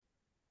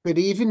Good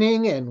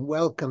evening and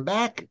welcome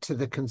back to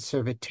the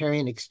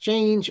Conservatarian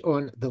Exchange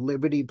on the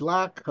Liberty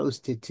Block,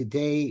 hosted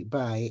today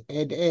by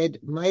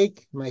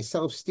Mike,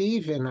 myself,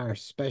 Steve, and our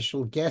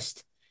special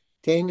guest,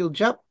 Daniel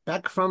Jupp,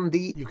 back from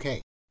the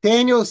UK.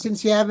 Daniel,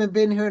 since you haven't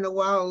been here in a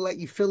while, I'll let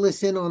you fill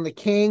us in on the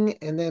king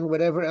and then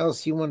whatever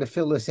else you want to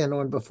fill us in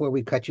on before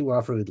we cut you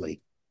off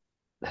rudely.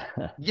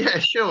 Yeah,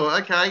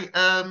 sure. Okay.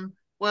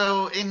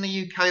 Well, in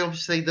the UK,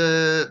 obviously,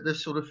 the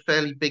sort of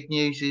fairly big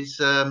news is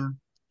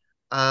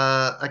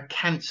a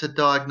cancer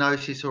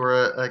diagnosis or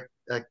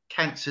a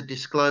cancer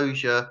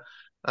disclosure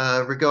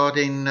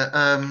regarding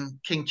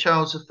King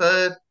Charles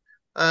III.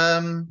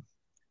 Um,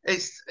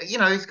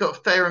 it's got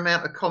a fair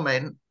amount of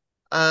comment.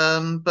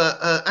 But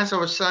as I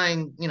was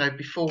saying,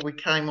 before we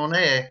came on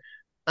air,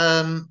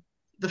 um,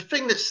 the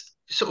thing that's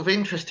sort of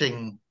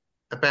interesting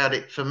about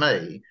it for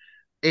me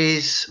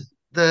is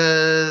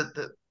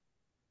the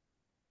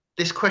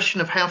this question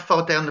of how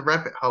far down the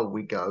rabbit hole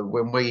we go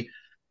when we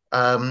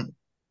um,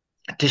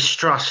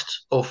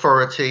 distrust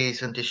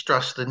authorities and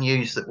distrust the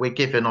news that we're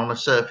given on a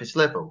surface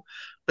level.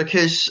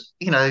 Because,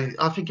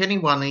 I think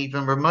anyone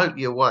even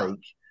remotely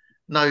awake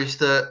knows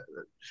that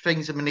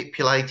things are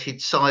manipulated,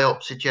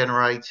 psyops are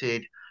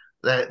generated,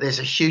 there's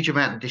a huge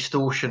amount of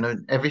distortion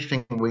and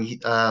everything we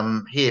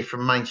hear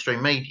from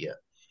mainstream media.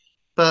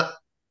 But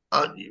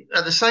uh,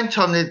 at the same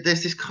time,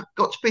 there's this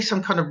got to be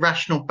some kind of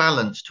rational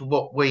balance to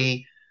what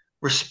we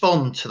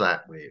respond to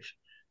that with.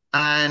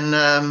 And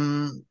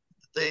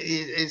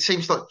it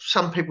seems like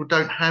some people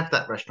don't have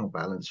that rational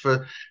balance.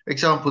 For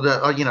example,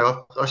 that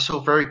I saw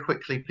very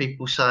quickly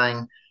people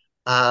saying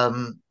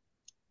um,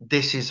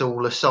 this is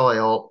all a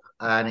psyop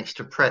and it's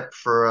to prep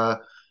for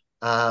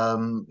a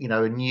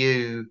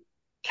new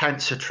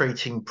cancer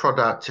treating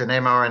product, an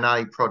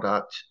mRNA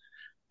product.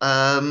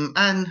 And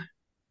I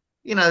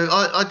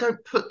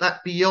don't put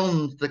that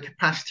beyond the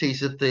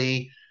capacities of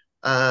the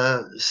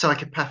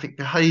psychopathic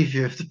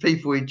behavior of the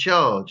people in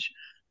charge.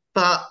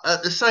 But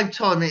at the same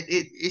time,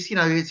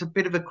 it's a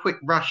bit of a quick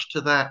rush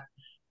to that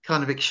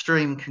kind of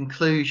extreme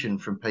conclusion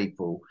from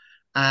people,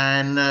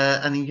 and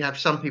then you have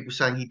some people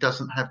saying he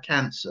doesn't have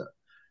cancer.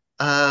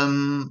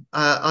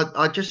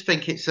 I just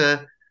think it's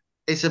a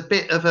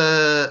bit of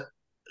an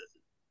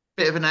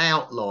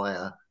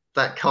outlier,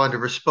 that kind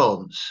of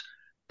response.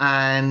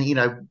 And,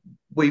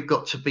 we've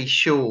got to be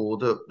sure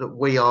that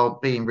we are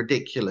being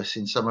ridiculous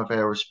in some of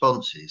our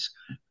responses.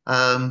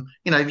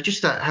 You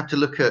just have to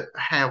look at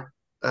how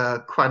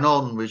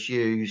Quanon was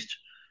used,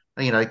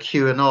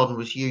 QAnon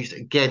was used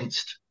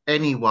against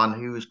anyone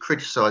who was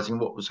criticizing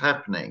what was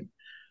happening.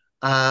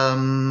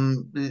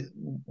 Um,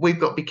 we've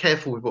got to be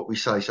careful with what we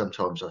say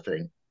sometimes, I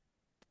think.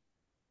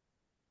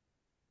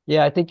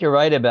 Yeah, I think you're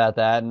right about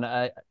that.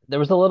 And there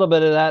was a little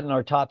bit of that in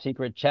our top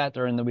secret chat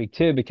during the week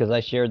too, because I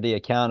shared the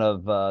account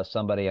of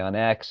somebody on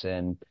X,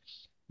 and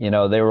they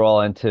were all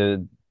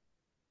into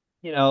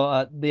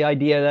the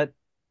idea that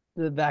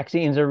the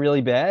vaccines are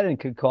really bad and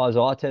could cause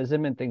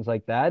autism and things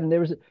like that. And there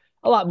was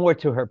a lot more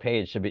to her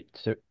page, to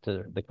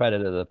the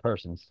credit of the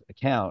person's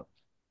account.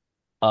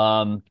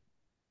 Um,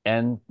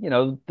 and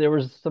there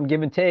was some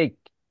give and take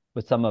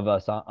with some of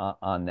us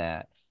on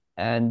that.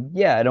 And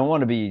yeah, I don't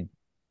want to be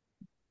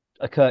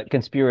a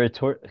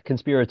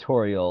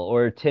conspiratorial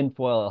or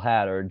tinfoil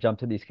hat or jump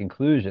to these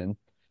conclusions.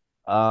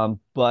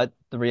 But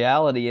the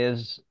reality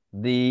is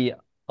the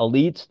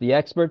elites, the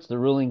experts, the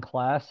ruling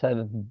class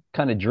have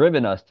kind of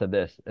driven us to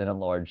this in a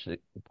large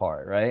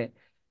part, right?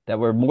 That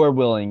we're more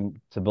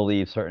willing to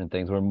believe certain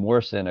things, we're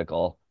more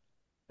cynical,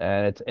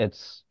 and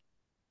it's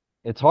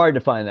hard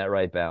to find that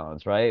right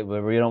balance, right?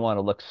 Where we don't want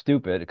to look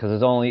stupid because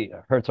it only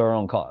hurts our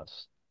own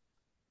cause.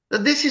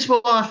 This is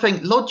why I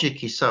think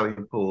logic is so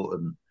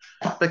important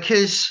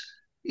because,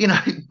 you know,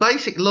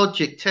 basic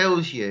logic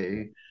tells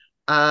you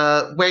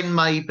when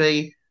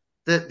maybe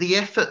the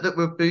effort that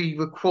would be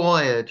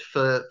required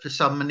for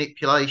some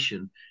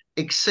manipulation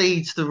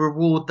exceeds the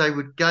reward they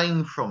would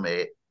gain from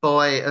it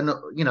by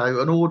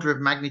an order of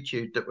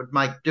magnitude that would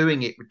make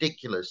doing it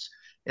ridiculous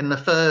in the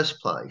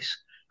first place.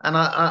 And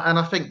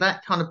I think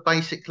that kind of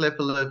basic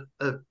level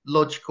of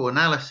logical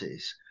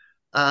analysis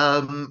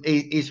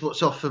is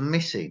what's often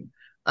missing.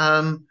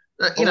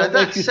 But what That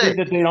makes you think said,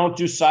 that they don't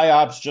do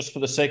psyops just for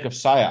the sake of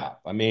psyop?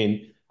 I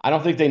mean, I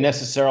don't think they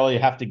necessarily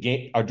have to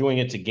gain are doing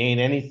it to gain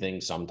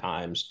anything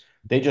sometimes.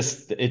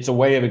 It's a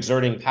way of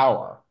exerting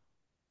power.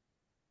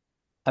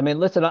 I mean,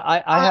 listen, um,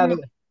 I've got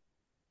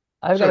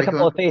a sorry, go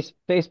couple of on.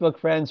 Facebook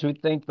friends who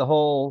think the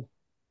whole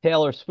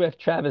Taylor Swift,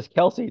 Travis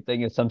Kelce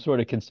thing is some sort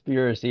of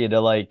conspiracy to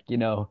like,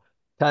 kind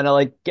of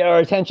like get our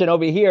attention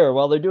over here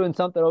while they're doing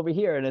something over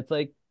here. And it's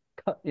like,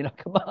 come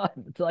on.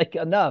 It's like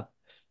enough,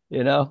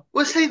 you know?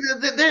 Well, see,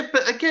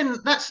 but again,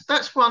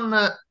 that's one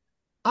that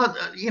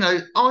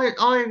I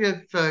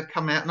have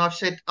come out and I've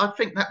said I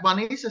think that one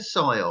is a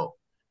psyop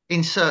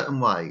in certain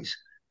ways.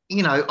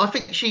 I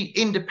think she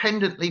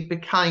independently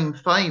became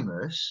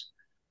famous,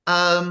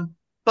 but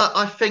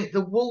I think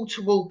the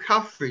wall-to-wall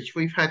coverage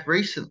we've had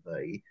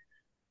recently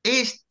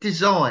is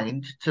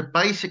designed to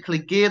basically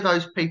gear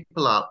those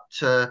people up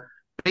to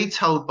be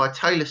told by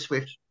Taylor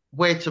Swift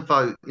where to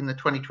vote in the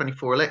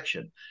 2024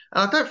 election.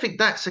 And I don't think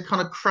that's a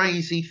kind of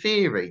crazy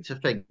theory to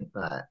think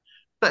that.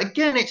 But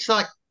again, it's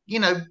like,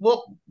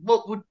 what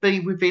would be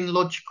within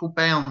logical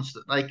bounds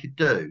that they could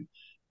do?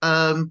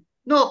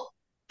 Not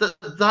that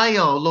they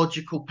are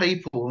logical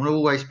people and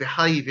always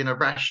behave in a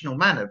rational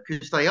manner,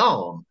 because they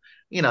aren't.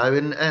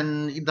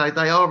 And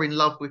they are in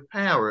love with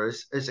power,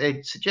 as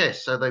Ed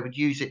suggests, so they would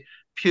use it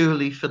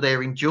purely for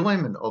their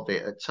enjoyment of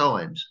it at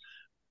times.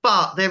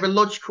 But there are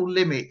logical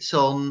limits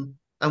on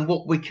and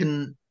what we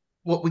can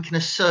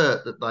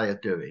assert that they are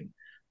doing.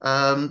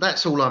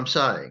 That's all I'm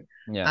saying.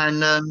 Yeah.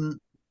 And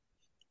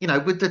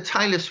with the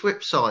Taylor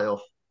Swift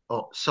psyops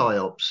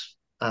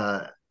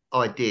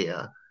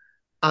idea,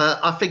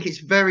 I think it's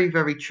very,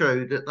 very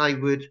true that they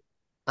would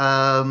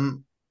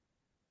um,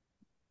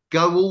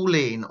 go all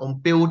in on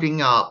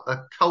building up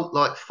a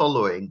cult-like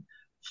following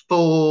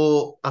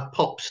for a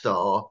pop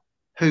star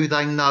who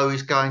they know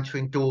is going to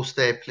endorse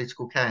their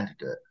political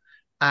candidate.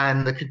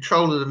 And the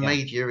control of the Yeah.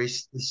 media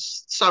is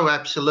so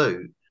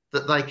absolute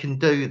that they can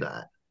do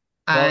that.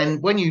 Well,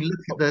 And when you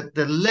look at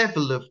the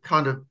level of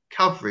kind of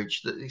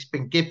coverage that it's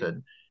been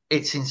given,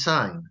 it's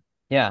insane.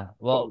 yeah.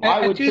 Well, Why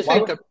I would do why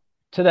think would that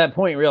to that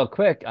point, real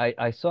quick,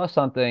 I saw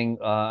something.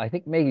 I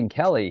think Megyn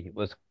Kelly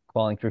was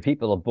calling for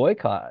people to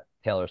boycott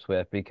Taylor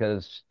Swift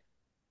because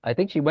I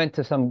think she went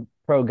to some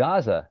pro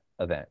Gaza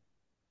event.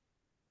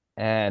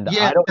 And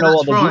Yeah, I don't know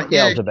all that's the right.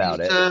 Yeah, details about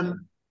she's it,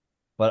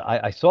 but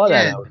I saw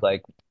that and yeah. I was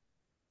like,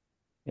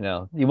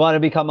 you want to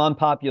become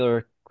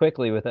unpopular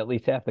quickly with at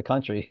least half the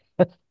country.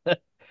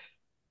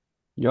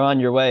 You're on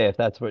your way if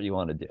that's what you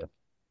want to do.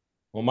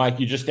 Well, Mike,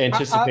 you just I,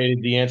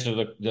 anticipated the answer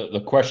to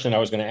the question I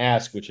was going to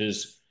ask, which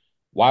is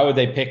why would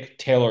they pick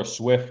Taylor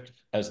Swift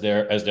as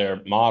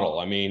their model?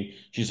 I mean,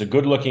 she's a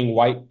good-looking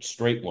white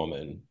straight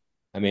woman.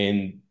 I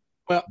mean,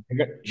 well,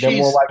 they're more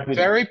she's likely.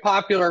 very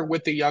popular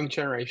with the young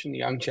generation. The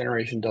young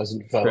generation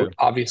doesn't True. vote.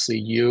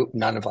 Obviously,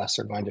 none of us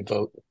are going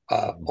to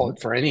vote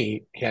for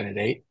any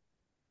candidate,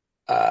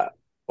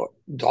 or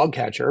dog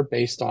catcher,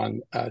 based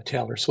on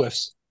Taylor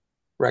Swift's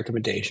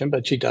recommendation.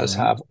 But she does Mhm.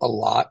 have a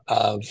lot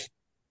of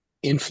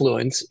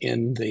influence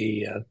in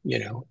the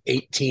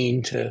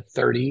 18 to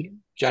 30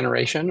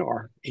 generation,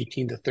 or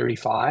 18 to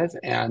 35,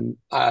 and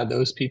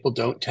those people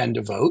don't tend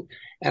to vote.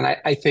 And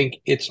I think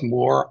it's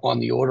more on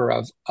the order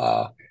of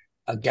a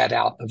get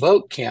out the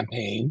vote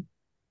campaign,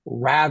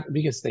 rather,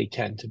 because they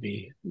tend to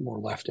be more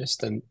leftist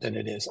than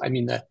it is. I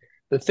mean,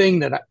 the thing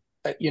that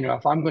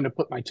if I'm going to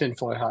put my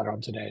tinfoil hat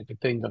on today, the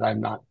thing that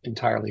I'm not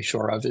entirely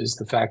sure of is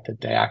the fact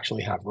that they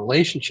actually have a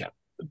relationship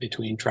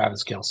between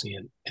Travis Kelce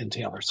and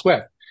Taylor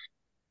Swift.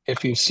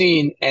 If you've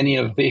seen any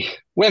of the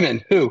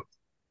women who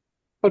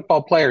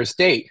football players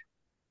date,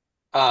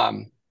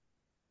 um,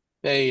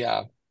 they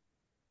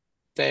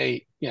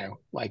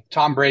like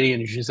Tom Brady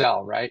and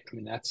Giselle, right? I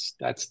mean, that's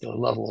the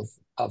level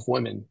of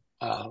women.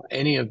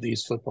 Any of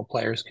these football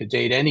players could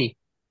date any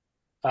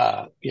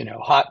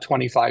hot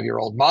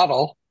 25-year-old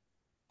model,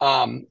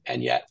 and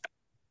yet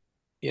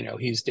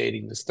he's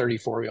dating this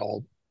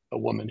 34-year-old a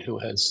woman who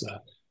has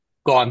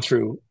gone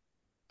through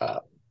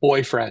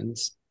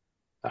boyfriends,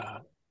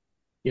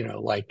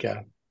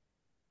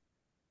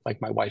 like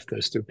my wife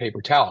goes through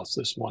paper towels,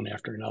 this one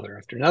after another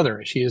after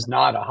another. She is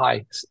not a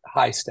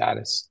high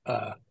status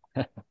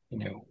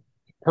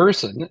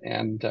person,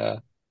 and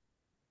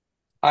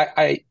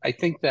I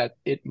think that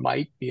it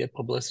might be a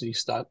publicity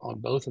stunt on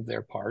both of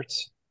their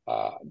parts.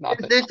 Not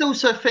that There's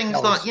also things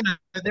like, Taylor's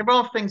there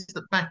are things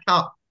that back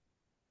up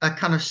a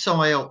kind of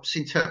psyops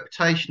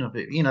interpretation of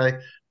it.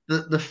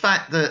 The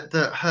fact that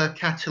her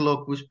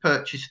catalogue was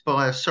purchased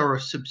by a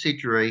Soros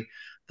subsidiary,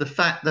 the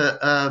fact that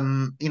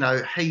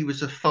he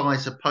was a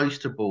Pfizer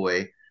poster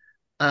boy,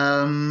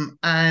 and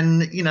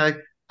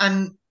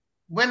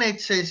when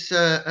it says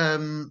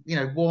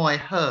why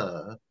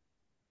her.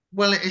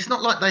 Well, it's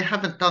not like they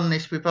haven't done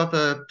this with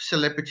other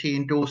celebrity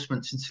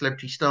endorsements and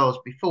celebrity stars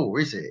before,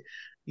 is it?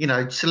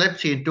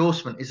 Celebrity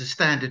endorsement is a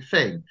standard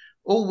thing.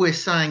 All we're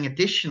saying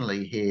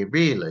additionally here,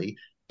 really,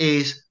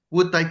 is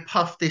would they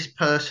puff this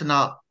person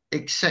up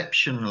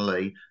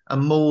exceptionally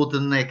and more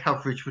than their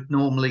coverage would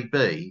normally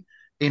be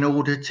in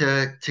order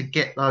to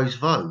get those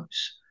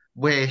votes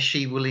where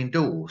she will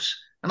endorse?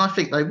 And I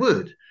think they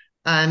would.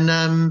 And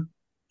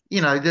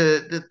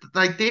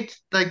they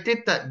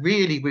did that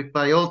really with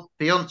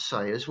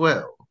Beyonce as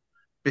well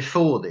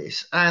before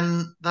this,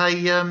 and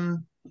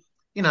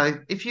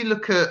if you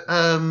look at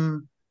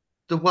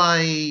the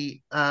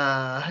way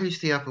who's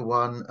the other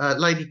one,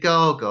 Lady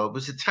Gaga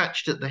was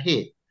attached at the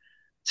hip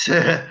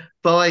to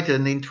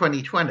Biden in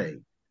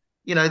 2020.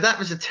 That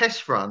was a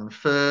test run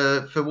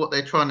for what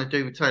they're trying to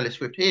do with Taylor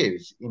Swift here,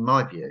 in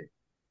my view.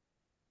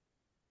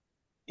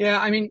 Yeah,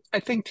 I mean, I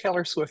think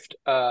Taylor Swift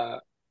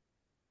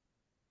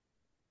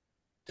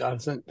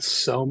doesn't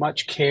so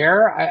much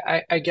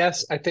care. I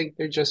guess I think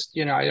they're just,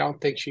 I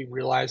don't think she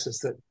realizes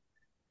that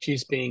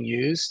she's being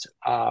used.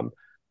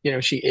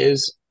 She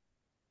is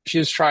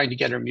trying to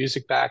get her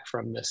music back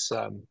from the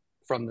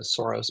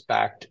Soros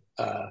backed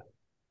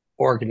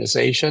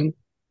organization.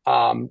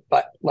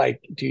 But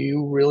like, do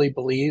you really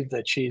believe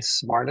that she's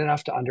smart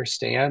enough to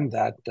understand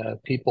that the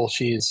people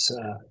she's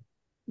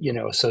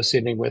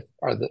associating with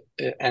are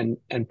and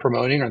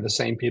promoting are the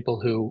same people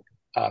who,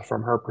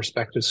 from her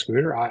perspective,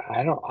 screwed her?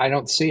 I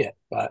don't see it.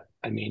 But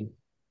I mean,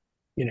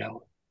 you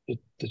know,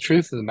 the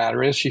truth of the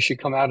matter is she should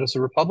come out as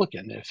a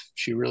Republican if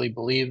she really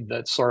believed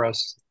that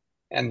Soros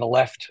and the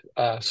left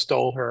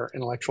stole her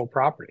intellectual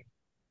property.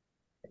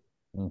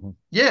 Mhm.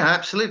 Yeah,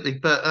 absolutely.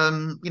 But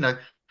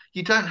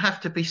you don't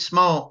have to be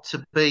smart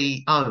to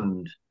be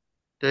owned,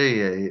 do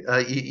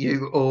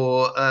you?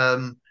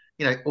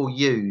 Or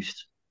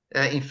used.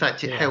 In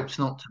fact, it Yeah. helps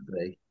not to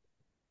be.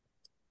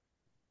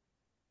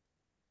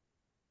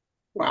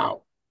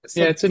 Wow. Yeah,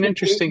 So it's an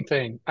interesting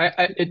thing.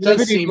 It does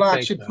Liberty seem Block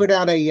fake should though. put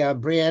out a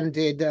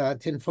branded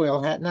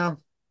tinfoil hat now.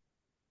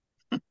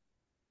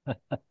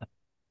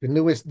 The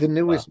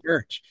Wow. newest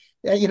merch.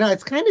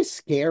 It's kind of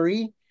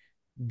scary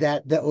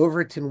that the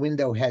Overton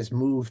window has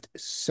moved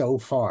so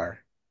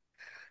far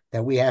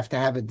that we have to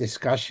have a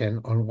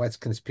discussion on what's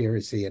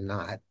conspiracy and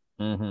not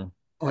Hmm.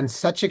 on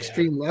such Yeah.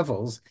 extreme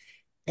levels.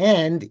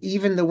 And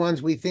even the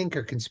ones we think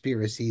are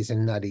conspiracies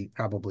and nutty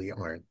probably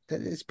aren't.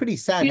 It's pretty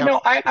sad You how.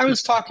 know, I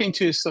was talking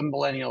to some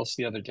millennials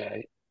the other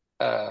day,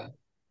 uh,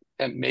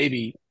 and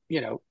maybe,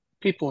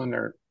 people in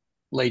their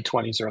late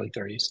 20s, early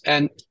 30s.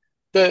 And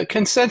the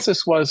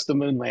consensus was the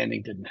moon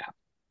landing didn't happen.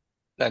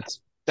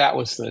 That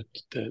was the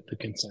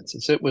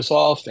consensus. It was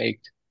all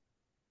faked.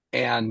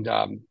 And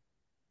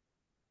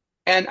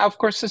of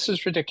course this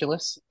is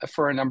ridiculous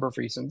for a number of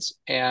reasons,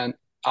 and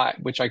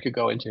which I could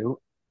go into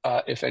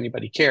if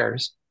anybody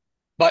cares.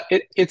 But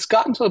it's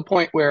gotten to the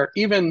point where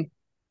even,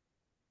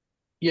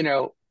 you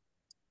know,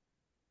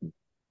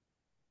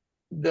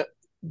 the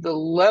the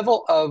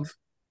level of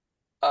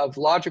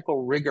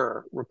logical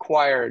rigor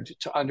required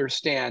to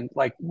understand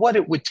like what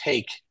it would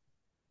take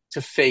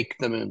to fake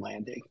the moon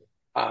landing,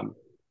 um,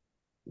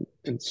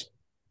 it's,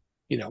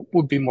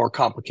 would be more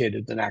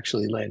complicated than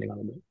actually landing on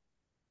the moon.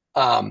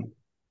 Um,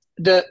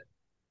 the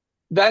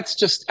that's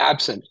just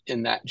absent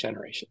in that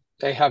generation.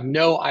 They have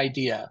no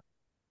idea.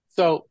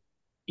 So,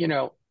 you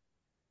know,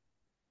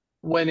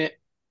 when it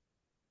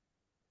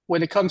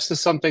when it comes to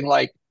something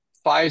like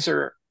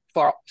Pfizer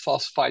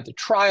falsified the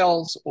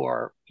trials,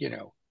 or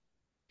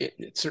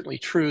it's certainly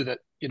true that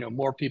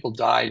more people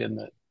died in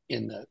the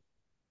in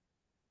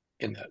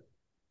the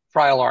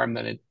trial arm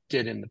than it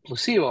did in the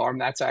placebo arm.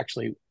 That's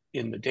actually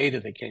in the data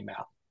that came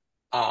out.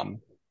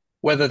 Um,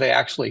 Whether they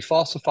actually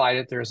falsified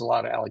it, there's a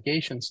lot of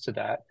allegations to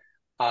that.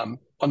 On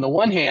the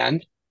one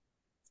hand,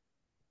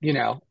 you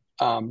know,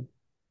 um,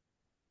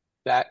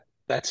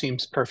 that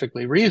seems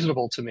perfectly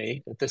reasonable to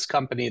me that this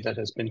company that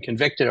has been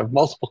convicted of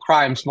multiple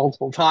crimes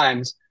multiple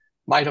times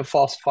might have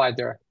falsified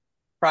their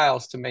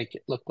trials to make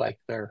it look like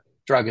their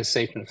drug is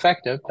safe and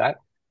effective.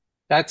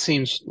 That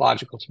seems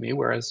logical to me.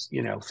 Whereas,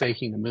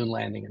 faking the moon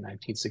landing in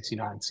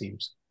 1969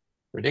 seems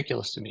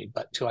ridiculous to me.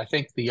 But to, I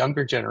think, the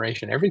younger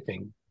generation,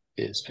 everything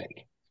is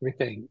fake.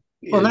 Everything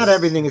Well, not is,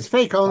 everything is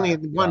fake, only uh,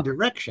 in one Well,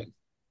 direction.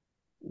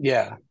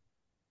 yeah,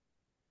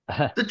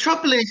 The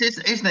trouble is,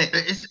 isn't it?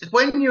 Is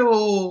when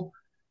you're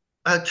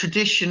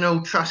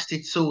traditional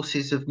trusted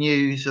sources of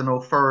news and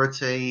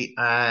authority,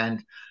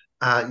 and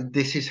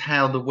this is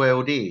how the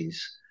world is,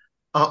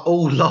 are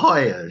all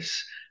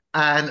liars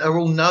and are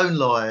all known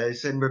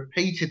liars and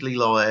repeatedly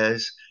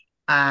liars,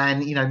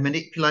 and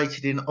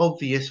manipulated in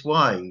obvious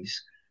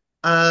ways.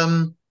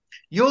 Um,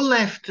 you're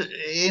left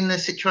in a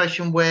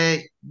situation where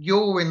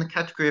you're in the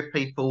category of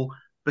people,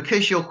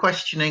 because you're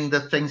questioning the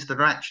things that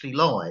are actually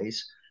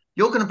lies.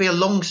 You're going to be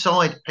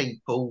alongside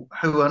people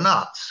who are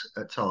nuts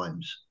at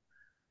times.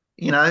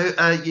 You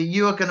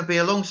are going to be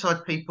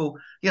alongside people.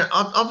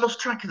 I've lost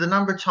track of the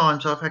number of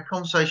times I've had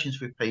conversations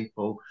with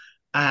people,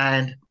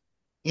 and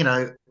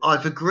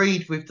I've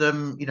agreed with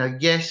them.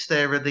 Yes,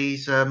 there are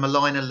these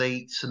malign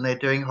elites, and they're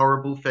doing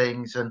horrible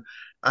things, and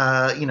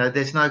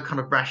there's no kind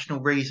of rational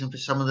reason for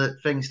some of the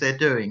things they're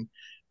doing.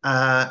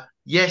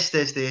 Yes,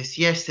 there's this.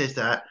 Yes, there's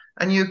that,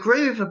 and you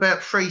agree with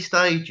about three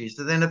stages,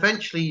 and then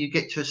eventually you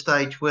get to a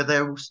stage where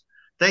they'll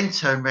then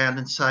turn around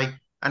and say,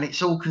 and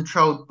it's all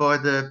controlled by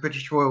the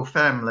British royal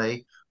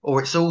family,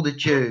 or it's all the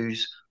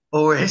Jews,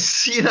 or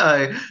it's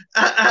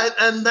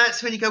and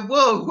that's when you go,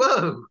 whoa,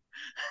 whoa.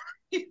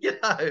 you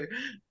know,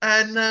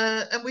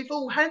 and we've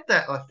all had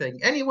that. I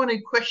think anyone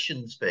who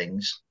questions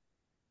things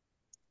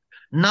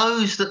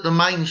knows that the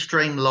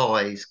mainstream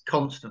lies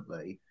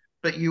constantly,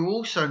 but you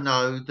also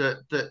know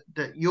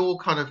that your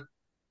kind of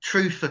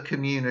truther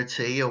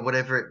community, or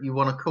whatever you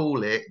want to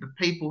call it, the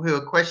people who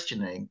are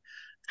questioning,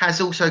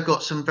 has also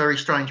got some very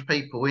strange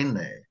people in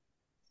there.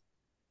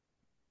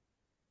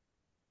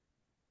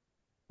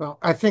 Well,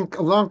 I think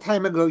a long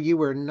time ago you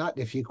were nut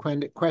if you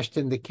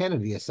questioned the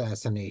Kennedy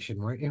assassination,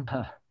 weren't you?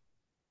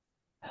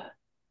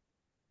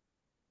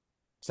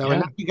 So,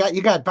 and yeah. now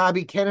you got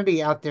Bobby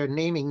Kennedy out there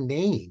naming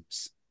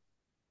names.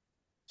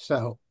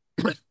 So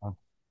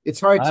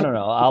it's hard I to don't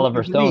know.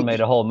 Oliver Stone made believe.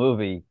 a whole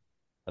movie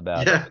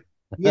about it. Yeah.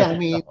 Yeah, I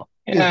mean, So,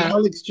 is Yeah,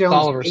 Alex it's Jones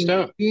Oliver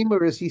Stone. mainstream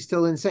or is he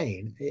still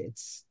insane?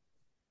 It's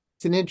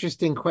It's an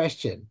interesting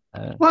question.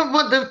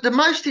 Well, the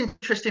most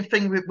interesting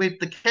thing with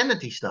the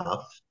Kennedy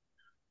stuff,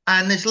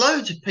 and there's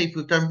loads of people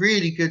who've done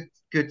really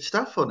good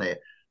stuff on it.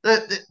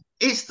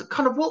 It's the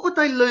kind of what would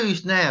they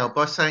lose now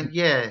by saying,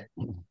 yeah,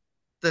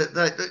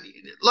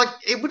 like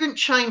it wouldn't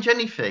change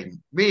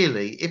anything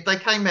really if they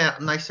came out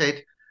and they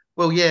said,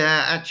 well,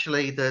 yeah,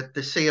 actually the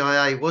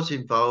CIA was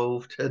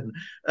involved and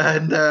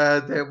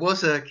there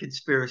was a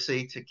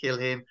conspiracy to kill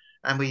him,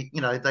 and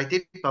they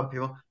did bump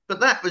him off, but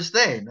that was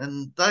then,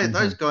 and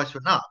those guys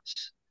were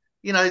nuts.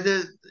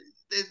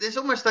 There's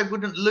almost they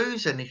wouldn't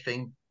lose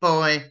anything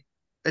by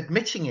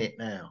admitting it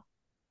now.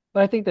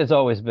 But I think there's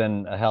always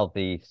been a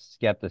healthy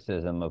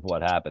skepticism of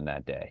what happened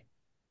that day.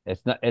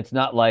 It's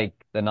not like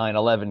the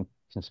 9/11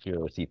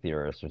 conspiracy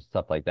theorists or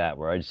stuff like that,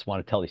 where I just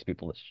want to tell these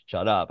people to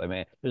shut up. I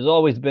mean, there's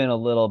always been a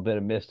little bit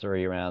of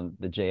mystery around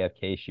the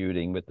JFK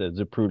shooting with the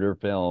Zapruder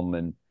film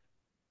and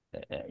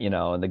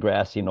and the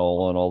grassy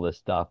knoll and all this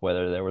stuff,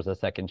 whether there was a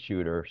second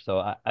shooter. So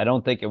I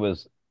don't think it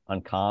was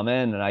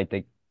uncommon. And I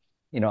think,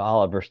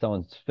 Oliver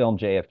Stone's film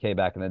JFK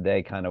back in the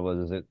day kind of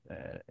was,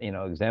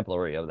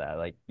 exemplary of that.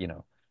 Like,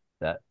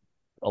 that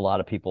a lot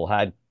of people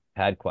had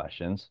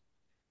questions.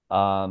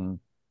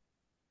 Um,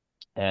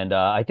 and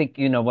I think,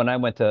 when I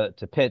went to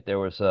Pitt, there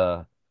was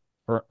a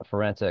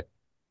forensic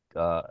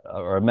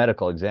or a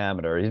medical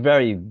examiner. He's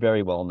very,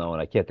 very well known.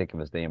 I can't think of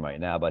his name right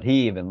now, but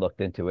he even looked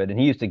into it, and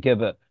he used to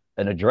give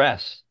an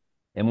address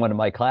in one of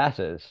my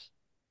classes.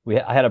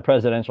 I had a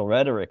presidential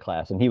rhetoric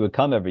class, and he would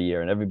come every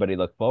year, and everybody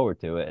looked forward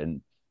to it.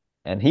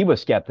 And he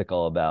was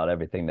skeptical about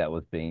everything that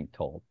was being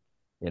told.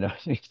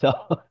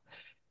 So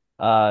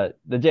the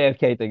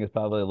JFK thing is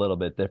probably a little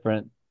bit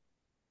different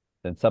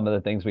than some of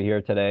the things we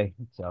hear today.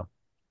 So,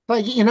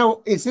 Like,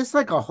 is this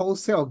like a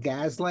wholesale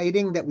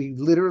gaslighting that we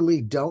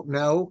literally don't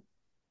know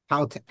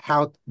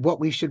what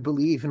we should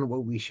believe and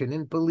what we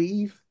shouldn't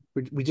believe?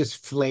 We're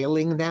just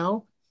flailing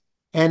now.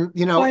 And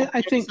Well, I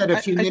I think said a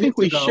few I think minutes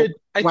we ago, should.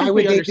 I why think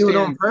we would they do it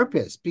on understand.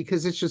 purpose?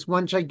 Because it's just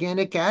one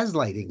gigantic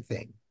gaslighting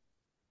thing.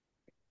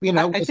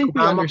 I Was think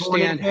we Obama born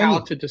in understand how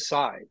Kenya? to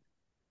decide.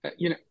 I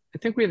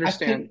think we I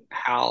understand think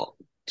how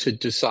to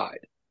decide,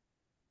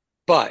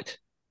 but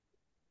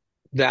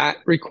that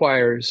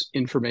requires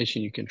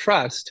information you can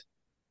trust,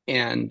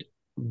 and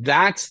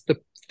that's the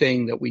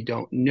thing that we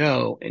don't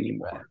know right.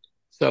 anymore.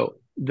 So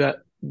the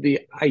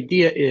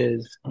idea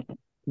is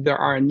there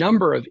are a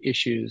number of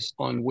issues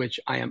on which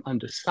I am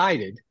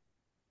undecided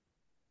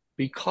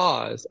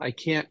because I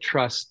can't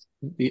trust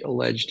the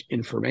alleged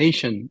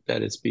information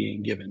that is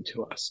being given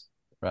to us,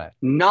 Right.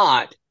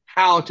 not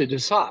how to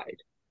decide.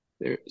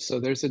 So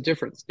there's a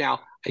difference.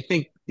 Now, I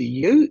think the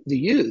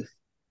youth,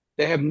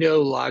 they have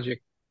no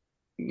logic,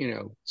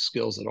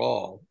 skills at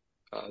all.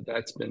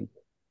 That's been,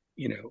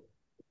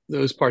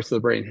 those parts of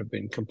the brain have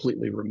been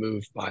completely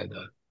removed by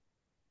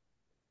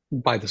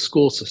the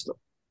school system.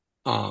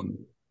 And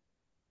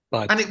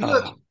But it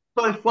works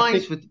both I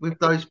ways think with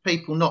those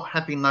people not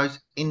having those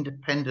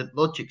independent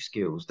logic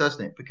skills,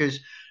 doesn't it? Because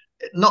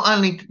not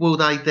only will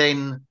they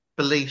then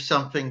believe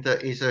something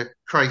that is a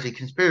crazy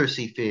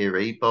conspiracy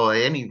theory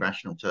by any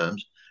rational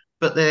terms,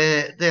 but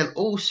they'll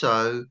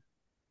also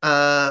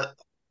uh,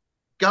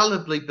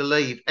 gullibly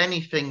believe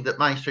anything that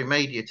mainstream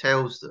media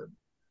tells them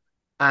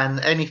and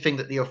anything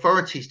that the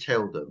authorities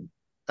tell them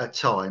at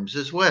times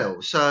as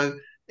well. So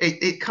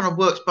it kind of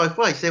works both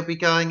ways. They'll be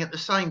going at the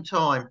same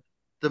time,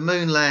 the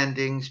moon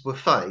landings were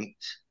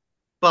faked,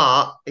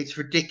 but it's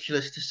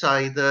ridiculous to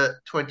say that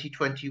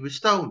 2020 was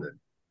stolen.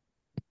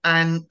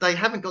 And they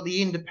haven't got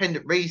the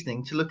independent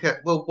reasoning to look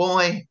at, well,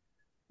 why,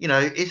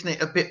 isn't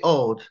it a bit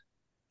odd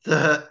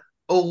that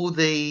all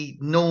the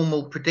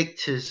normal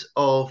predictors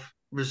of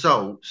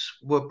results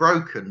were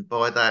broken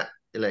by that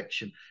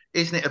election?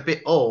 Isn't it a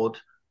bit odd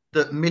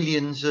that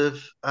millions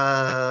of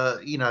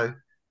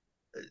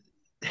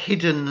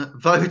hidden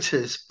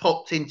voters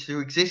popped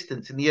into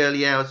existence in the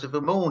early hours of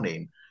the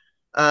morning?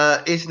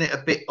 Isn't it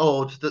a bit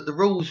odd that the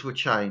rules were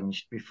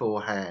changed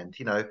beforehand?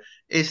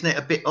 Isn't it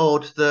a bit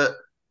odd that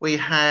we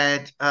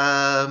had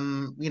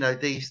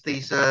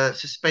these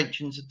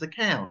suspensions of the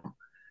count?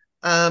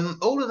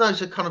 All of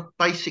those are kind of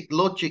basic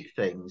logic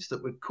things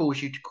that would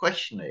cause you to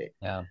question it,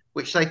 Yeah.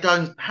 which they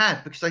don't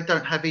have because they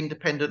don't have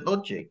independent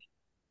logic.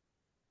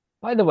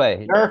 By the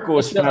way, America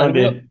was a real,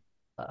 founded.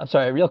 I'm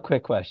sorry, a real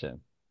quick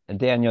question. And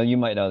Daniel, you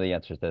might know the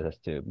answers to this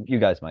too. You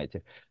guys might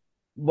too.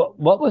 What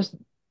was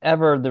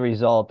ever the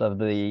result of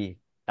the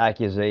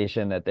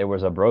accusation that there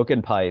was a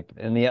broken pipe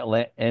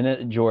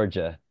in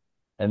Georgia,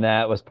 and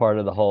that was part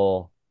of the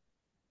whole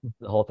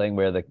thing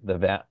where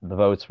the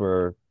votes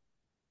were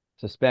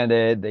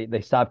suspended,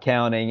 they stopped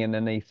counting, and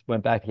then they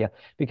went back again?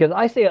 Because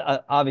I see,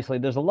 obviously,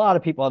 there's a lot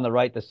of people on the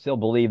right that still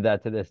believe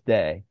that to this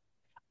day.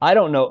 I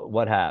don't know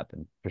what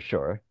happened for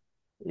sure.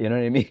 You know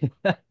what I mean?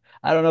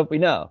 I don't know if we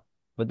know,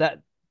 but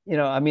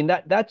I mean,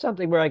 that's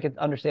something where I could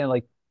understand,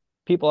 like,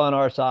 people on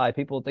our side,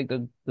 people think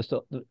that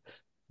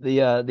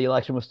the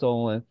election was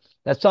stolen.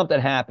 That something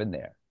happened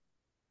there.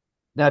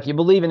 Now, if you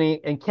believe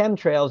in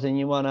chemtrails and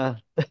you want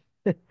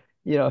to,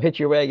 hitch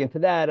your wagon to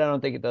that, I don't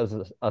think it does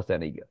us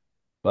any good.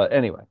 But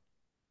anyway.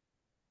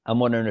 I'm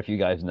wondering if you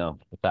guys know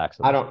the facts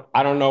of this.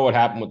 I don't know what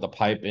happened with the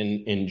pipe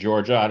in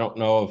Georgia. I don't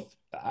know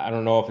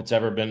if it's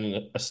ever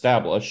been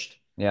established.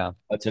 Yeah.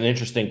 That's an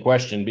interesting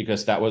question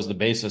because that was the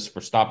basis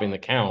for stopping the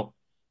count.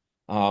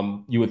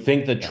 You would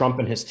think that Yeah. Trump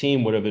and his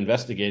team would have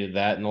investigated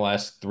that in the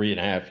last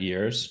 3.5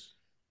 years.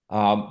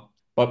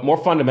 But more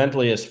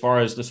fundamentally, as far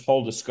as this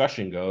whole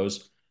discussion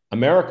goes,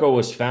 America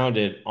was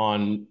founded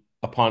upon,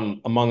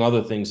 among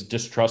other things,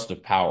 distrust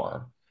of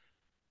power,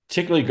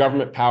 particularly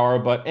government power,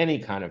 but any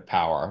kind of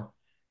power.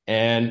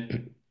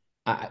 And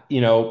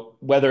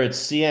whether it's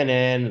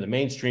CNN, the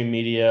mainstream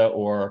media,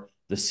 or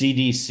the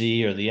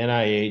CDC or the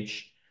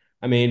NIH,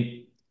 I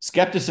mean,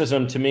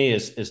 skepticism to me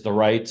is the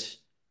right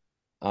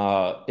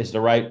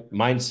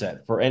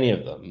mindset for any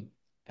of them.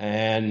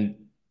 And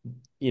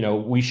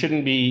we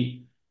shouldn't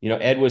be.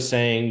 Ed was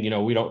saying,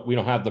 we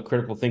don't have the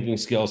critical thinking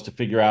skills to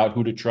figure out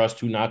who to trust,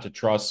 who not to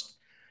trust.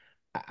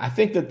 I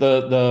think that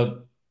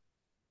the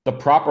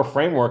proper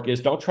framework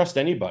is don't trust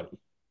anybody.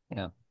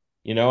 Yeah.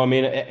 I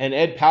mean, and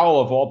Ed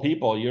Powell of all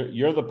people,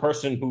 you're the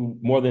person who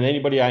more than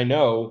anybody I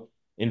know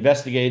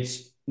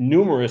investigates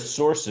numerous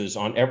sources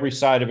on every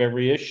side of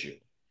every issue.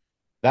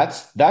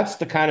 That's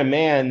the kind of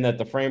man that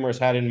the framers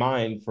had in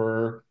mind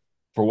for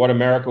what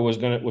America was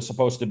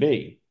supposed to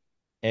be.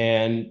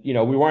 And we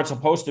weren't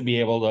supposed to be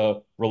able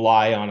to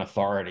rely on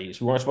authorities.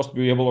 We weren't supposed to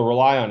be able to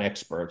rely on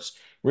experts.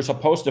 We're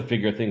supposed to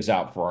figure things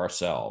out for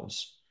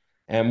ourselves.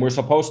 And we're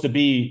supposed to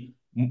be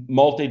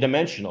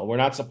multidimensional. We're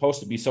not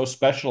supposed to be so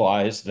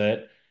specialized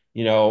that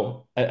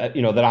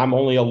that I'm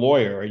only a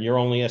lawyer and you're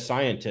only a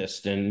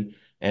scientist and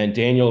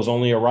Daniel's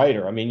only a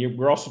writer. I mean,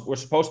 we're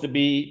supposed to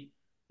be.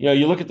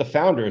 You look at the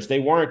founders; they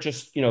weren't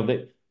just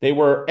they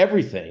were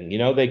everything.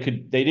 They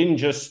didn't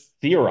just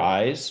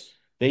theorize,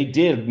 they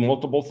did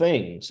multiple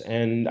things.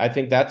 And I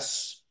think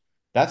that's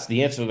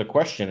the answer to the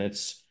question.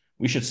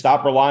 We should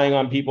stop relying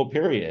on people,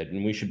 period.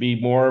 And we should be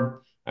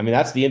more, I mean,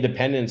 that's the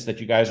independence that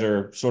you guys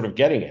are sort of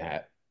getting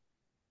at.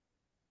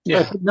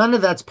 Right, Yeah. but none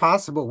of that's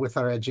possible with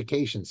our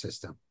education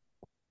system.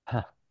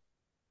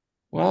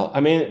 Well, I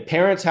mean,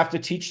 parents have to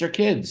teach their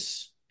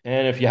kids.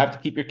 And if you have to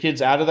keep your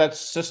kids out of that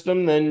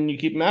system, then you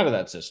keep them out of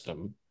that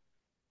system.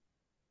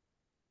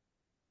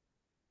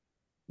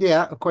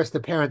 Yeah, of course, the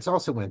parents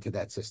also went to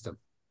that system.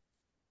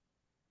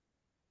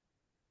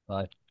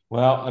 But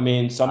Well, I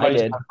mean, I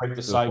somebody's got did to break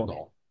the to a point.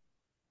 cycle.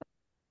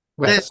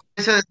 Well,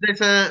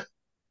 There's a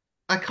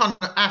kind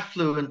of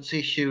affluence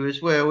issue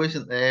as well,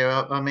 isn't there?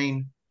 I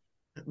mean,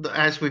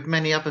 as with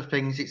many other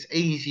things, it's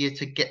easier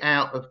to get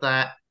out of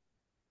that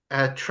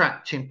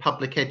trapped in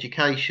public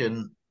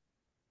education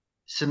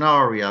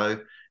scenario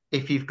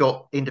if you've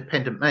got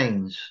independent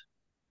means.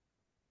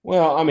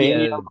 Well, I mean,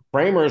 Yeah.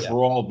 framers Yeah.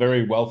 were all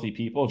very wealthy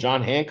people.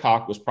 John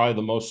Hancock was probably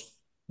the most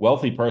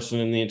wealthy person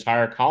in the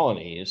entire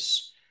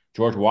colonies.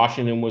 George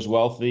Washington was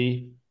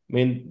wealthy. I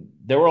mean,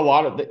 there were a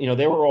lot of,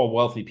 they were all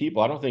wealthy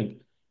people. I don't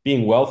think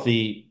being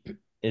wealthy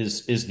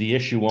is the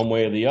issue one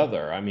way or the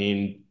other. I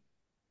mean,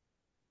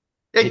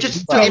 It you're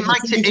just Well, saying it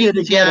it's makes it easier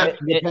to get easier.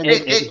 an independent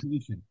It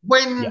education. yeah.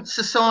 when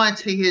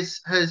society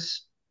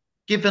has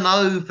given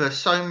over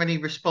so many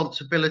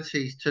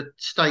responsibilities to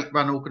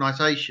state-run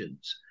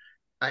organisations,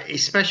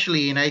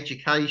 especially in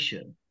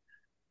education,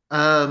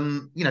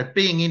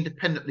 being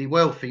independently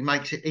wealthy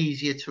makes it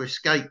easier to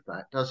escape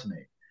that, doesn't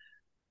it?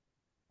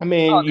 I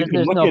mean, Oh, you can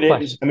there's look no at it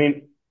question. as, I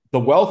mean, the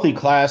wealthy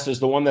class is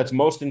the one that's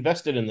most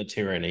invested in the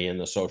tyranny and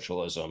the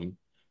socialism.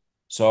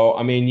 So,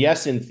 I mean,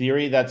 yes, in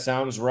theory, that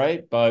sounds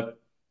right, but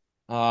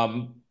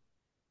um,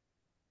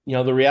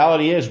 the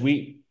reality is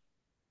we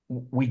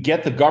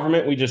get the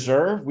government we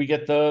deserve. We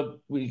get the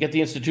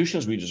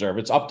institutions we deserve.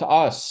 It's up to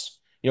us.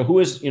 Who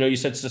is, you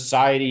said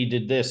society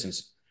did this, and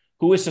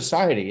who is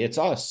society? It's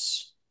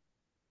us.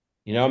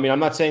 I mean, I'm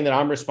not saying that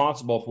I'm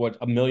responsible for what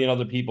a million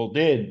other people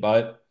did,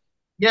 but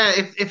Yeah,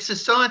 if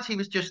society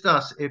was just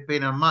us, it'd be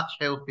in a much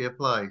healthier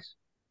place.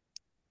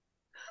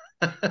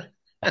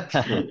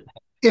 true.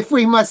 If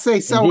we must say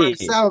so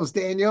Indeed. ourselves,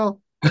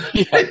 Daniel.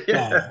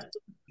 Yeah.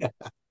 Yeah.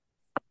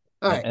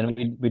 All right.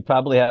 And we'd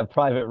probably have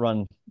private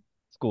run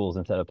schools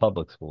instead of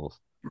public schools.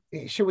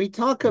 Should we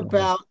talk Mhm.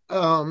 about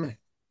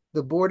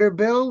the border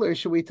bill or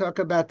should we talk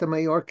about the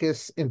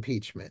Mayorkas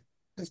impeachment?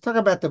 Let's talk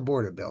about the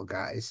border bill,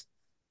 guys.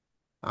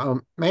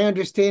 My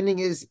understanding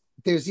is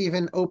there's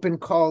even open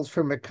calls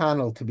for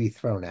McConnell to be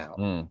thrown out.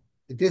 Mm.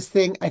 This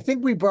thing, I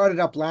think we brought it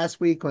up last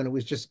week when it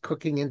was just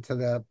cooking into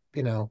the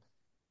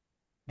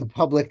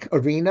public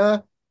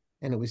arena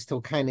and it was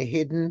still kind of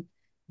hidden.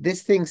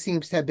 This thing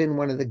seems to have been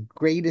one of the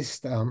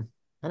greatest, I don't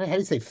know how do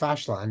you say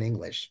fashla in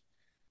English,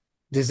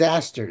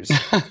 disasters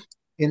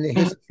in the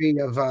history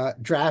of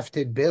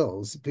drafted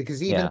bills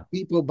because even Yeah.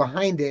 people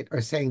behind it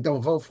are saying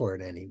don't vote for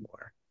it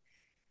anymore.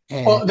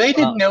 And Well, they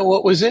didn't Well, know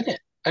what was in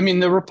it. I mean,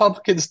 the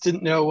Republicans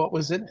didn't know what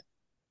was in it.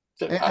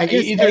 So, I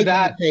guess either egg in the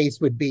that,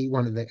 face would be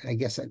one of the, I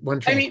guess, one I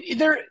trans mean,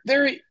 they're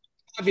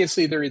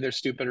obviously they're either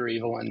stupid or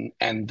evil,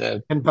 and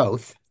the and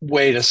both.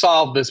 way to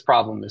solve this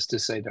problem is to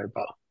say they're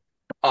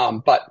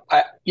both. But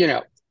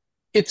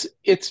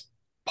it's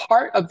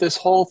part of this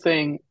whole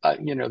thing.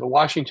 The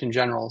Washington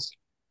Generals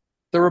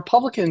The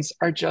Republicans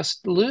are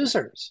just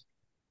losers.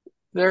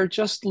 They're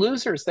just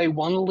losers. They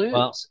want to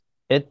Well, lose.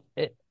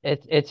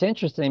 it's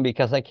interesting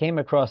because I came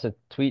across a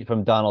tweet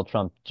from Donald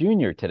Trump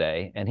Jr.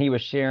 today, and he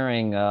was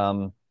sharing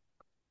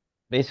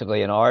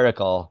basically an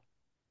article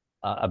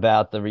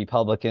about the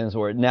Republicans,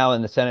 or now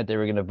in the Senate they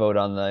were going to vote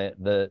on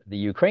the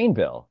Ukraine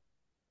bill,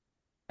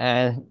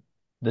 and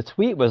the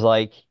tweet was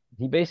like,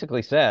 he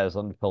basically says,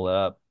 let me pull it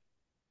up.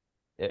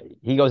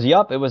 He goes,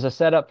 "Yup, it was a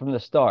setup from the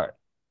start."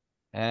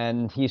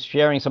 And he's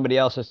sharing somebody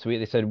else's tweet.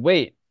 They said,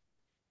 "Wait,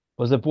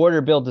 was the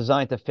border bill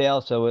designed to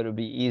fail so it would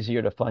be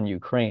easier to fund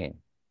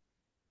Ukraine?"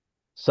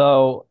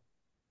 So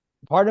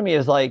part of me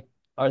is like,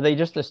 are they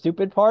just a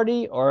stupid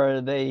party, or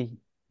are they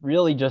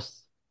really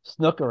just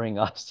snookering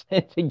us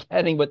into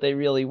getting what they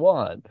really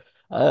want?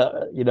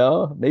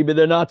 Maybe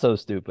they're not so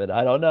stupid.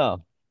 I don't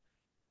know.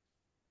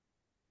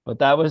 But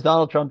that was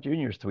Donald Trump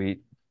Jr.'s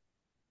tweet.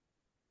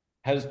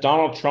 Has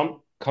Donald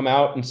Trump come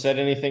out and said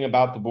anything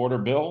about the border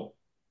bill?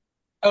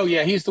 Oh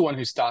yeah, he's the one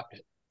who stopped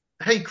it.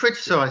 He Yeah,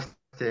 criticised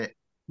it.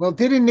 Well,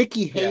 didn't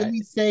Nikki yeah.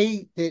 Haley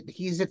say that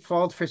he's at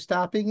fault for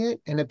stopping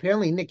it? And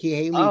apparently Nikki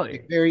Haley Oh, is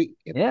very,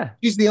 yeah.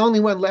 she's the only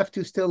one left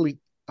who's still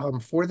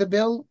for the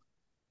bill,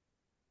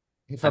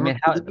 if I I'm mean,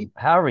 not mistaken.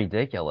 how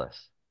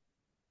ridiculous.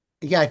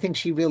 Yeah, I think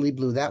she really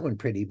blew that one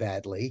pretty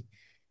badly.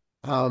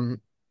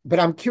 Um, but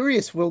I'm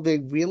curious, will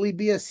there really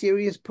be a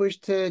serious push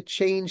to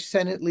change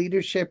Senate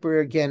leadership, or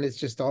again, it's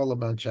just all a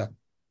bunch of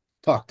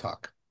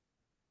talk?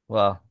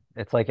 Well,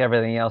 it's like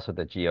everything else with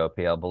the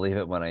GOP. I'll believe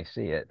it when I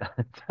see it.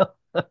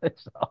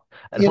 So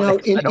You know,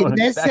 I in don't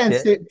that expect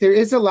sense, it. there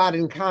is a lot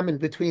in common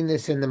between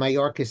this and the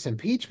Mayorkas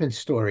impeachment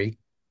story,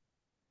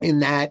 in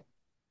that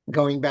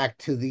going back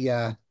to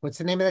the what's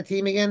the name of that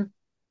team again?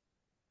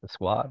 The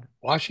squad.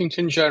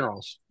 Washington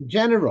Generals.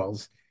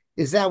 Generals.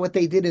 Is that what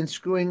they did in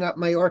screwing up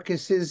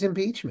Mayorkas's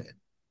impeachment?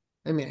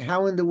 I mean,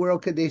 how in the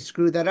world could they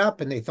screw that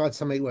up? And they thought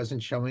somebody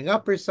wasn't showing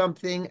up or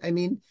something. I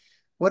mean,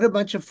 what a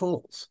bunch of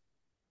fools.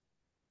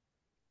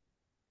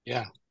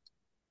 Yeah.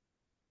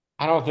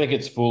 I don't think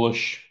it's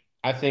foolish.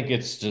 I think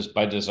it's just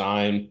by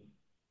design.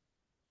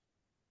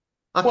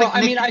 I Well, think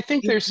I mean, I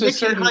think there's a Nikki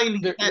certain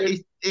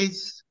Haley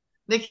is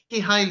Nikki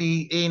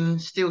Haley in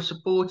still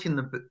supporting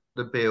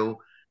the bill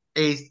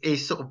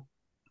is sort of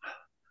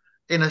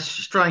in a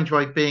strange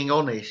way being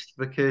honest,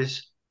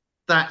 because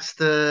that's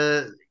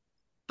the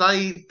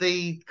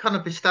kind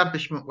of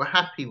establishment were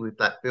happy with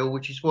that bill,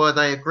 which is why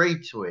they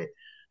agreed to it.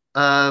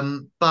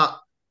 But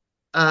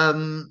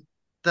um,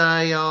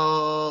 they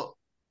are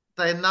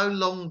they're no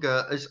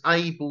longer as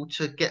able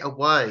to get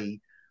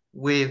away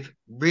with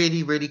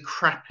really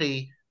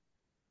crappy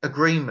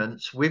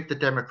agreements with the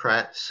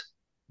Democrats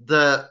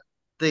that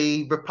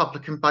the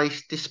Republican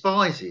base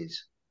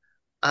despises.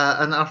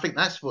 And I think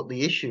that's what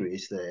the issue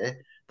is there.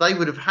 They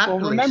would have well,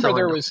 happily remember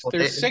signed up on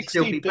there's it and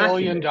still be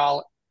backing it.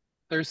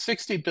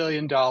 $60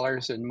 billion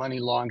in money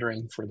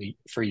laundering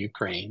for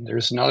Ukraine.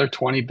 There's another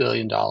 $20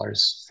 billion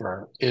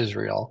for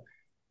Israel.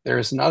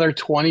 There's another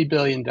 $20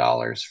 billion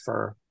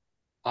for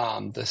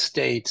the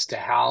states to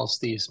house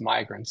these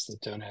migrants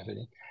that don't have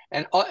any.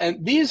 And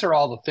these are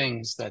all the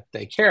things that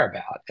they care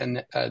about,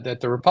 and that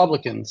the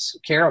Republicans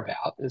care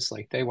about. Is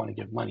like they want to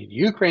give money to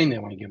Ukraine, they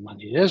want to give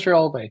money to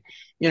Israel.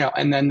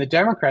 And then the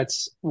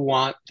Democrats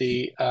want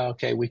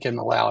okay, we can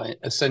allow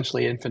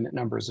essentially infinite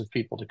numbers of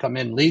people to come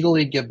in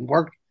legally, give them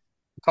work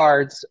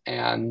cards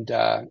and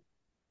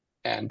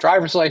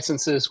driver's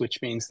licenses,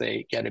 which means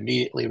they get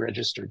immediately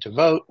registered to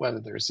vote, whether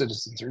they're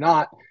citizens or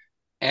not.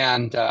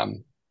 And I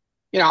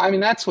mean,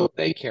 that's what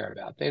they care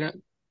about. They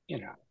don't, you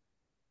know.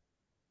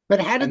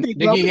 But how did And they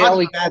blow Nikki it up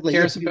Haley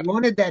badly? If cares they about.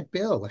 wanted that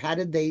bill, how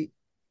did they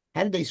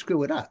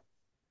screw it up?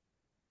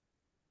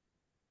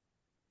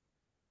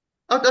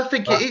 I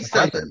think it is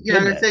that, Attention, you know,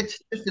 didn't it?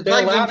 They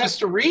they allowed wanted us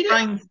to read it.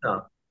 Ukraine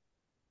stuff.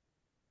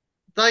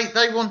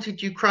 They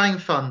wanted Ukraine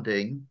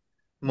funding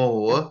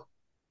more.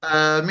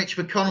 Mitch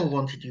McConnell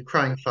wanted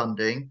Ukraine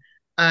funding,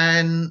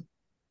 and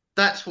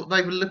that's what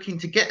they were looking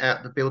to get out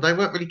of the bill. They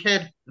weren't really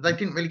cared. They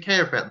didn't really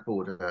care about the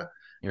border.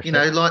 You're You so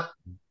know,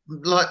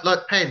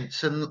 like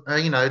Pence and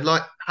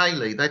like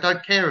Haley. They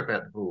don't care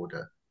about the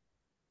border.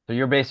 so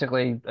you're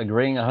basically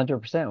agreeing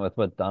 100% with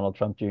what Donald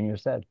Trump Jr.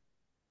 said,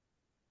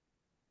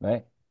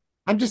 right?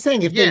 I'm just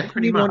saying, if they Yeah,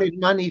 pretty really much. wanted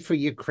money for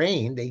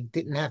Ukraine, they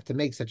didn't have to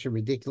make such a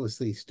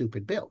ridiculously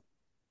stupid bill.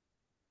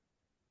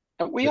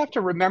 And we have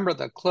to remember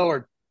the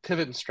Cloward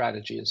pivot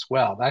strategy as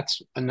well.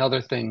 That's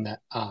another thing that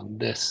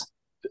this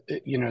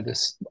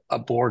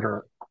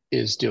border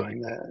is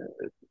doing.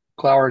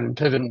 Cloward and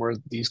Piven were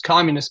these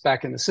communists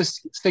back in the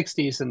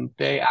 60s, and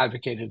they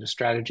advocated a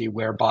strategy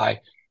whereby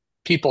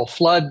people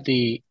flood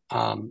the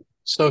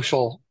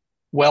social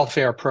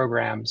welfare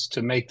programs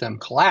to make them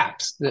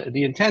collapse.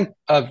 The intent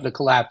of the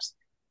collapse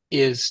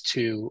was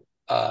to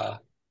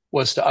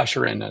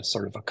usher in a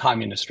sort of a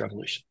communist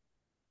revolution.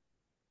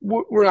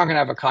 We're not going to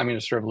have a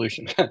communist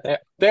revolution.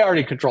 They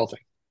already control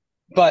things.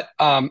 But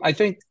I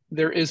think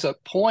there is a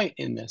point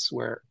in this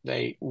where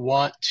they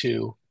want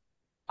to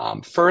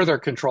further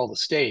control the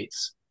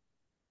states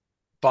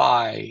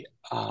by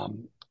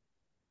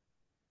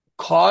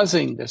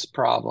causing this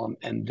problem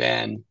and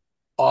then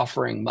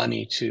offering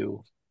money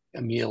to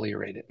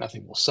ameliorate it.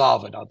 Nothing will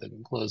solve it other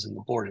than closing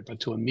the border,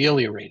 but to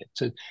ameliorate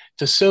it,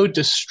 to so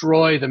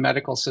destroy the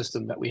medical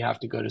system that we have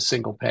to go to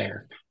single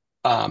payer.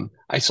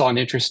 I saw an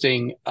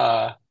interesting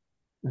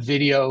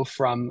video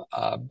from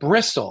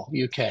Bristol,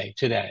 UK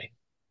today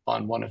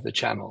on one of the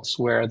channels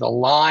where the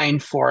line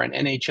for an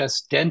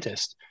NHS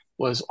dentist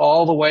was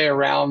all the way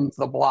around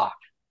the block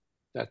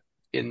that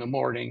in the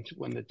morning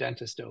when the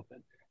dentist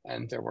opened.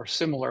 And there were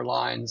similar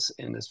lines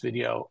in this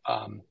video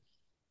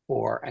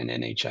for an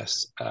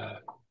NHS,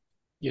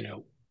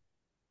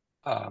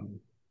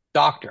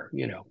 doctor,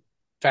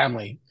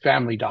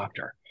 family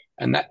doctor.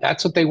 And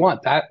that's what they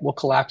want. That will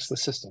collapse the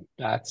system.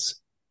 That's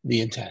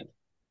the intent.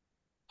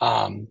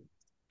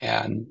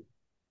 And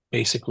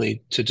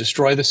basically to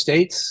destroy the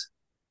states,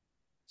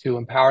 to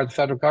empower the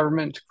federal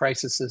government.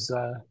 Crisis is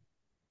a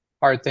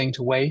hard thing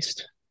to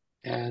waste.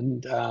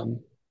 And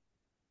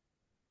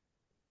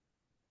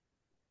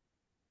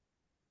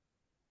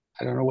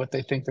I don't know what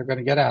they think they're going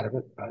to get out of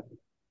it, but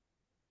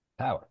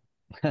Power.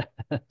 That's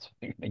what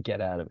you're going to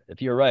get out of it.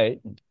 If you're right,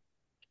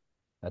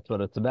 that's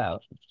what it's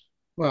about.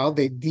 Well,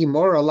 they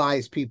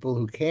demoralize people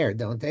who care,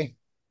 don't they?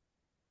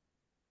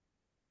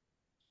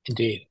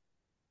 indeed.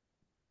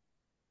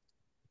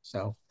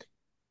 So,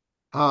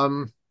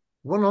 want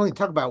to only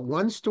talk about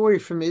one story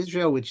from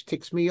Israel, which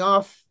ticks me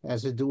off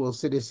as a dual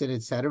citizen,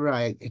 etc.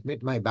 I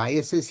admit my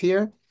biases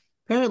here.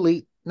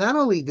 Apparently, not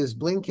only does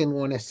Blinken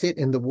want to sit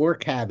in the war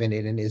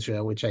cabinet in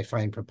Israel, which I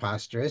find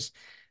preposterous,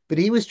 but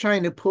he was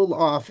trying to pull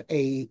off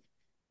a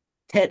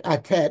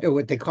tete-a-tete, or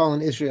what they call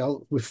in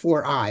Israel, with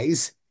four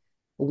eyes,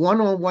 a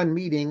one-on-one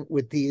meeting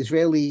with the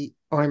Israeli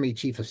Army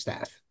Chief of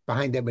Staff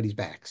behind everybody's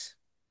backs.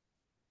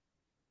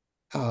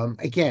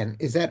 Again,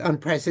 is that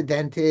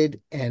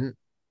unprecedented? And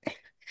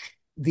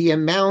the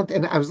amount,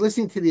 and I was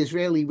listening to the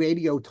Israeli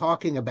radio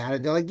talking about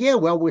it. They're like, yeah,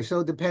 well, we're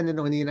so dependent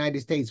on the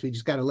United States. We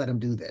just got to let them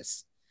do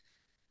this.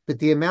 But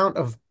the amount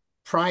of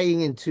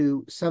prying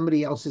into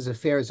somebody else's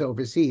affairs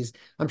overseas,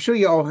 I'm sure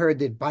you all heard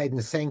that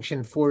Biden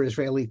sanctioned 4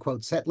 Israeli,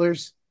 quote,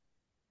 settlers.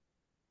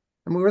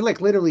 I mean, we're like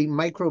literally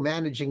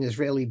micromanaging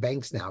Israeli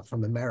banks now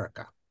from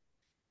America.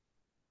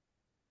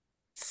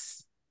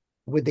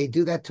 Would they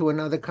do that to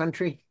another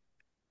country?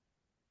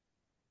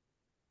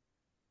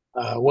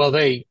 Well,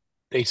 they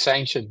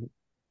sanction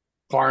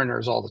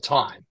foreigners all the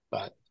time,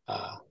 but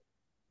I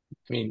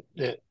mean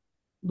the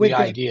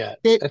idea,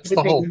 that's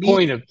the whole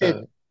point of the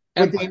empire.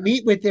 Would they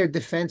meet with their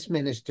defense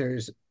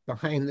ministers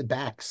behind the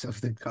backs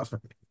of the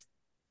government?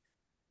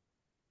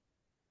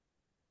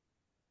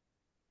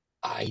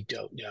 I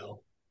don't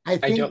know. I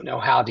don't know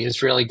how the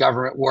Israeli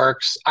government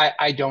works.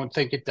 I don't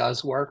think it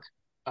does work.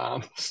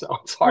 So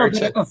it's hard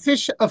to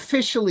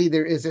officially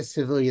there is a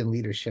civilian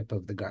leadership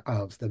of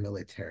the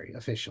military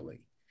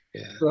officially.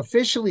 Yeah. So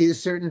officially,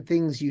 there's certain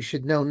things you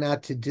should know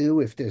not to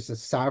do if there's a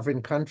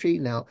sovereign country.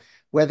 Now,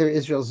 whether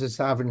Israel's a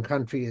sovereign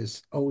country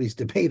is always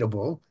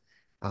debatable,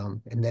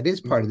 and that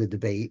is part of the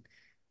debate.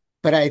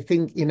 But I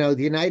think, the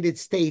United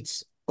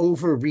States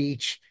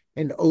overreach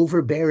and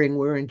overbearing,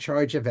 we're in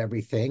charge of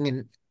everything,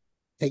 and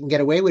they can get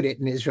away with it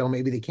in Israel.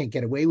 Maybe they can't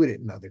get away with it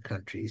in other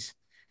countries.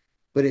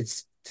 But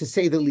it's, to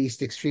say the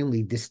least,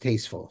 extremely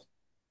distasteful.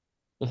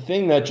 The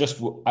thing that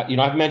just,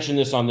 I've mentioned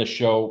this on the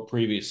show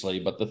previously,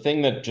 but the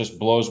thing that just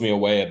blows me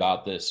away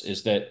about this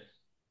is that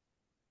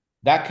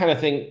kind of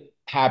thing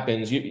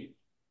happens.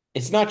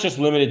 It's not just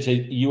limited to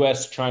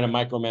U.S. trying to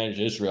micromanage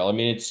Israel. I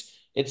mean,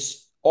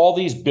 it's all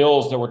these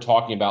bills that we're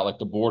talking about, like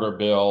the border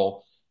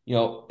bill.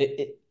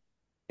 It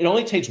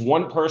only takes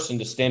one person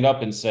to stand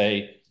up and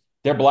say,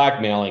 they're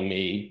blackmailing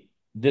me.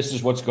 This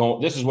is what's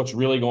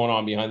really going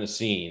on behind the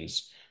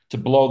scenes, to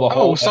blow the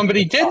whole. Oh,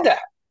 somebody did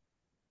that.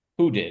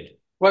 Who did?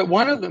 Well,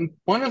 one of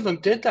them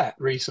did that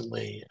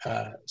recently.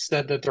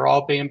 Said that they're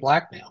all being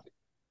blackmailed.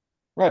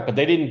 Right, but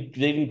they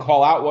didn't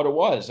call out what it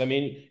was. I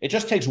mean, it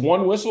just takes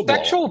one whistleblower.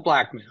 Sexual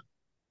blackmail.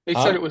 They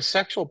said it was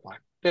sexual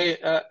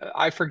blackmail.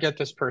 I forget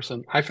this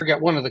person. I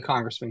forget, one of the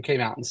congressmen came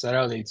out and said,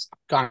 "Oh, these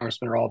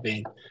congressmen are all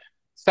being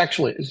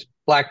sexually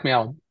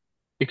blackmailed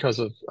because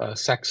of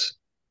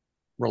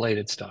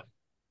sex-related stuff."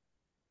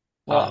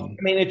 Well, I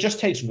mean, it just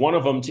takes one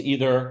of them to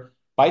either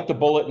bite the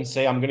bullet and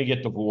say, "I'm going to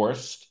get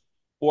divorced,"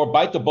 or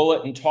bite the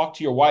bullet and talk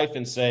to your wife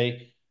and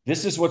say,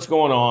 "This is what's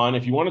going on.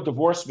 If you want to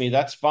divorce me,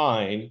 that's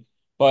fine.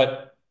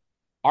 But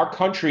our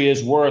country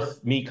is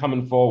worth me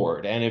coming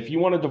forward. And if you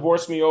want to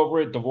divorce me over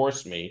it,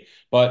 divorce me.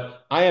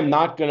 But I am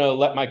not going to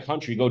let my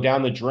country go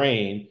down the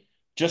drain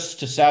just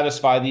to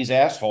satisfy these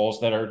assholes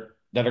that are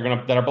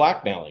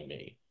blackmailing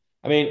me."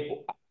 I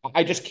mean,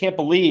 I just can't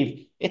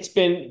believe it's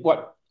been,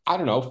 what, I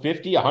don't know,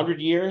 50,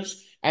 100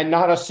 years, and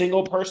not a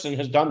single person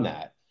has done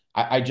that.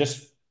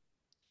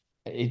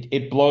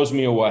 It blows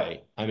me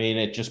away. I mean,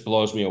 it just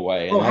blows me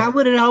away. Well, how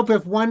would it help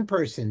if one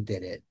person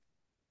did it?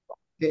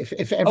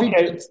 If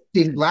everybody's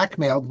being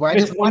blackmailed, why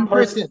does one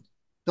person?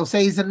 They'll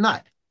say he's a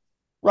nut.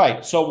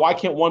 Right. So why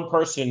can't one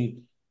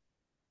person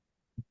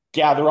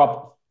gather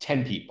up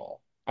 10 people?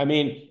 I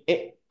mean,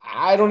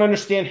 I don't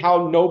understand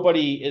how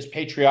nobody is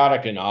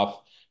patriotic enough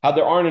how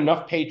there aren't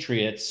enough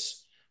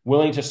patriots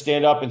willing to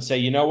stand up and say,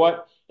 you know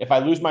what? If I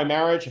lose my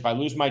marriage, if I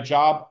lose my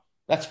job,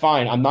 that's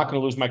fine. I'm not going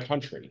to lose my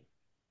country.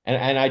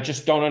 And I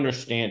just don't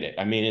understand it.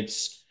 I mean,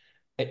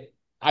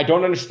 I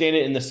don't understand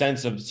it in the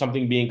sense of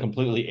something being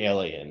completely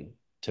alien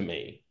to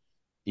me.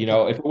 You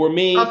know, if it were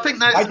I me, think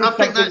if I that's I did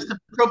think that's something. the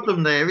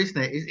problem there,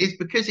 isn't it? It's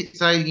because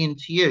it's alien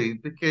to you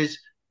because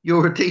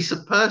you're a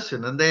decent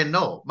person and they're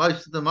not.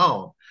 Most of them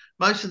aren't.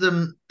 Most of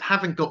them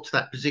haven't got to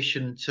that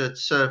position to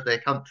serve their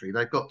country.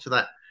 They've got to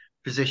that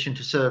position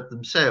to serve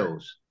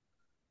themselves.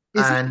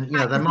 Is it And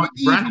they is might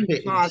it wrap even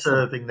it in possible?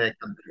 serving their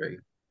country.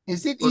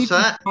 Is it What's even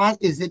that?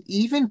 is it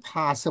even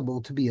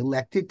possible to be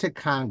elected to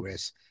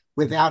Congress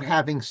without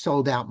having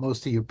sold out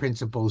most of your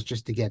principles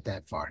just to get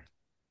that far?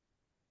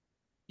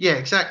 Yeah,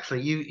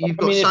 exactly. You've I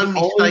got mean, so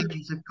many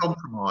stages of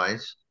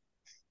compromise.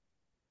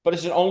 but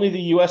is it only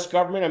the U.S.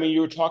 government? I mean,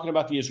 you were talking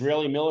about the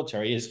Israeli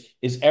military.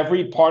 Is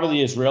every part of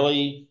the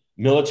Israeli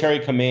military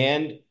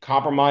command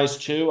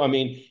compromised too? I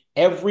mean,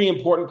 every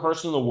important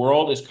person in the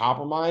world is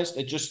compromised.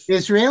 It just, The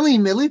Israeli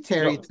you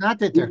military, know, it's not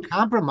that they're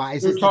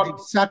compromised, we were it's that they talking.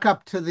 suck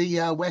up to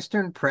the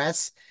Western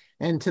press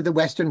and to the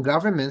Western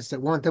governments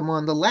that want them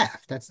on the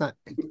left. That's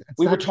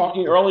We were not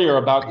talking earlier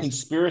about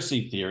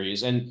conspiracy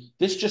theories, and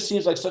this just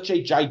seems like such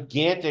a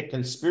gigantic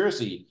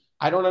conspiracy.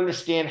 I don't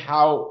understand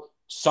how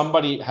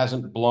somebody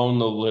hasn't blown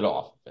the lid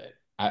off of it.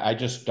 I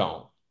just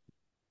don't.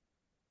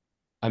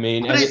 I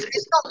mean, But and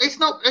it's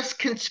not a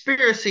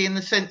conspiracy in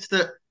the sense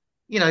that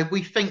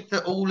we think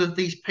that all of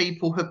these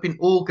people have been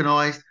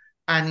organised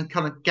and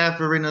kind of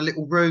gather in a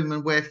little room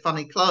and wear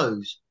funny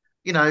clothes.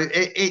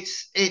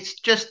 It's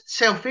just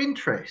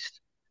self-interest,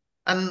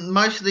 and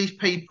most of these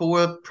people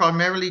were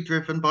primarily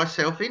driven by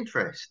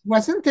self-interest.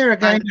 Wasn't there a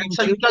guy And named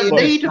so you don't Julian look,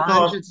 need a Assange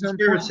vast at some point?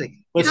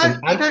 conspiracy. You listen,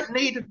 don't you don't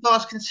need a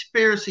vast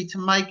conspiracy to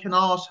make an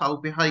asshole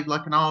behave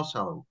like an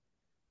asshole.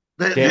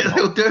 They'll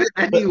Daniel, do it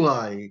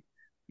anyway.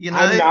 You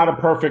I'm know. not a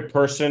perfect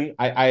person.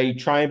 I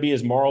try and be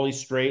as morally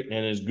straight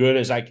and as good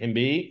as I can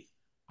be.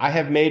 I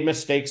have made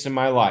mistakes in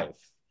my life.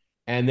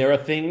 And there are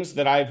things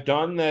that I've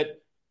done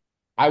that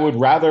I would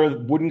rather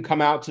wouldn't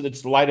come out to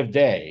the light of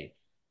day.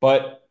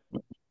 But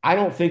I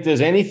don't think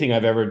there's anything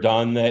I've ever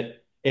done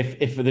that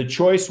if the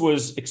choice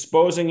was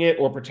exposing it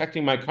or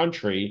protecting my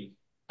country,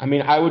 I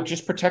mean, I would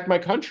just protect my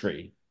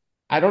country.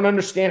 I don't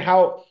understand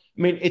how,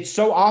 I mean, it's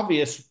so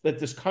obvious that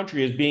this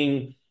country is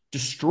being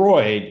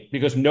destroyed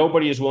because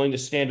nobody is willing to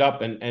stand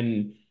up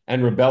and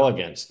rebel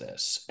against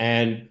this.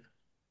 And,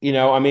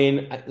 I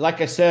mean,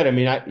 like I said, I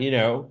mean,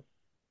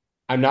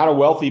 I'm not a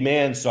wealthy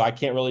man, so I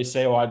can't really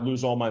say, oh, I'd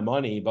lose all my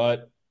money,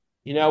 but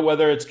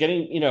whether it's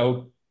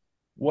getting,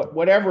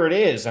 whatever it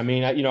is. I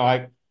mean,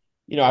 I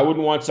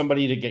wouldn't want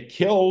somebody to get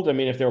killed. I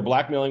mean, if they were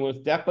blackmailing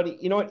with death,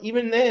 but you know what?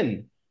 Even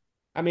then,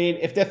 I mean,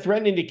 if they're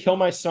threatening to kill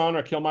my son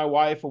or kill my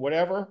wife or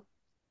whatever,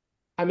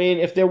 I mean,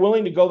 if they're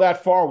willing to go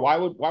that far, why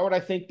would I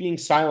think being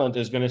silent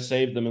is going to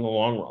save them in the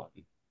long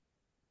run?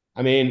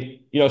 I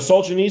mean,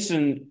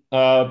 Solzhenitsyn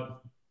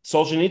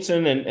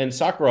and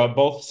Sakharov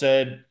both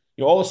said,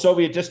 all the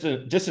Soviet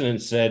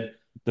dissidents said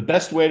the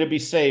best way to be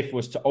safe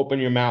was to open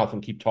your mouth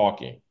and keep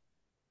talking.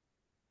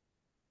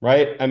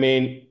 Right? I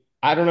mean,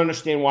 I don't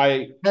understand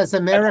why. Has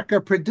America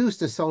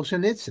produced a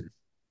Solzhenitsyn?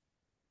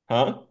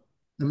 Huh?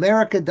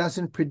 America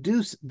doesn't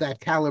produce that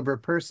caliber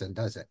person,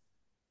 does it?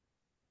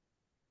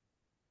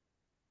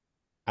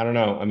 I don't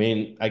know. I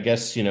mean, I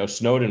guess,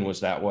 Snowden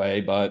was that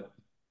way, but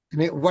I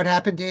mean, what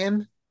happened to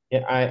him?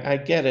 yeah, I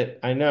get it.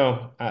 I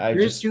know. I Where's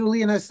just,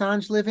 Julian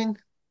Assange living?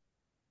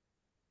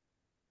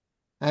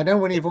 I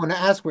don't even want to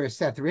ask where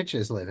Seth Rich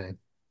is living.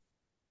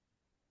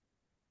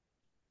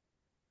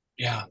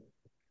 Yeah.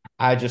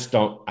 I just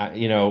don't,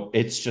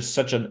 it's just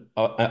such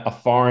a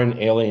foreign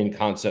alien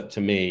concept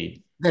to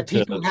me That to,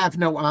 people have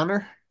no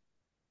honor.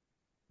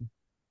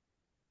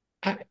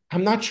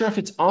 I'm not sure if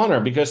it's honor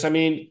because I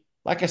mean,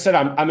 like I said,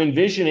 I'm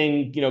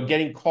envisioning,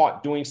 getting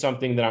caught doing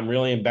something that I'm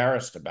really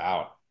embarrassed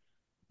about.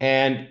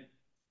 And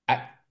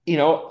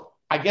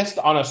I guess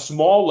on a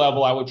small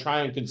level, I would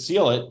try and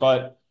conceal it,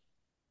 but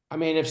I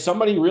mean, if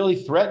somebody really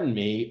threatened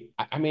me,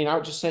 I mean, I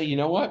would just say, you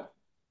know what?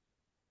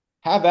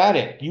 Have at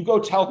it. You go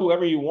tell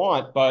whoever you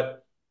want,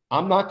 but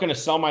I'm not going to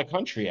sell my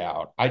country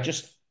out. I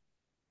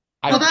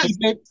Well, Okay, that's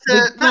couldn't. but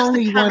that's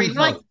the only Carrie one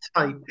Lake vote.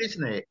 tape,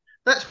 isn't it?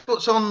 That's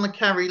what's on the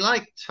Carrie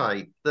Lake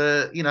tape.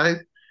 With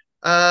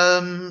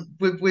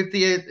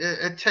the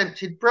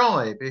attempted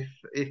bribe,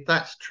 if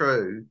that's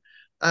true,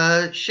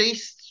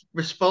 she's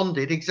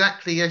responded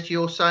exactly as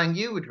you're saying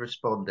you would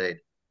responded.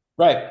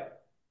 Right.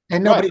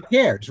 And Right. nobody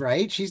cares,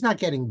 right? She's not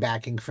getting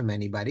backing from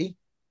anybody,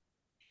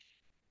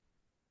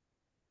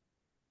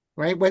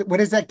 right? What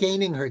is that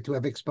gaining her to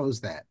have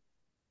exposed that?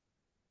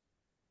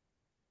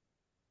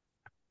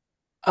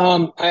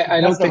 I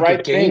That's don't the think it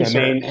right thing. I gains her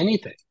mean,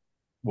 anything.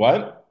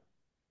 what?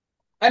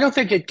 I don't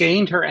think it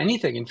gained her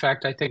anything. In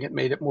fact, I think it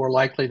made it more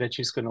likely that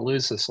she's going to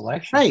lose this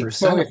election for Right.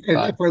 So Senate.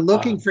 if we're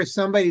looking for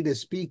somebody to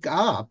speak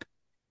up,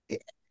 eh,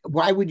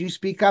 why would you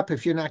speak up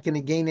if you're not going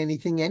to gain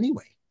anything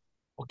anyway?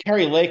 Well,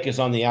 Kerry Lake is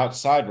on the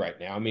outside right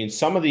now. I mean,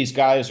 some of these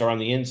guys are on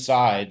the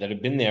inside that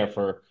have been there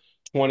for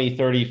 20,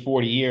 30,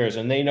 40 years,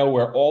 and they know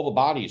where all the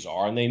bodies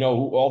are and they know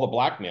who all the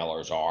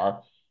blackmailers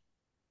are.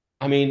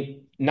 I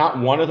mean, not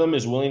one of them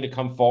is willing to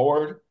come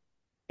forward.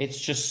 It's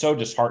just so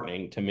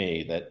disheartening to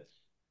me that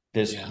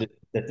there's Yeah.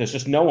 that there's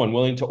just no one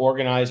willing to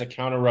organize a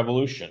counter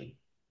revolution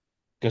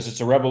because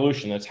it's a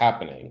revolution that's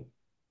happening.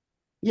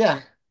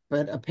 Yeah,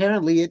 but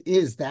apparently it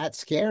is that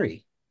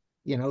scary.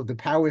 The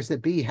powers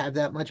that be have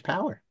that much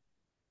power.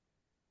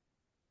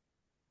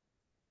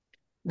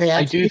 They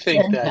I have do six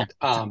think and that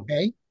cats,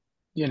 okay?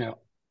 you know,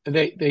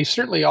 they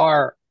certainly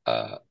are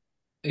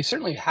they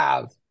certainly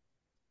have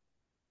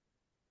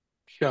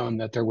shown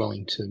that they're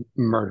willing to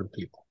murder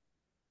people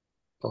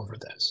over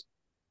this.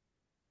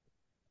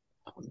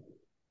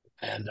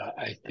 And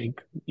I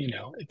think,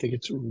 I think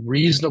it's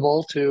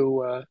reasonable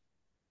to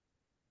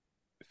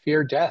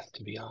fear death,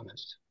 to be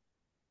honest.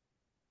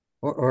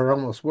 Or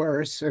almost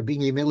worse, or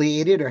being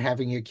humiliated or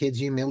having your kids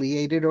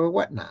humiliated or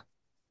whatnot.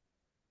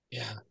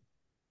 Yeah.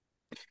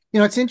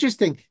 It's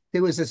interesting.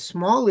 There was a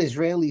small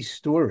Israeli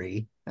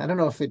story. I don't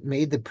know if it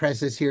made the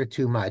presses here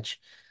too much.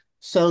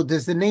 So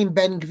does the name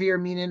Ben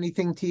Gvir mean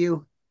anything to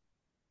you?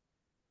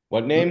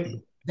 What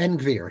name? Ben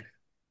Gvir.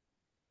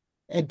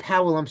 Ed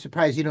Powell, I'm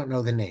surprised you don't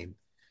know the name.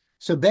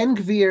 So Ben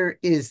Gvir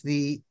is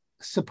the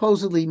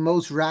supposedly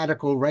most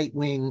radical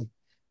right-wing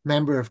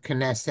member of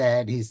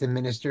Knesset. He's the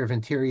Minister of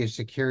Interior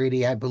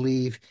Security, I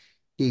believe.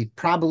 He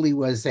probably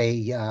was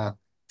a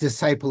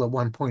disciple at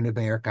one point of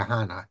Meir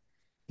Kahane.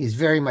 He's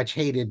very much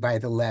hated by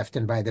the left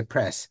and by the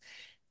press.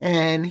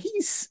 And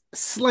he's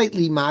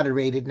slightly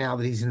moderated now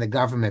that he's in the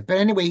government. But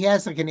anyway, he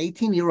has like an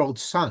 18-year-old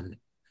son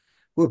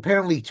who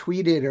apparently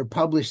tweeted or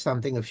published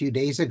something a few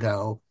days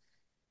ago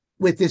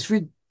with this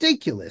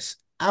ridiculous,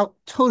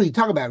 totally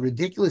talk about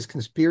ridiculous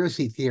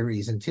conspiracy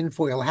theories and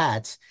tinfoil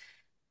hats.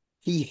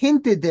 He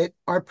hinted that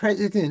our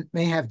president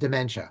may have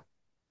dementia.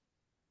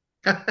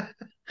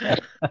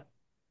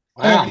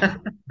 Wow. And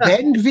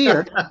Ben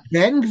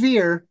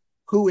Gvir,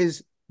 who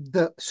is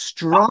the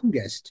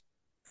strongest,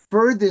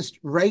 furthest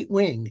right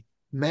wing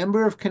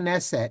member of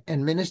Knesset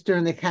and minister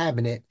in the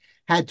cabinet,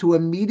 had to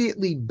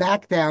immediately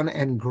back down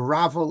and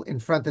grovel in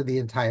front of the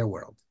entire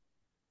world.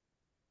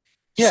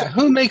 So, Yeah.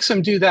 Who makes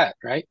them do that?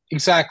 Right.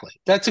 Exactly.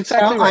 That's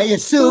exactly I right.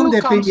 assume Who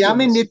that comes to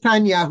Benjamin this?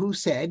 Netanyahu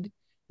said,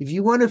 if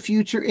you want a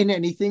future in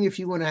anything, if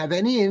you want to have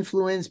any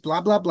influence,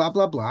 blah, blah, blah,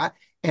 blah, blah.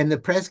 And the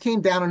press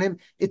came down on him.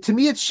 To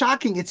me, it's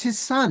shocking. It's his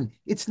son.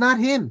 It's not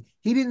him.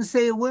 He didn't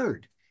say a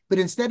word. But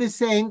instead of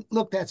saying,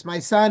 look, that's my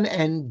son,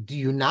 and do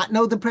you not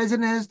know the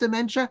president has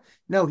dementia?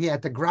 No, he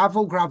had to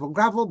grovel, grovel,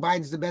 grovel.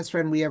 Biden's the best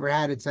friend we ever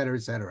had, et cetera,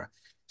 et cetera.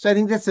 So I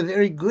think that's a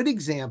very good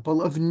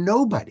example of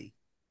nobody,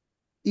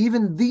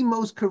 even the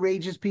most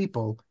courageous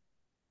people.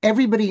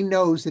 Everybody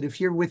knows that if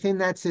you're within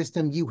that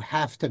system, you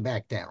have to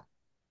back down.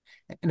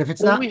 And if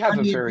it's Well, not we have a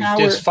money and very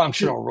power,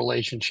 dysfunctional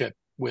relationship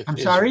with I'm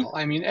sorry, Israel.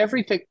 I mean,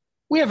 everything.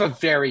 We have a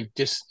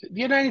the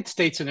United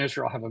States and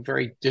Israel have a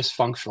very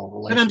dysfunctional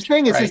but I'm relationship,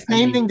 saying it's the right? I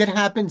same mean, thing that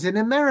happens in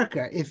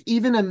America. If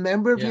even a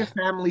member of your yeah,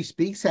 family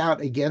speaks out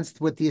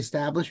against what the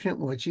establishment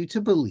wants you to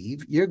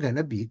believe, you're going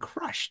to be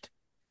crushed.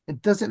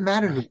 It doesn't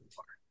matter who. right.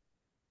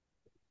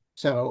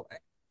 So,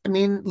 I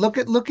mean, look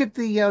at the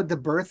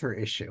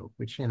birther issue,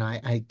 which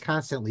I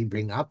constantly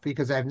bring up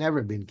because I've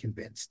never been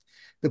convinced.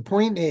 The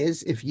point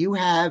is, if you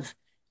have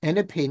an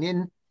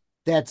opinion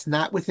that's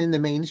not within the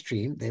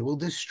mainstream, they will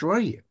destroy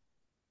you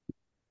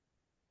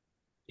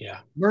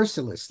Yeah.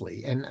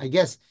 mercilessly. And I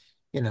guess,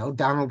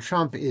 Donald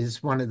Trump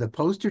is one of the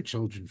poster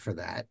children for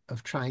that,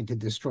 of trying to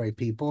destroy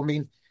people. I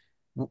mean,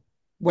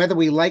 whether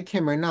we like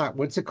him or not,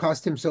 what's it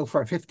cost him so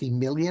far? 50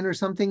 million or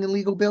something in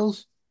legal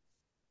bills?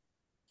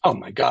 Oh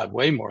my God,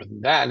 way more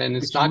than that. And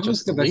it's Which not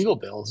just most the of us, legal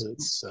bills.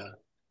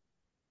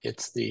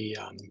 It's the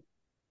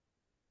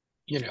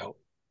you know,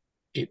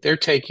 they're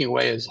taking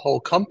away his whole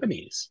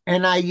companies.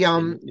 and I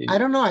In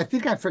don't know, I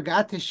think I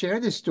forgot to share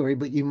this story,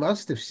 but you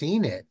must have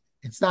seen it.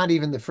 It's not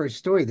even the first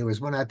story. There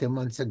was one out there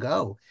months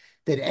ago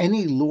that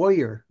any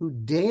lawyer who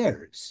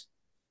dares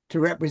to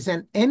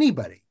represent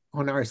anybody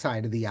on our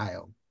side of the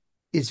aisle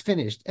is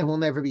finished and will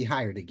never be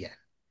hired again.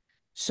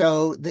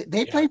 So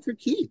they Yeah, play for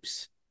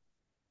keeps.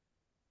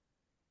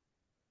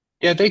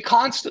 yeah, they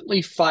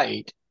constantly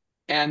fight,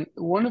 and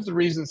one of the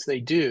reasons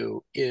they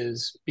do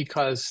is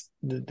because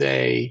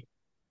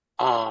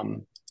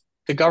um,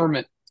 the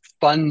government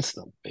funds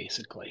them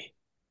basically.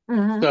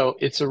 Mhm. So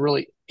it's a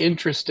really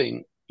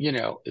interesting,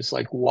 it's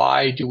like,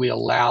 why do we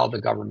allow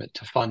the government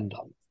to fund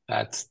them?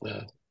 That's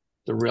the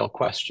real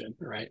question,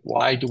 right?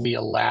 Why do we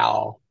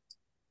allow,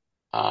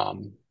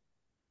 um,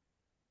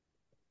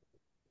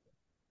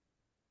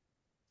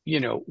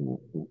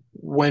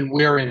 when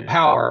we're in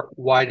power,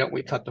 why don't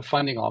we cut the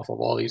funding off of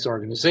all these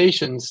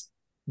organizations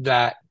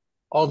that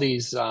all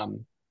these,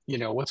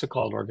 what's it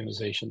called, The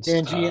organizations?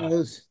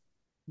 NGOs,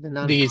 the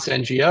These nonprofit.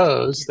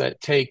 NGOs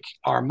that take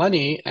our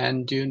money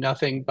and do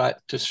nothing but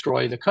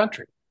destroy the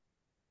country.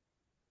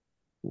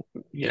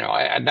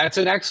 And that's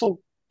an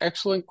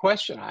excellent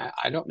question.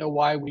 I don't know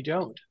why we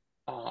don't.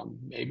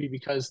 Maybe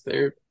because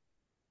they're,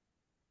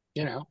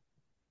 you know,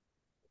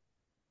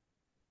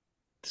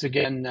 it's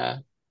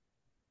again,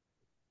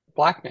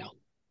 blackmail.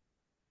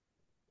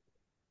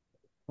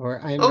 Or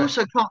I'm not.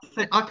 Also,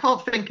 I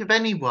can't think of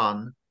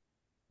anyone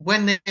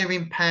when they're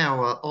in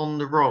power on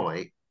the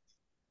right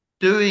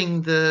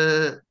doing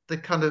the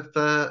kind of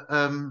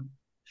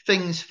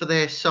things for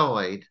their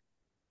side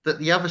that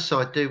the other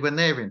side do when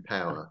they're in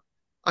power.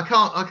 I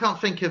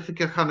can't think of a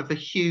kind of a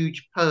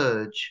huge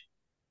purge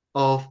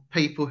of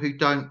people who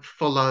don't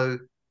follow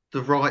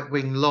the right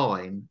wing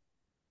line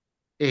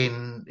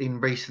in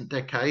recent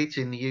decades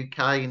in the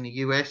UK, in the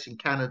US, in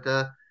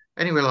Canada,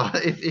 anywhere like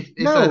that. If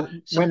a No,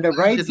 when the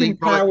right's supposedly in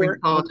right wing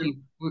power, party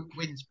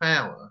wins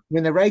power,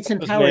 when the right's in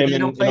His power, name they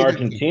don't in play the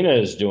game. Argentina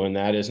is doing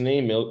that, isn't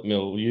he?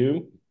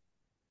 Milieu.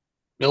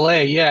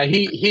 Millet, yeah,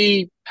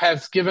 he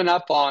has given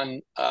up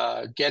on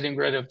getting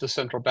rid of the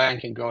central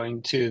bank and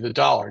going to the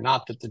dollar.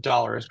 Not that the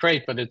dollar is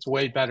great, but it's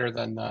way better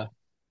than the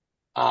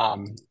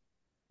um,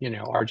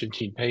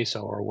 Argentine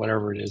peso or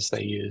whatever it is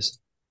they use.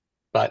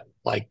 But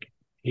like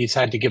he's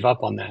had to give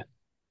up on that.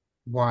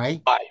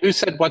 Why? Why? Who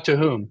said what to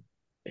whom?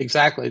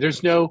 Exactly. and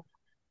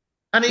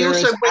There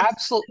is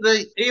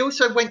absolute. he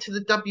also went to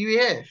the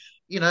WEF,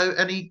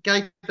 and he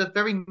gave a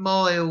very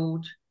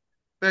mild,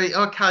 very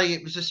okay.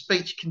 It was a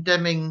speech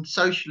condemning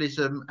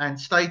socialism and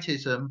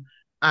statism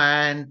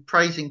and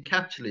praising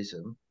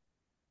capitalism,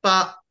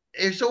 but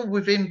it's all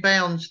within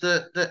bounds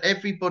that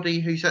everybody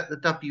who's at the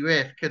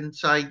WF can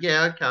say,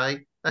 yeah,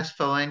 okay, that's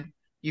fine.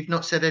 You've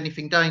not said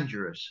anything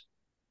dangerous.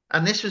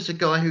 And this was a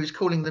guy who was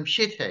calling them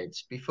shitheads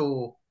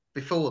before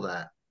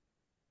that.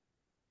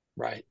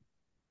 Right.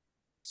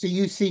 So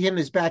you see him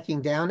as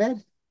backing down,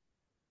 Ed?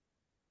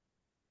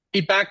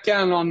 He backed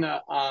down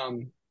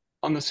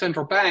on the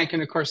central bank,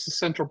 and of course, the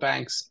central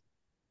banks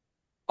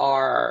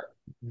are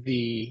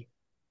the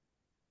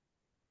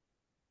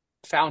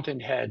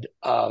fountainhead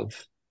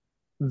of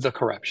the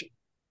corruption.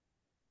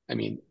 I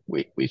mean,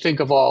 we think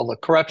of all the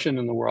corruption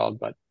in the world,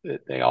 but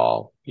they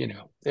all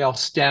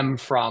stem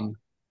from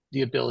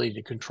the ability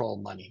to control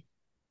money.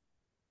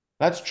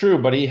 That's true,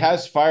 but he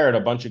has fired a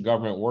bunch of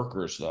government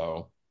workers,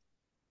 though.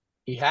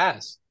 He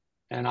has,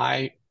 and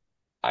I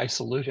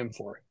salute him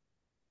for it.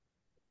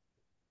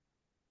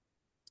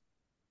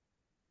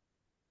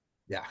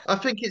 Yeah. I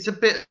think it's a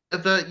bit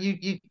of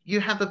you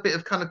have a bit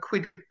of kind of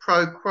quid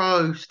pro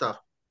quo stuff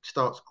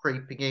starts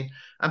creeping in,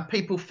 and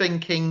people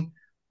thinking,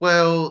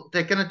 well,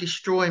 they're going to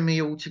destroy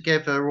me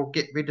altogether or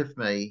get rid of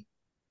me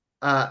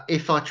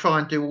if I try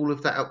and do all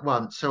of that at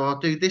once. So I'll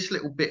do this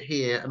little bit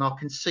here, and I'll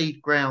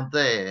concede ground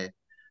there,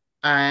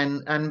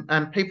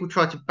 and people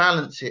try to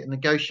balance it and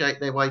negotiate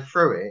their way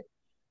through it,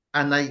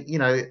 and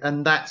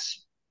and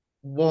that's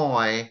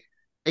why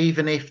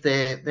even if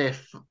they're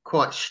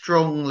quite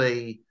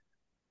strongly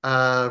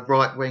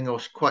right wing or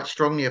quite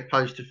strongly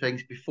opposed to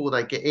things before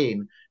they get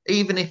in,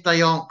 even if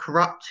they aren't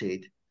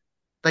corrupted,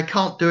 they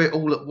can't do it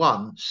all at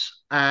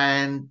once,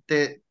 and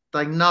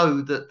they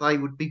know that they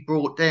would be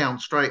brought down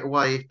straight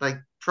away if they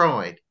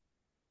tried.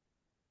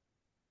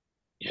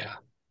 Yeah.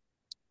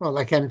 Well,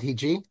 like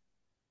MTG.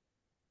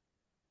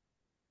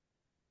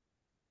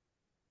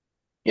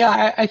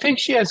 Yeah, I think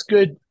she has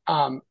good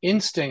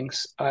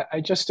instincts.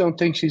 I just don't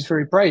think she's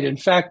very bright. In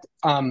fact,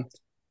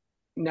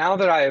 now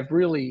that I have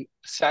really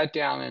sat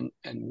down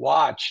and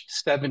watched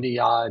 70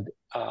 odd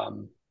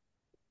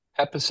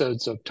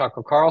episodes of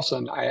Tucker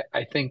Carlson,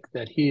 I think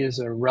that he is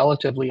a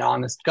relatively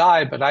honest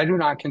guy, but I do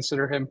not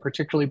consider him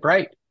particularly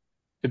bright,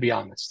 to be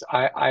honest.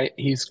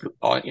 He's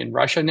in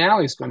Russia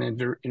now. He's going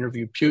to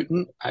interview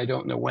Putin. I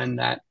don't know when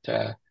that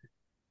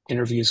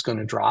interview is going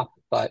to drop,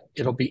 but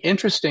it'll be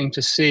interesting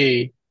to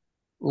see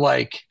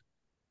like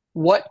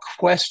what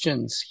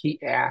questions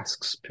he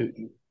asks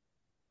Putin.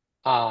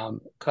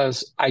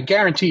 Because I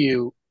guarantee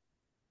you,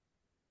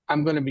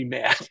 I'm going to be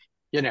mad.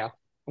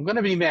 I'm going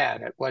to be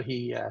mad at what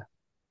he.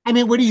 I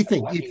mean, what do you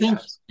think? What Do you he think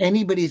does.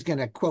 anybody's going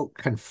to, quote,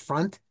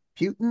 confront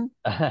Putin?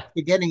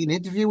 You're getting an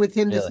interview with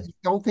him? Really?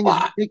 The whole thing is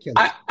Well,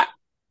 ridiculous.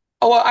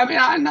 I mean,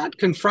 I'm not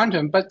confront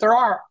him, but there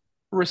are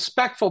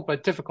respectful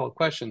but difficult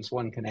questions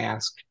one can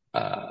ask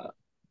Putin.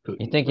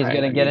 You think he's right?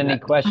 going to I get mean, any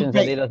questions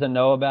that he Okay. doesn't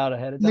know about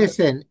ahead of time?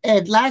 Listen,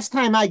 Ed, last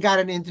time I got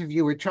an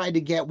interview or tried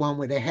to get one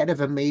with a head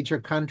of a major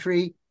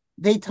country,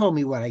 they told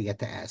me what I get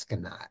to ask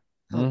and not.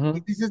 Mm-hmm.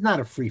 This is not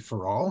a free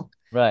for all.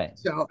 Right.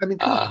 So, I mean,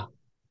 come on.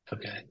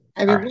 Okay.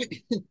 I All mean,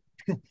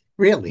 right.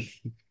 really?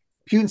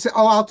 Putin said,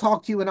 "Oh, I'll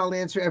talk to you and I'll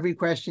answer every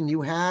question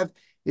you have."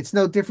 It's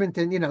no different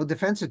than,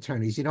 defense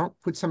attorneys. You don't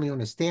put somebody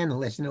on a stand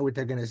unless you know what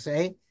they're going to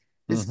say.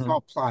 This is Mm-hmm.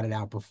 all plotted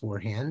out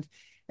beforehand.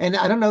 And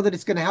I don't know that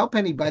it's going to help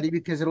anybody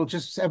because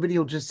everybody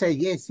will just say,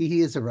 "Yes,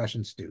 he is a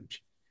Russian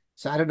stooge."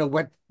 So I don't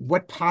know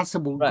what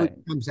possible good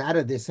Right. comes out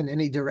of this in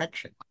any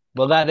direction.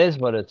 Well, that is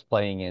what it's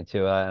playing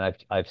into, and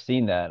I've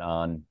seen that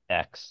on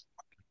X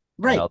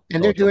and Right. other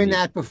And they're social doing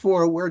media. that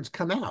before words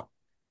come out.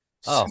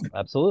 So, Oh,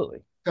 absolutely.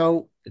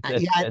 so yeah,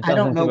 It I don't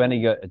doesn't do know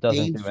any good. It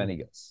doesn't gained do from any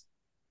good. this.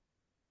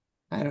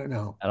 I don't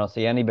know. I don't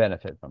see any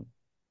benefit from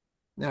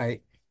All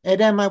right.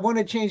 Adam, I want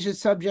to change the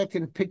subject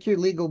and pick your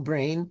legal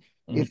brain.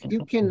 If it.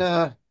 you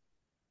can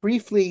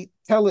briefly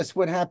tell us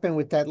what happened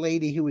with that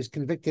lady who was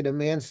convicted of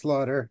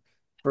manslaughter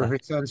for her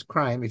son's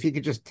crime. If you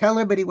could just tell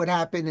everybody what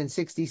happened in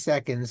 60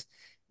 seconds,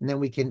 and then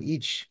we can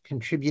each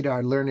contribute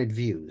our learned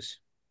views.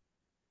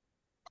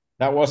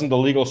 That wasn't the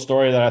legal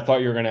story that I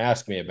thought you were going to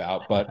ask me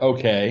about, but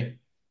okay.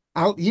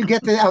 You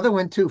get the other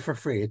one too for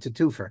free. It's a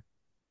twofer.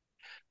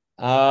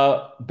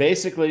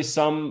 Basically,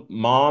 some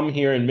mom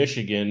here in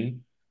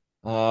Michigan,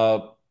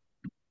 actually,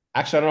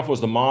 I don't know if it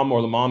was the mom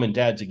or the mom and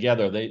dad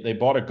together. They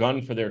bought a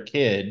gun for their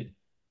kid,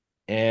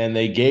 and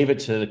they gave it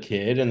to the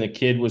kid, and the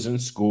kid was in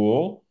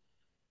school.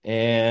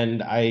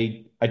 And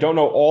I don't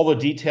know all the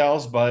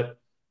details, but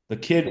the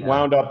kid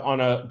wound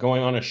up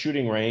going on a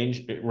shooting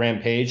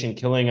rampage and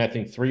killing, I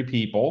think, 3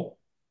 people.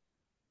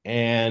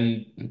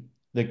 And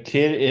the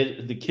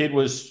kid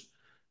was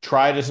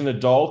tried as an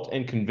adult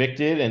and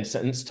convicted and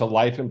sentenced to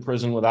life in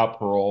prison without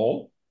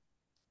parole.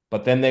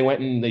 But then they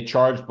went and they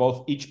charged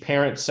each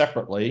parent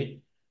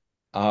separately,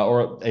 I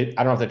don't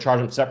know if they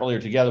charged them separately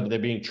or together, but they're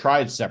being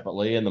tried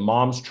separately. And the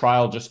mom's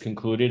trial just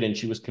concluded, and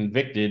she was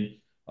convicted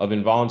of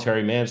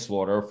involuntary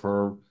manslaughter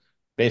for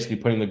basically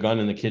putting the gun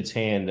in the kid's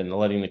hand and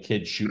letting the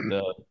kid shoot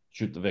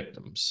the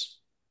victims.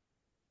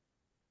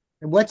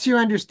 And what's your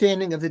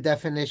understanding of the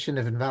definition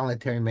of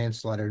involuntary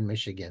manslaughter in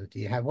Michigan? Do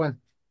you have one?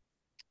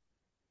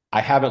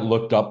 I haven't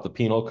looked up the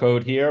penal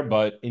code here,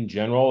 but in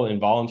general,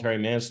 involuntary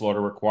manslaughter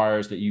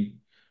requires that you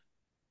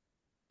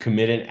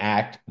commit an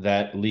act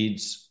that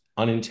leads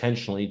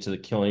unintentionally to the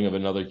killing of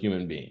another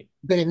human being.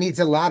 But it needs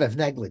a lot of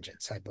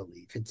negligence, I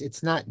believe.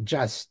 It's not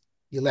just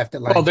you left it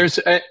lying. Well,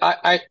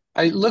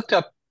 I looked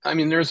up. I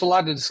mean, there's a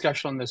lot of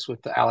discussion on this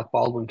with the Alec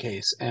Baldwin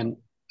case, and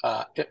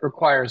it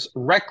requires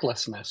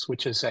recklessness,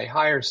 which is a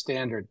higher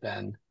standard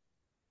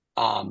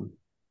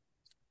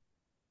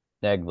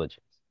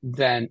Negligence.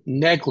 than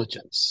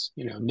negligence.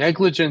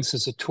 Negligence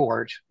is a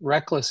tort.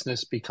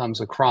 Recklessness becomes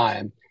a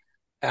crime.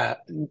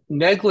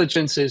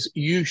 Negligence is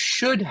you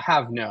should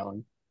have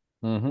known.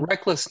 Mm-hmm.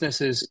 Recklessness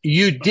is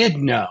you did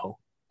know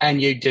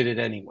and you did it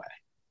anyway.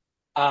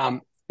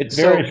 It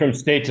varies from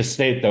state to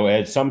state, though,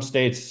 Ed. Some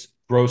states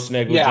gross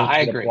negligence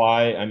I would agree.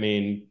 apply. I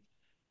mean,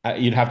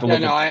 you'd have to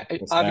look.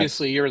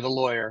 Obviously, you're the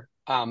lawyer,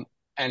 and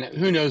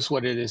who knows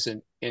what it is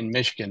in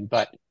Michigan,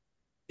 but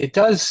it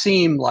does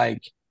seem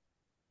like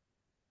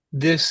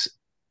this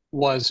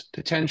was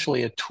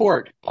potentially a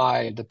tort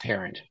by the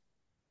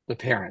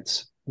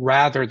parents,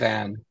 rather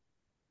than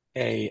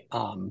a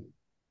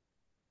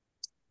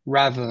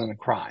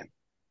crime.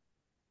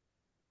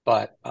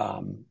 But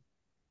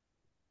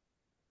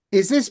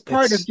is this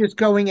part of just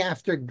going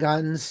after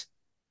guns?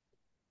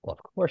 Well,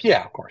 of course.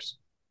 Yeah, of course.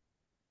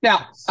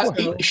 Now,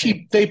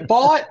 they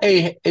bought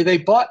a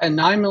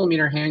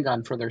 9mm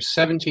handgun for their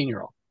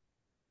 17-year-old.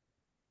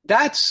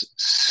 That's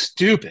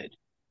stupid.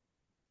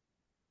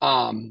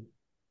 And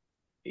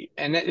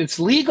it's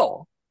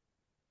legal.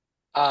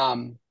 But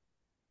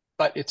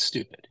it's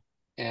stupid.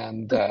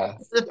 And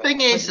the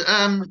thing is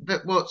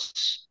that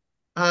what's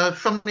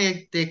from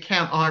the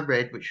account I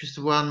read, which was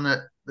the one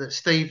that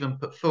Stephen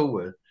put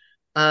forward,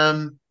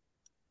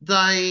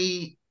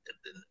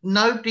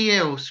 nobody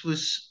else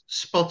was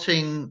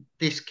spotting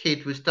this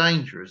kid was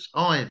dangerous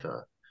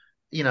either.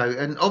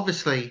 And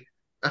obviously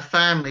a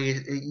family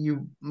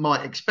you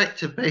might expect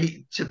to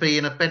be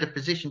in a better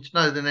position to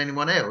know than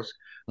anyone else.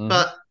 Mm-hmm.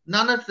 But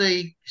none of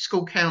the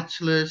school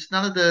counselors,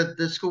 none of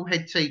the school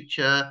head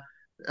teacher,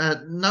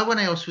 no one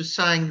else was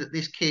saying that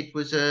this kid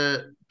was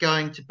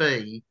going to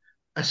be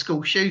a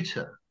school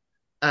shooter,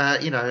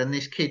 and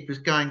this kid was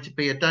going to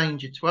be a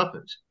danger to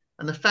others.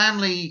 And the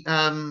family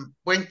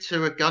went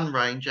to a gun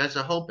range as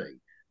a hobby,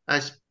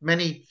 as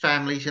many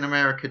families in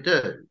America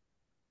do.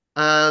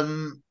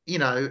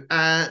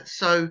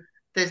 So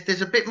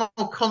there's a bit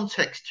more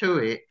context to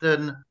it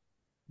than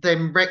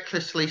them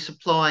recklessly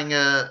supplying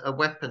a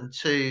weapon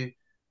to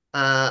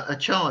a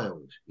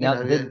child.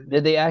 Now, did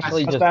they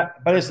actually but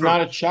it's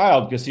not a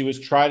child because he was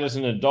tried as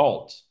an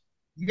adult.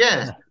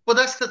 Yes, well,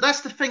 that's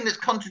the thing that's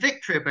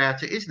contradictory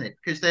about it, isn't it?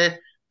 Because they're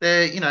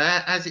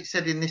as it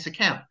said in this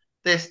account,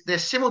 they're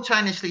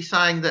simultaneously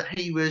saying that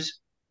he was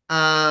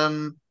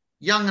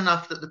young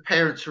enough that the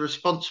parents are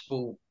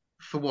responsible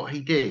for what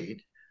he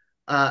did,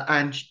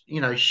 and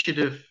should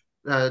have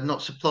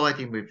not supplied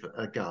him with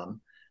a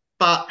gun,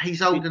 but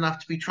he's old enough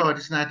to be tried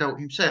as an adult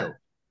himself.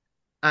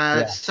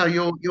 So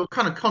you're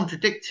kind of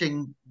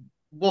contradicting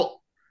what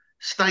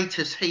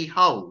status he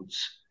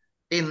holds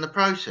in the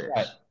process.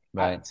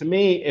 Right. To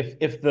me,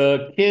 if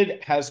the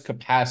kid has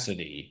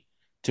capacity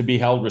to be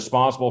held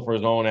responsible for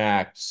his own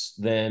acts,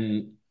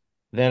 then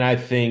I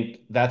think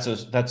that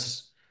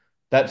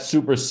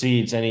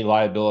supersedes any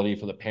liability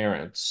for the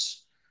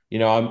parents.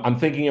 I'm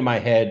thinking in my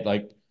head,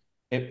 like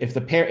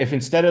if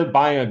instead of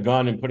buying a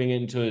gun and putting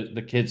it into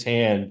the kid's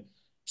hand,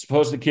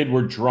 suppose the kid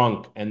were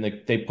drunk and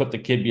they put the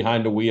kid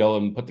behind a wheel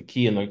and put the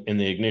key in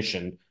the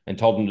ignition and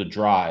told him to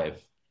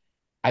drive.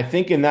 I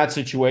think in that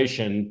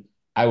situation,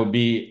 I'd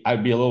be a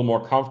little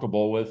more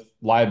comfortable with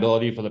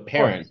liability for the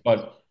parent,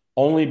 but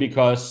only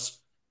because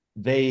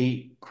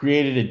they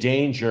created a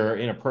danger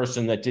in a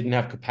person that didn't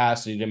have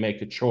capacity to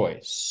make a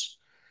choice.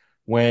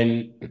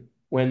 When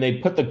they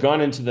put the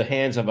gun into the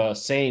hands of a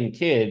sane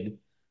kid,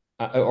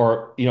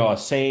 or a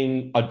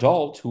sane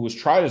adult who was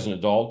tried as an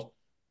adult,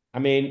 I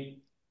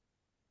mean,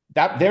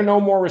 that they're no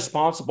more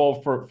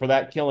responsible for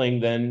that killing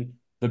than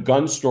the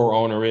gun store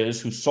owner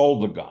is who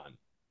sold the gun.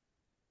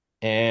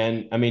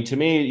 And I mean, to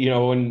me,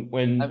 when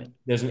I mean,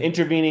 there's an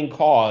intervening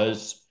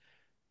cause,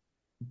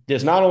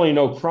 there's not only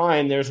no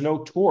crime, there's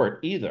no tort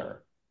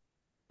either.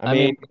 I I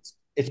mean, mean,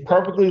 it's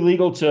perfectly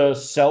legal to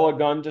sell a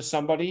gun to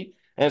somebody,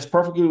 and it's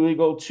perfectly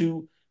legal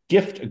to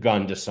gift a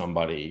gun to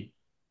somebody.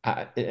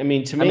 I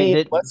mean, to I mean, me,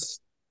 did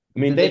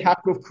they'd they?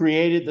 have to have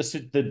created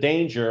the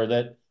danger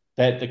that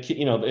the kid,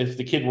 if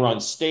the kid were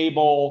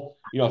unstable,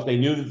 if they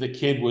knew that the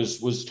kid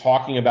was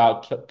talking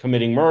about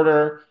committing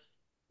murder,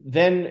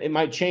 then it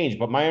might change.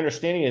 But my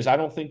understanding is, I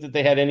don't think that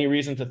they had any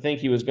reason to think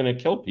he was going to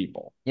kill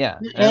people. Yeah.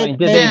 I Ed, mean,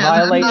 did they Ed, Yeah,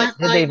 I'm violate? not.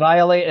 Did they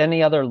violate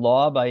any other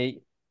law by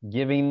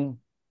giving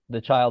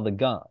the child the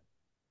gun,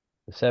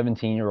 the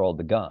 17-year-old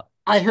the gun?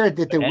 I heard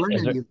that there weren't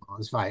Is there? any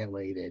laws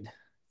violated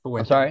for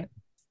I'm what they. sorry.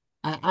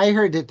 I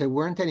heard that there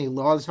weren't any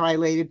laws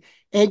violated.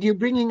 Ed, you're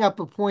bringing up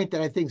a point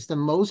that I think is the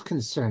most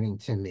concerning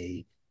to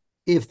me.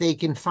 If they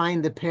can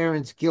find the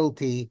parents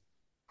guilty,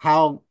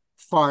 how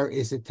far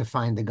is it to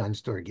find the gun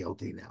store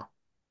guilty now?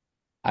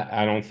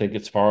 I don't think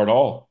it's far at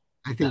all.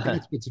 I think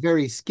that's what's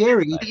very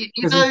scary Right.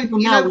 because until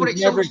you now know what we've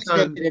it's never also,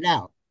 extended it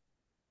out.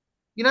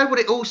 you know what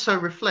it also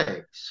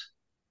reflects.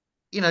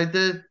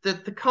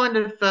 The kind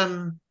of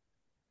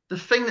the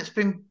thing that's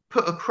been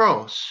put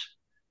across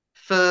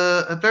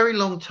for a very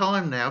long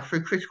time now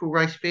through critical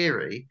race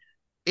theory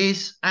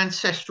is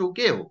ancestral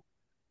guilt.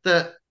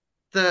 That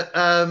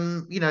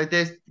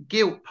there's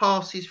guilt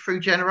passes through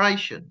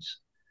generations,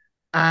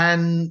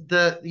 and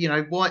that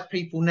white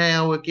people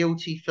now are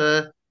guilty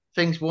for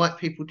things white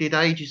people did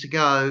ages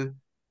ago,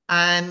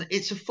 and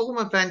it's a form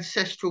of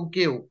ancestral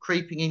guilt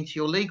creeping into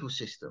your legal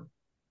system.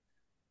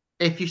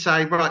 If you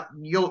say, right,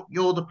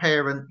 you're the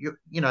parent,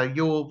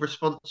 you're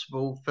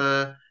responsible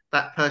for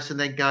that person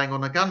then going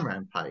on a gun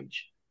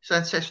rampage. It's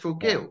ancestral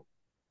Yeah. guilt.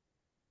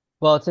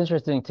 Well, it's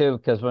interesting too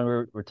because when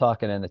we were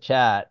talking in the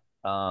chat,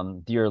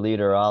 dear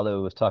leader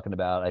Alu was talking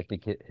about. I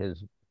think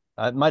his,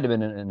 it might have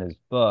been in his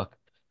book,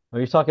 where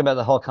he's talking about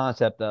the whole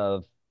concept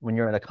of when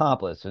you're an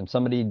accomplice and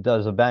somebody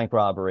does a bank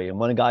robbery and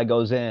one guy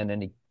goes in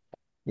and he,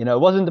 it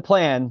wasn't the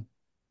plan,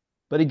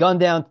 but he gunned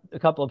down a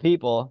couple of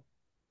people,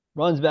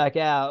 runs back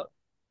out,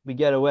 we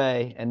get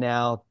away, and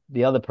now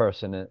the other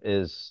person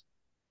is,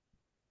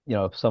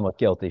 somewhat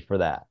guilty for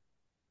that.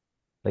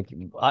 Like,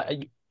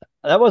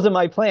 that wasn't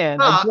my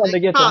plan. I just But wanted to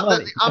get some but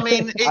money. I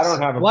mean, I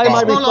don't have a Why am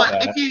I it's more problem with like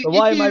responsible? if that. you But if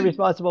why am I you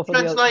responsible for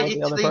translate what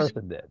the it to other these,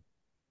 person did?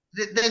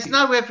 there's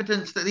no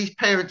evidence that these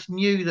parents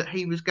knew that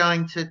he was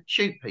going to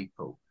shoot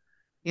people.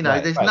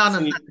 Right. There's Right. none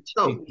of that See,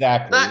 at all.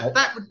 exactly.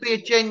 That would be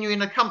a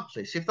genuine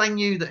accomplice if they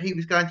knew that he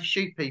was going to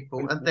shoot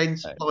people and then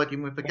Right. supplied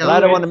him with a But I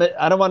You gun. don't want enter,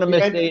 to. I don't want to you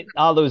enter, misstate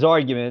all those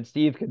arguments.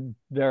 Steve can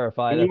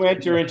verify when that's you pretty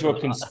enter much into what. a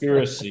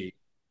conspiracy,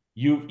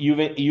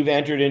 you've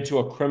entered into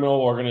a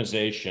criminal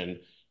organization.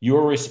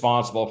 You're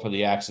responsible for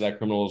the acts of that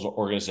criminal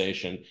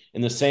organization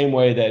in the same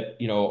way that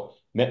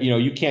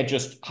you can't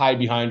just hide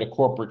behind a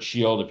corporate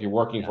shield if you're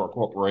working Yeah. for a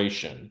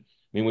corporation.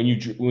 I mean,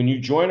 when you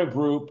join a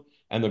group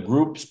and the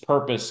group's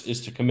purpose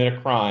is to commit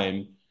a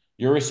crime,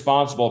 you're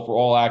responsible for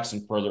all acts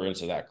and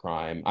furtherance of that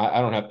crime.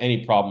 I don't have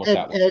any problem with Ed,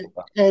 that Ed,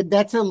 whatsoever. Ed,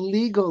 that's a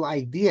legal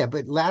idea,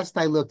 but last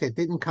I looked, it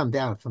didn't come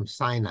down from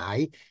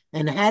Sinai.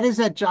 And how does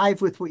that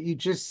jive with what you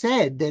just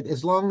said? That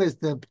as long as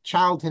the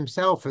child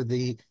himself or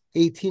the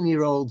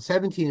 18-year-old,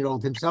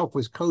 17-year-old himself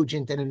was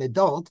cogent and an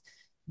adult,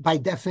 by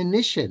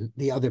definition,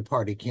 the other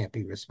party can't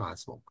be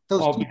responsible. Those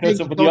Well, two because things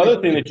of the don't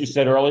other thing agree. that you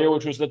said earlier,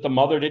 which was that the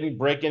mother didn't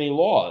break any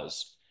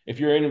laws. If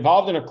you're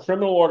involved in a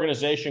criminal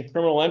organization,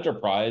 criminal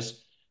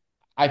enterprise,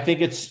 I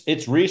think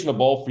it's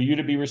reasonable for you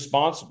to be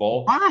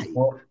responsible Why?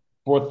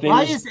 for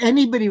Why things is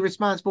anybody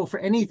responsible for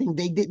anything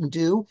they didn't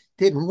do,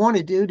 didn't want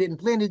to do, didn't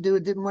plan to do,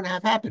 didn't want to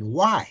have happen?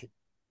 Why?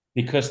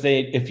 because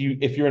if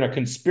you're in a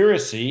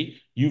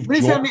conspiracy, you've What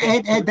does that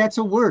joined. mean? Ed, that's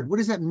a word. What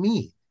does that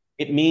mean?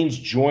 It means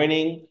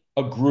joining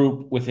a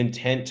group with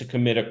intent to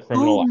commit a Who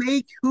criminal act.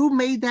 make who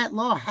made that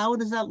law? How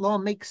does that law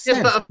make Yeah,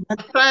 sense? but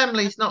a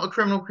family's not a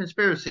criminal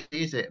conspiracy,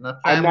 is it? And a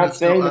I'm not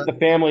family's not saying that the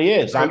family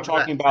a is. I'm group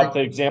that talking about the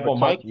We're example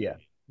Mike talking. gave. Yeah.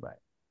 Right.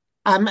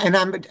 And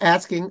I'm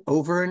asking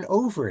over and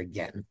over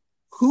again,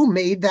 who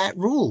made that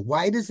rule?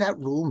 Why does that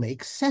rule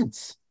make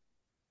sense?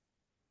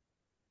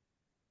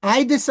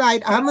 I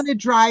decide I'm going to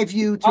drive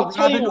you to I'll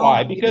tell rob an you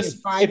why. Aldi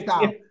for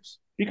 $5.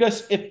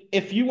 Because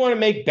if you want to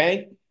make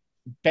bank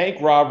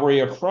robbery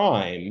a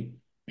crime,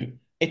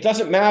 it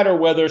doesn't matter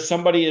whether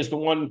somebody is the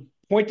one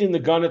pointing the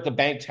gun at the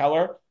bank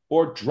teller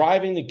or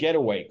driving the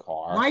getaway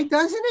car, Why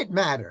doesn't it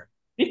matter?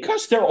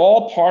 because they're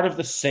all part of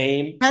the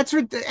same. That's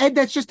what Ed,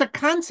 that's just a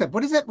concept.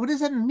 What does that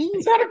It's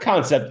mean? not a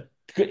concept.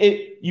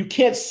 You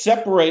can't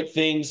separate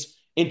things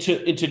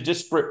into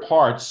disparate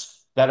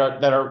parts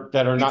not that are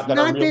not really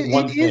that it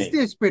one is thing.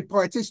 disparate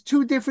parts. It's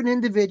two different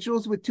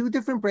individuals with two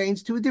different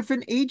brains, two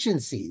different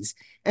agencies.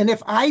 And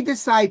if I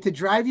decide to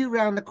drive you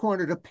around the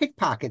corner to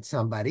pickpocket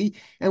somebody,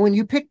 and when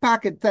you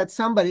pickpocket that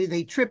somebody,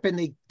 they trip and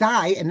they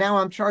die, and now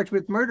I'm charged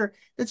with murder,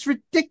 that's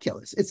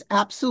ridiculous. It's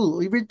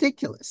absolutely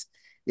ridiculous.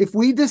 If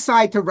we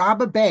decide to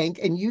rob a bank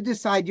and you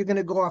decide you're going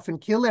to go off and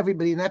kill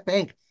everybody in that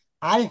bank,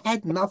 I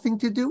had nothing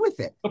to do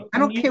with it. I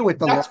don't care what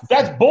the law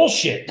That's says.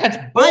 bullshit.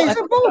 Why is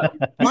it bull? You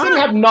didn't Why?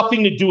 have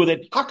nothing to do with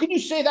it. How can you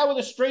say that with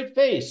a straight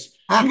face?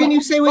 How You can had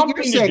you say what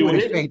you're something to saying do with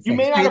with a it. straight You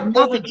may face? I not had have pulled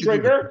the nothing to do with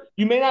it. trigger.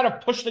 You may not have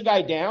pushed the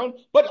guy down,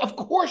 but of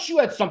course you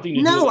had something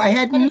to do with No, it. I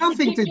had That is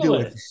nothing to do with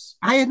it. ridiculous.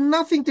 I had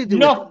nothing to do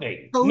with it.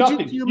 Nothing. Cogent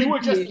Nothing. You human were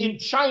just being. in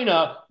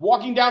China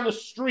walking down the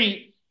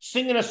street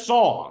singing a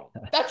song.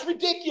 That's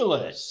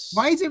ridiculous.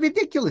 Why is it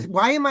ridiculous?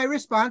 Why am I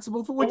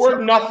responsible for The what word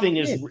somebody nothing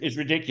did? is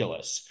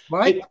ridiculous.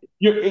 What?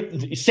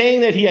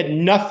 Saying that he had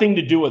nothing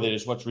to do with it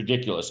is what's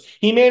ridiculous.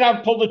 He may not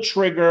have pulled the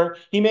trigger.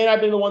 He may not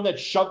have been the one that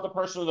shoved the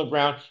person to the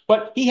ground,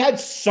 but he had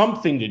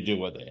something to do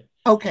with it.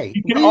 Okay,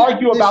 You can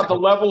argue about the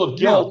listen. level of No,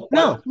 guilt, but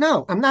no,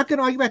 no. I'm not going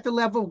to argue about the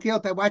level of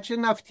guilt. I watch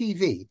enough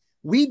TV.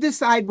 We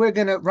decide we're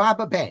going to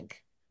rob a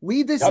bank. We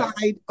yep.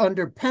 decide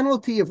under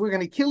penalty if we're going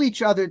to kill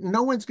each other,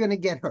 no one's going to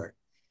get hurt.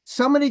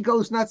 Somebody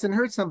goes nuts and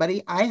hurts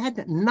somebody. I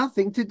had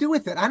nothing to do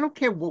with it. I don't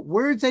care what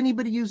words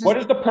anybody uses. What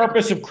is the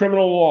purpose of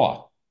criminal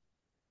law?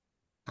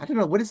 I don't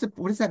know. What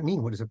does that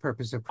mean? What is the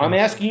purpose of I'm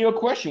criminal? asking you a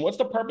question. What's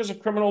the purpose of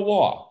criminal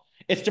law?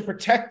 It's to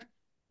protect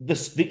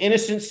the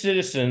innocent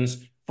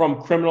citizens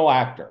from criminal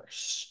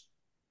actors.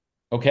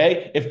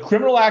 Okay? If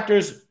criminal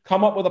actors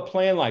come up with a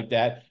plan like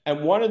that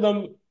and one of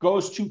them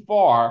goes too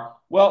far,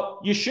 well,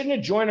 you shouldn't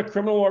have joined a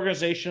criminal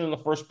organization in the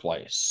first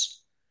place.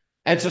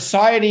 And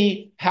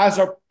society has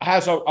a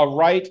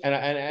right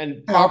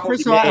and properly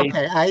First of all, made.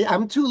 okay,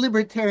 I'm too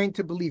libertarian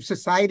to believe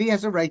society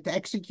has a right to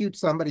execute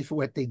somebody for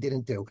what they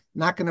didn't do.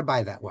 Not going to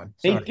buy that one.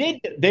 Sorry.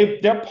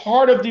 They're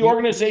part of the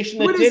organization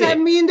What that does did that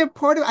it. mean? They're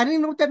part of. I don't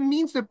even know what that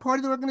means. They're part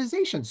of the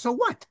organization. So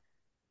what?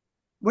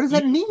 What does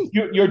that mean?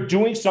 You're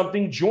doing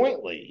something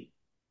jointly.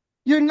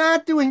 You're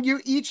not doing. You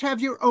each have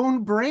your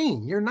own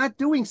brain. You're not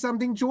doing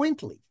something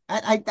jointly.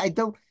 I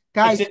don't.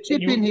 Guys,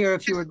 chip in here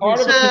if you agree. Part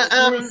of a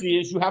conspiracy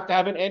is you have to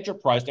have an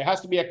enterprise. There has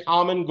to be a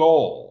common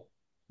goal.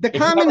 The If you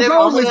have common a goal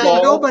common was that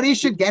goal, nobody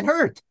should get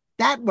hurt.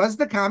 That was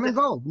the common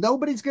goal.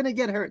 Nobody's going to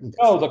get hurt in this.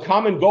 No, the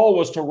common goal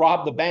was to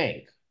rob the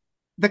bank.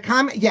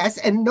 Yes,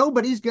 and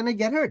nobody's going to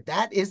get hurt.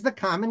 That is the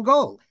common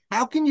goal.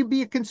 How can you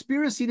be a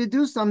conspiracy to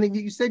do something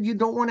that you said you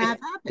don't want to have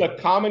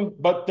happen?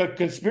 But the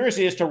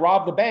conspiracy is to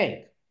rob the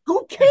bank.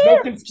 Who cares? There's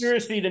no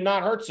conspiracy to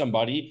not hurt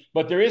somebody,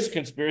 but there is a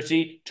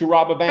conspiracy to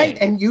rob a bank. Right,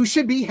 and you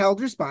should be held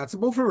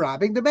responsible for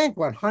robbing the bank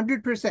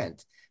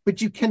 100%.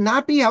 But you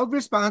cannot be held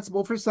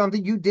responsible for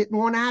something you didn't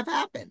want to have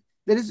happen.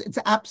 It's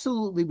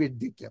absolutely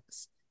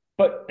ridiculous.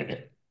 But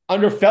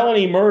under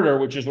felony murder,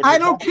 which is what I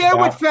don't care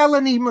what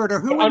felony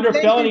murder. Under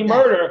felony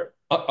murder,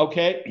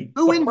 okay.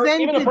 Who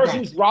invented even the person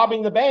that? who's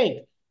robbing the bank,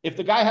 if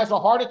the guy has a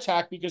heart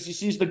attack because he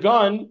sees the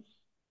gun,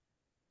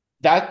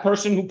 that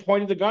person who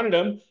pointed the gun at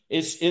him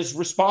is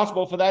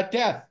responsible for that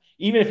death,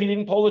 even if he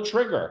didn't pull the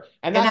trigger.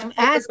 And I'm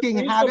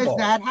asking, how does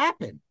that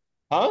happen?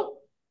 Huh?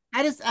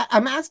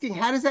 I'm asking,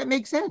 how does that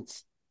make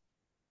sense?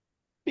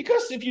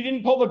 Because if you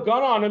didn't pull the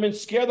gun on him and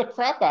scare the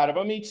crap out of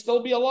him, he'd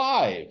still be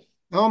alive.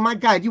 Oh my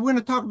God, you want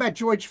to talk about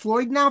George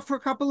Floyd now for a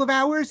couple of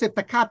hours? If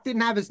the cop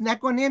didn't have his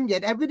neck on him,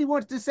 yet everybody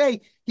wants to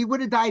say he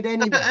would have died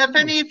anyway. Have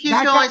any of you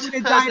that guys guy would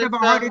have died of a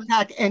heart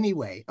attack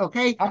anyway?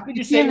 Okay, how could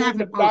you say he would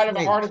have died of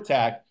a heart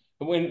attack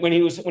when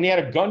he had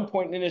a gun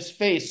pointing in his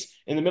face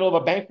in the middle of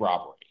a bank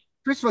robbery?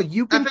 First of all,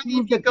 you can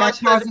prove that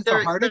causes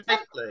a heart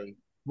attack.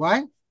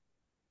 What?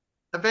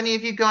 Have any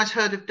of you guys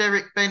heard of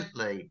Derek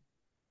Bentley?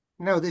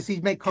 No, does he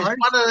make cars?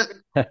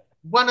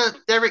 One of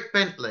Derek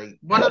Bentley,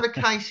 one of the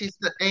cases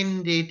that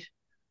ended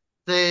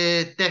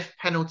the death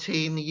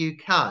penalty in the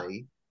UK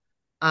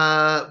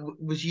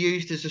was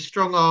used as a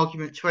strong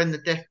argument to end the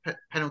death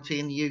penalty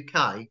in the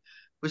UK,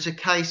 was a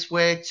case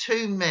where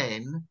two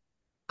men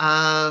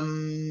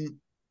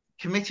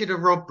committed a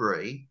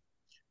robbery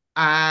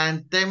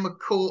and then were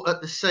caught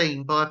at the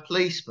scene by a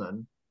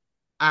policeman,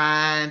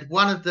 and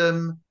one of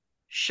them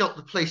shot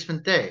the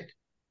policeman dead.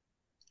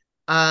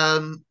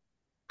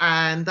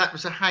 And that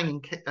was a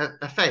hanging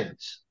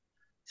offence.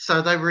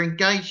 So they were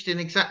engaged in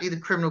exactly the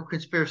criminal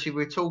conspiracy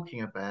we're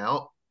talking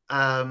about,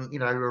 a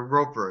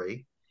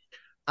robbery.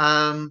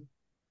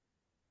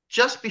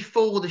 Just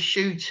before the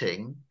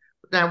shooting,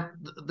 now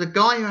the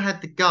guy who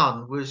had the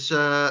gun was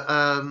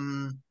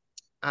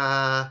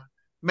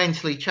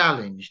mentally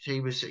challenged. He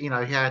was, he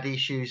had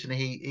issues and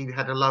he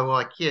had a low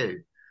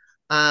IQ.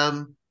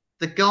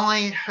 The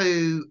guy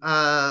who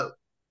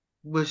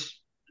was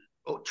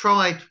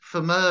tried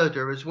for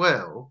murder as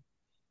well,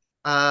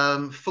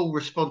 full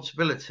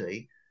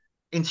responsibility,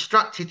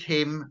 instructed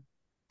him,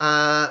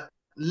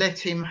 let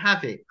him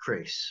have it,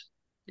 Chris,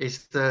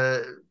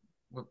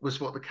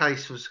 was what the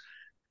case was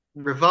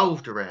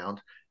revolved around.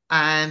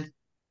 And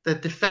the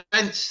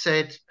defense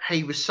said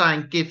he was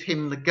saying, give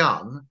him the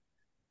gun.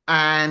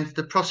 and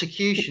the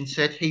prosecution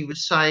said he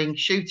was saying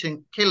shoot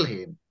and kill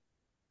him.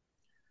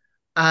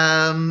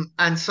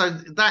 And so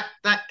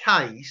that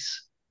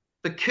case,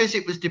 because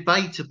it was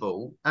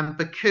debatable and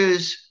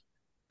because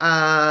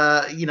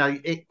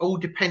it all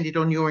depended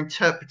on your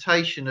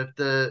interpretation of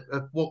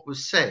what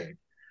was said,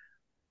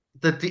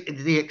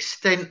 the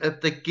extent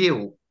of the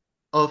guilt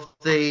of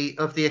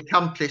the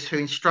accomplice who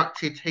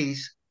instructed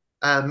his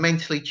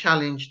mentally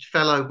challenged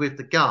fellow with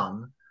the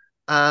gun,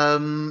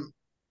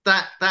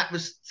 that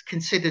was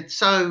considered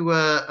so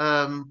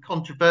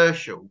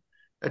controversial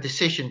a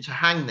decision to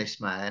hang this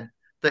man,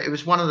 that it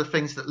was one of the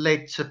things that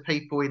led to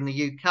people in the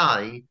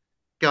UK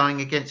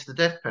going against the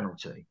death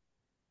penalty.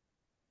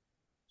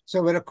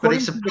 So, But according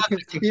it's a to the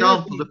perfect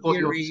example conspiracy of what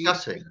you're theory,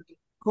 discussing.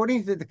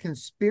 according to the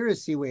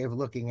conspiracy way of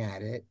looking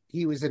at it,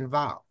 he was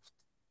involved.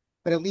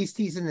 But at least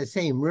he's in the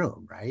same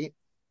room, right?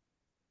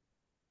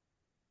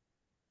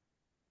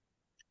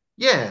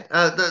 Yeah,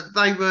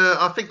 they were.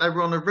 I think they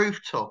were on a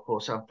rooftop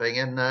or something,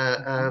 and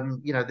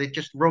they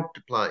just robbed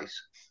the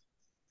place.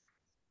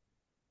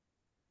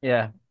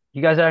 Yeah.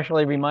 You guys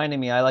actually reminded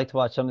me, I like to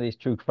watch some of these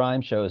true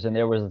crime shows, and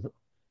there was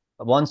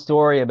one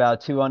story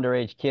about two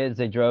underage kids.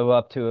 They drove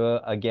up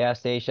to a gas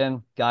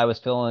station. Guy was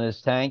filling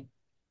his tank,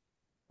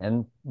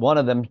 and one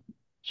of them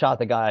shot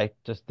the guy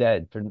just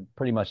dead for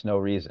pretty much no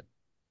reason.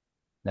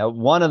 Now,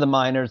 one of the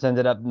minors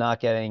ended up not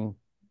getting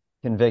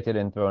convicted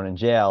and thrown in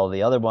jail.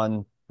 The other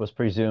one was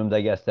presumed,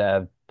 I guess, to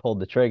have pulled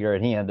the trigger,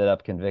 and he ended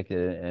up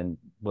convicted and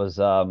was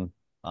on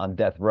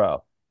death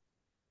row.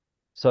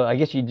 So I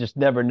guess you just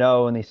never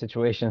know in these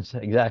situations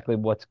exactly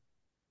what's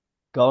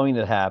going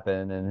to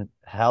happen and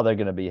how they're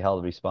going to be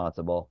held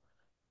responsible.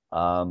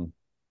 Um,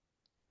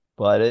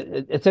 but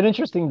it's an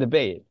interesting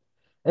debate.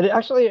 And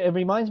it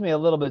reminds me a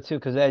little bit too,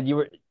 because Ed, you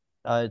were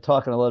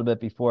talking a little bit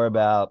before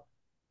about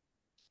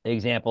the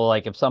example,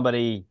 like if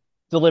somebody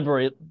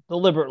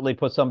deliberately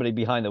put somebody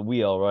behind the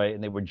wheel, right,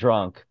 and they were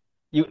drunk,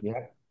 you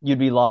Yeah. you'd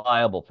be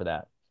liable for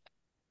that.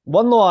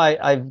 One law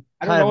I've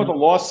I don't know kind what of the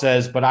law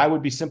says, but I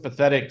would be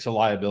sympathetic to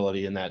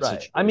liability in that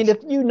right. I mean, situation.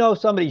 if you know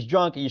somebody's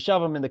drunk and you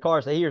shove them in the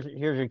car, say here's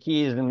your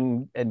keys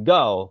and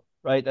go,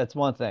 right? That's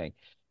one thing.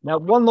 Now,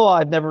 one law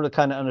I've never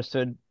kind of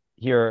understood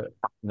here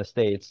in the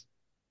States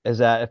is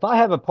that if I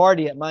have a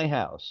party at my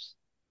house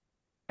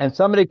and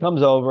somebody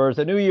comes over, it's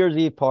a New Year's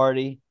Eve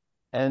party,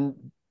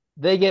 and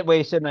they get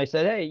wasted, and I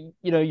said, hey,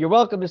 you're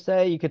welcome to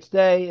stay, you could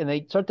stay, and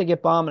they start to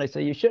get bombed, and I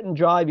say, you shouldn't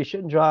drive,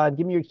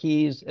 give me your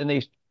keys, and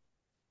they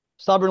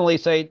stubbornly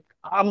say,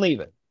 I'm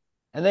leaving,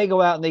 and they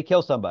go out and they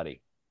kill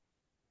somebody.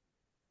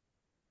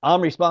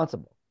 I'm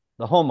responsible,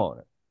 the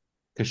homeowner,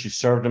 Because you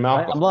served them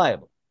right? I'm alcohol.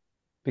 liable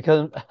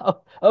because,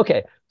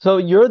 okay, so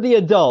you're the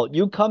adult,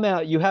 you come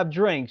out, you have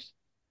drinks,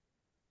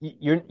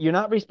 you're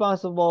not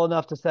responsible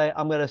enough to say,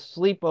 I'm going to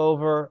sleep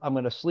over, I'm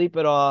going to sleep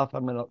it off,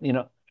 I'm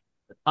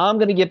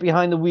going to get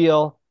behind the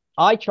wheel.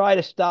 I try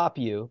to stop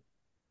you,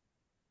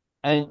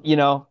 and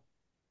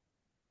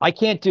I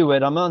can't do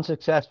it. I'm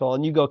unsuccessful,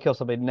 and you go kill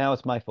somebody. Now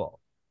it's my fault.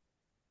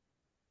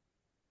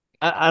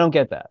 I don't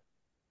get that.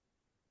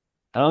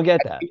 I don't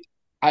get that.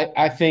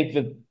 I think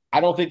that I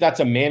don't think that's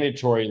a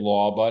mandatory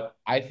law, but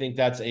I think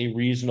that's a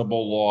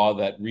reasonable law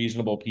that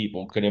reasonable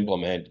people could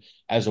implement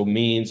as a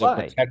means of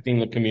Why? protecting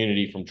the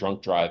community from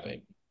drunk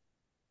driving.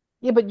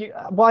 Yeah, but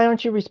why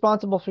aren't you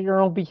responsible for your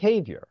own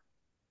behavior?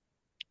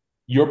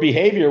 Your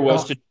behavior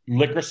was Well, to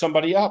liquor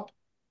somebody up.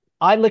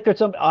 I liquored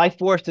some. I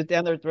forced it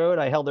down their throat.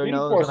 I held their You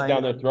didn't nose, force and it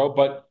down I. their throat,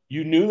 but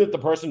you knew that the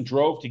person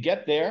drove to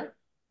get there.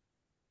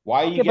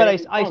 Why are you Yeah, but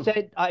getting I drunk?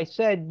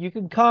 said, you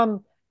can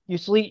come. You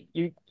sleep.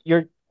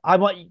 I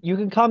want you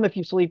can come if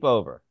you sleep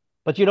over,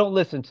 but you don't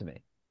listen to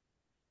me.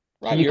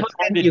 So Right. You're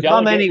trying to you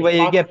come delegate anyway.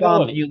 You get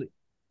bombed. responsibility.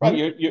 Right. Hmm?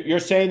 You're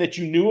saying that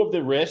you knew of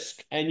the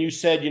risk and you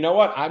said, you know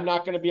what? I'm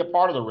not going to be a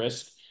part of the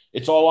risk.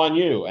 It's all on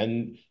you.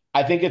 And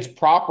I think it's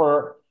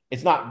proper.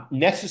 It's not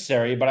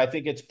necessary, but I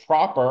think it's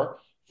proper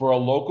for a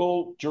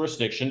local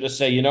jurisdiction to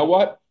say, you know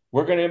what?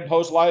 We're going to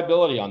impose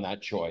liability on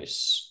that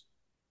choice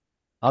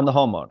On the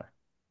homeowner.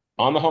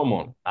 on the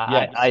homeowner.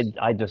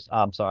 Yes.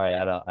 I'm sorry.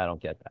 I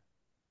don't get that.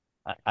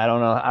 I don't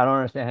know. I don't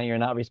understand how you're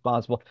not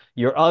responsible.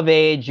 You're of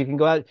age. You can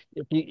go out.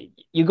 If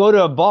you go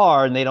to a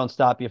bar and they don't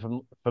stop you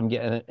from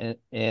getting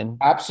in.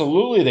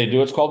 Absolutely, they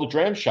do. It's called the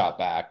Dram Shop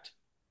Act.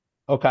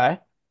 Okay.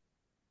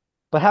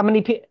 But how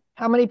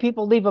many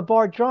people leave a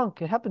bar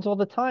drunk? It happens all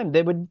the time.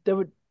 They would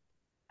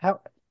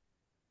how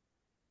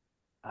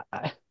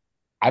I,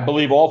 I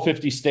believe all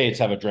 50 states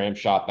have a Dram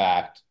Shop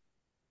Act.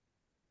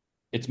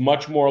 It's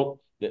much more.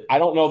 I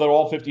don't know that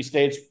all 50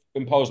 states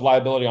impose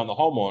liability on the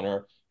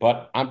homeowner,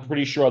 but I'm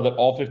pretty sure that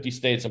all 50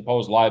 states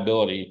impose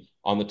liability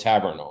on the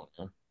tavern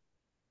owner.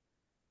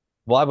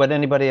 why would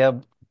anybody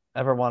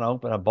ever want to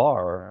open a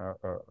bar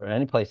or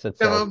any place that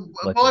sells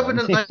Why liquor? I mean,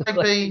 wouldn't it's they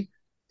like, be,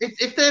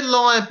 if they're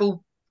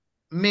liable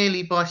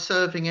merely by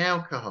serving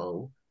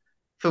alcohol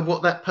for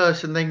what that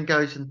person then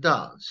goes and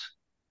does?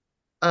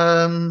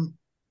 Um,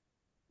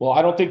 Well,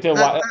 I don't think they're.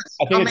 that's,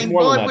 I I think it's mean,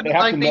 more than why that. They wouldn't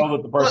have they to be? know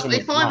that the Well, person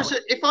was drunk.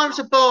 if I was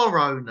a bar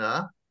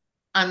owner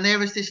and there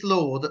was this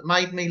law that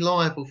made me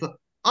liable for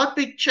I'd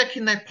be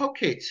checking their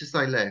pockets as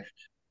they left.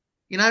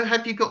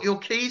 Have you got your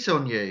keys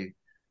on you?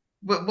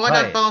 Why don't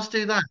Right. bars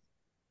do that?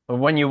 Or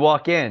when you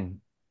walk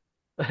in,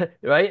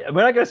 right?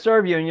 We're not going to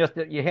serve you,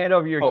 and you hand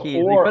over your Oh,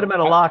 keys. We put them or in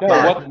a no,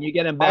 Yeah. lockbox, what and you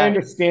get them my back.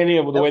 understanding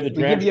of the way the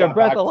We Dram give you a Shop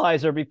Act,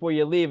 breathalyzer before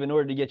you leave in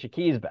order to get your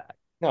keys back.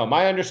 no,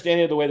 my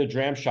understanding of the way the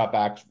Dram Shop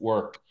Act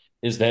work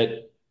is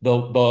that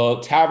the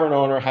tavern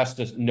owner has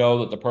to know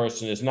that the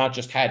person has not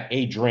just had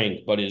a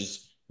drink, but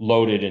is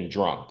loaded and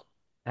drunk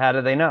How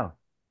do they know?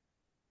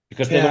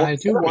 because they're the Yeah, ones I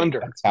do serving it.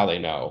 wonder. That's how they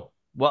know.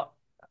 Well,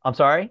 I'm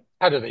sorry.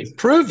 How do they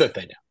prove that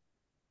they know?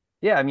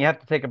 Yeah, I mean, you have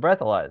to take a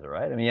breathalyzer,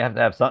 right? I mean, you have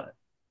to have some.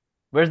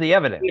 Where's the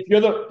evidence? If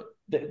you're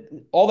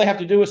all they have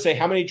to do is say,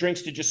 how many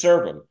drinks did you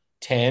serve him?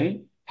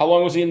 10. How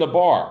long was he in the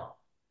bar?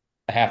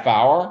 A half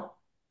hour.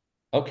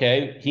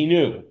 Okay, he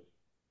knew.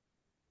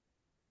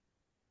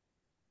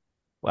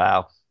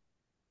 Wow.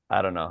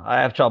 I don't know.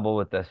 I have trouble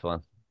with this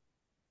one to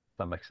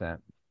some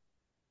extent.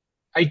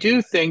 I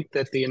do think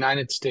that the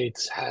United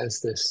States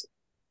has this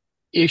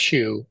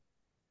issue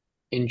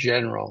in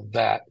general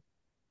that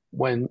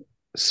when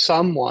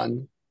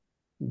someone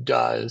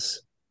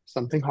does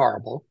something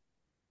horrible,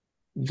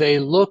 they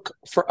look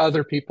for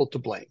other people to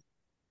blame.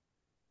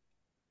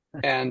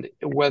 And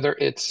whether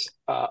it's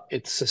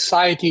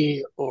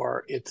society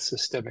or it's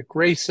systemic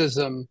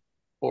racism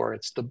or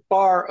it's the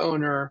bar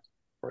owner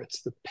or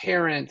it's the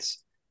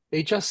parents,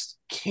 they just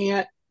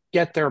can't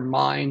get their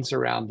minds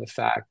around the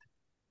fact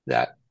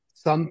that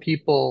some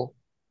people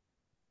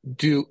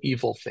do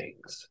evil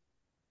things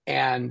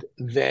and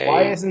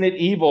Why they isn't it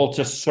evil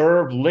to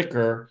serve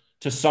liquor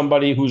to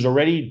somebody who's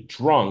already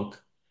drunk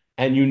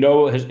and you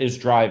know is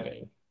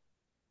driving?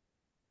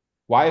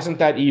 Why isn't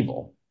that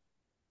evil?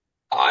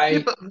 Yeah,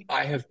 I but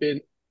I have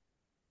been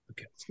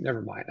okay,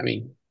 never mind. I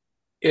mean,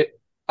 it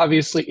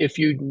obviously if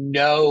you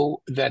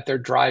know that they're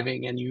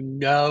driving and you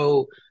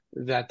know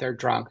that they're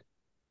drunk,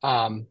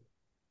 um,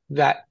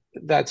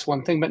 that's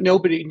one thing. But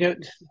nobody know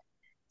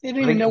they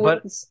don't even know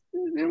But what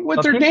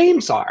but their people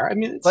names are. I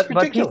mean, it's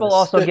but people ridiculous.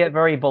 also That get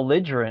very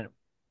belligerent,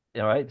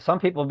 right? Some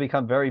people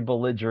become very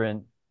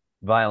belligerent,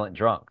 violent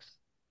drunks.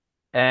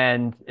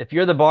 And if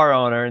you're the bar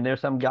owner and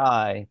there's some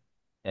guy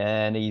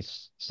and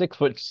he's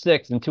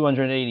 6'6" and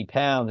 280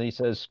 pounds and he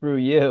says, screw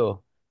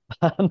you,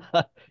 I'm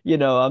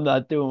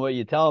not doing what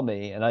you tell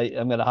me and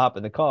I'm gonna hop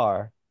in the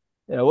car.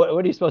 What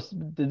are you supposed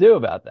to do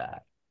about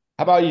that?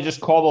 How about you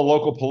just call the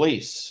local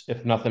police,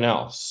 if nothing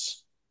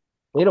else?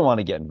 They don't want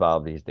to get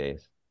involved these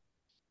days.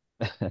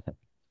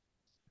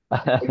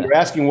 You're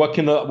asking what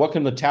can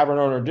the tavern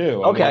owner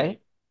do? I mean, Okay,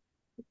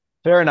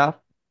 fair enough.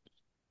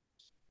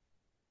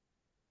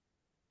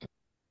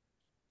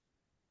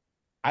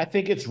 I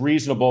think it's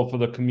reasonable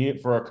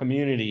for a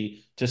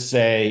community to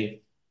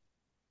say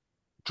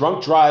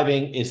drunk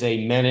driving is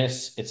a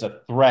menace, it's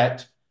a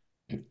threat.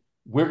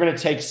 We're going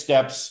to take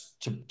steps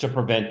to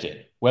prevent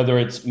it, whether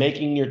it's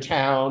making your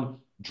town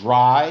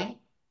dry,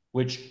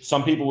 which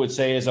some people would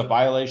say is a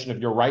violation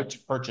of your right to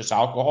purchase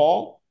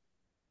alcohol,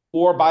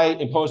 or by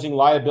imposing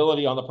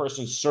liability on the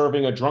person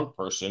serving a drunk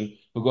person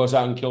who goes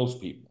out and kills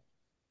people.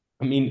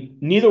 I mean,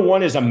 neither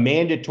one is a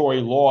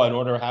mandatory law in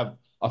order to have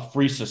a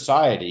free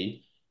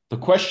society. The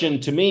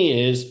question to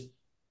me is,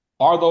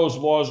 are those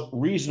laws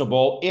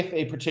reasonable if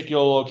a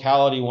particular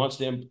locality wants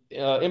to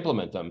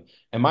implement them?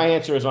 And my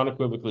answer is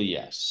unequivocally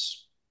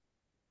yes.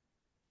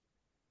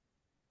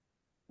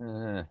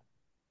 Uh,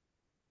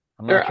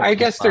 I'm not there, sure I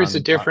guess there's a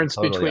I'm difference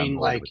totally on between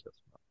board like with this.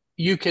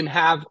 you can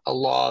have a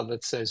law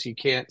that says you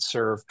can't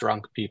serve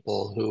drunk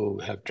people who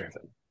have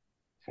driven.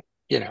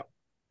 You know,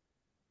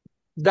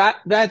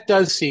 that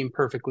does seem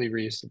perfectly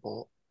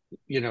reasonable.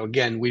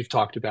 Again, we've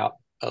talked about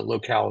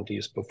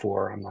localities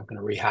before. I'm not going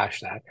to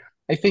rehash that.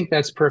 I think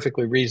that's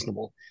perfectly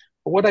reasonable.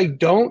 But what I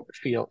don't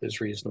feel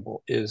is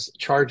reasonable is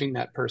charging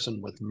that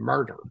person with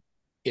murder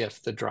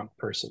if the drunk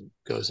person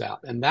goes out.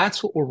 And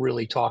that's what we're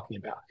really talking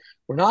about.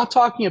 We're not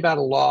talking about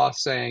a law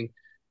saying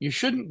you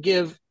shouldn't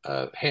give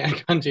a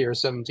handgun to your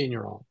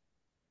 17-year-old,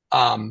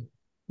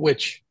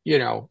 which,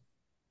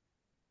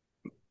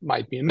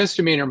 might be a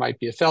misdemeanor, might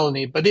be a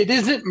felony, but it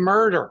isn't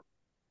murder.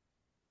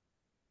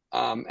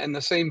 And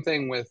the same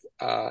thing with,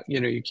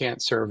 you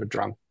can't serve a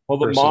drunk Well,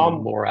 the person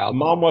mom, more the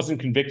mom alcohol. wasn't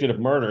convicted of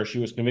murder. She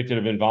was convicted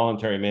of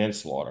involuntary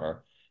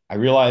manslaughter. I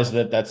realize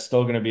that that's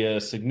still going to be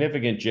a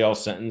significant jail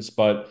sentence,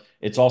 but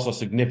it's also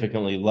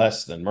significantly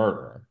less than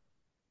murder.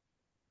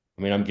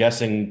 I mean, I'm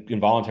guessing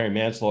involuntary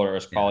manslaughter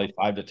is Yeah. probably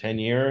 5 to 10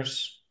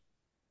 years.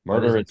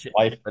 But is Murder it is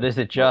life. but is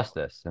it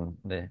justice? And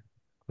the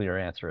clear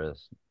answer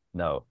is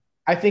no.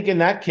 I think in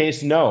that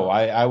case, no.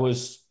 I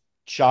was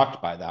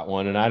shocked by that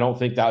one, and I don't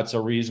think that's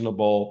a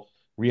reasonable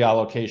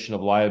reallocation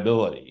of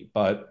liability.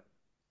 But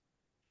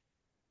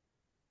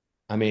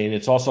I mean,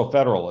 it's also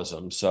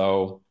federalism,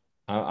 so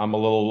I'm a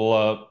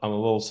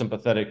little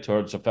sympathetic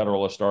towards a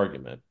federalist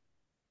argument.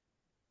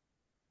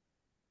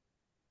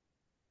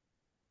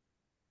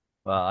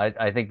 Well,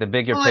 I think the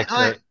bigger I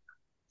picture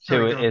too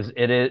sorry, go on.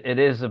 it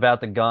is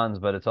about the guns,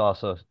 but it's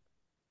also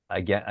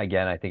again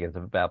I think it's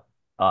about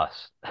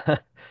us.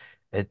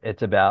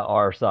 it's about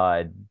our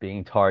side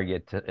being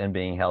targeted and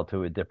being held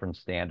to a different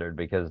standard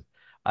because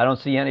I don't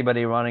see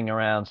anybody running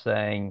around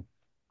saying,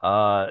 the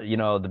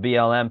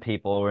BLM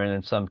people were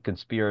in some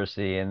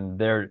conspiracy and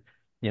they're,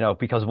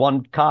 because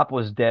one cop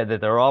was dead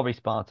that they're all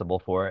responsible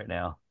for it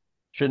now.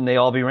 Shouldn't they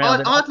all be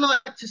rounded I'd up?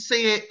 like to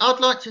see it. I'd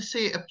like to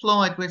see it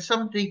applied when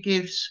somebody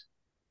gives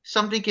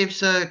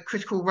a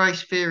critical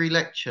race theory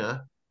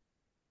lecture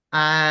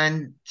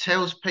and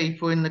tells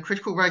people in the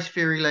critical race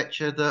theory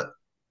lecture that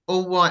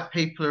all white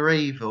people are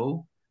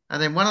evil,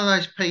 and then one of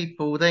those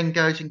people then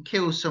goes and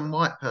kills some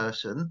white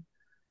person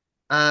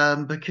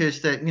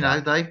because that Yeah.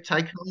 they've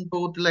taken on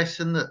board the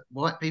lesson that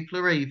white people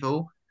are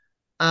evil.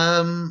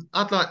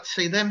 I'd like to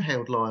see them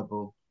held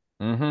liable.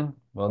 Well,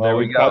 Well, there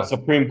we we've got go.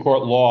 Supreme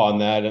Court law on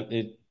that.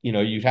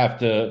 You'd have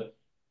to,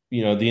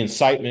 the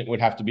incitement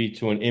would have to be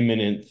to an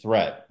imminent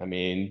threat. I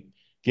mean,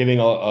 giving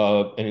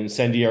an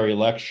incendiary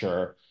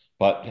lecture,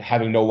 but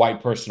having no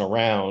white person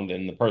around,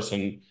 and the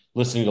person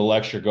listening to the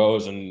lecture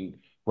goes and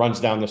runs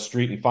down the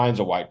street and finds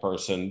a white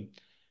person.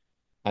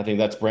 I think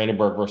that's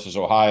Brandenburg versus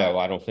Ohio.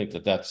 I don't think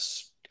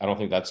that's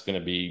going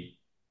to be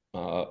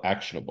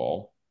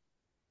actionable.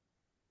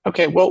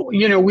 Okay, well,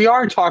 we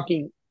are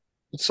talking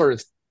sort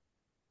of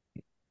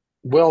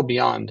well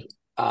beyond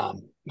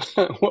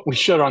what we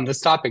should on this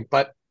topic,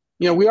 but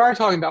we are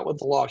talking about what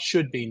the law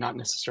should be, not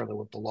necessarily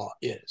what the law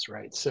is,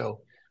 right?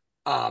 So,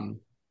 um,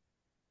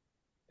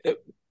 it,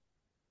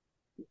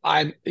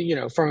 I'm,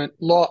 from a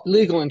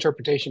legal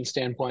interpretation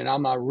standpoint,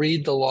 I'm a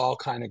read the law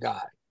kind of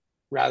guy,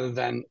 rather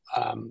than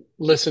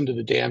listen to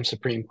the damn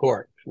Supreme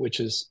Court, which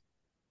is,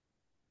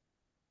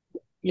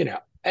 you know,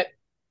 it,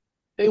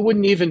 it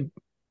wouldn't even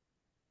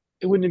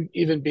it wouldn't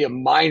even be a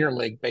minor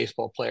league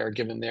baseball player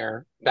given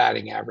their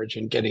batting average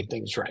and getting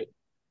things right.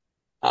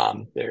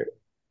 They're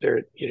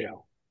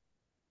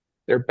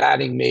they're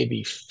batting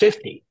maybe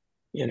 50,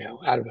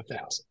 out of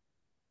 1,000.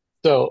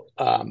 So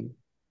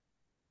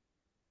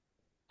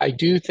I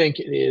do think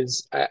it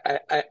is.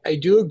 I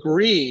do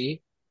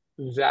agree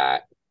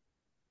that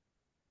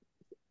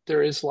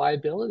there is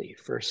liability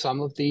for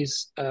some of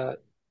these,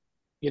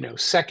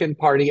 second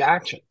party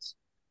actions.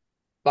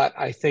 But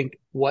I think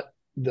what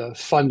the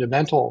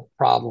fundamental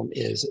problem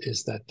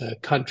is that the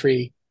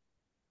country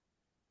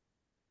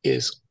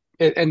is,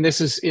 and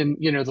this is in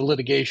the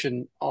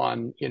litigation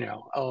on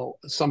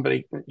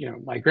somebody,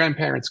 my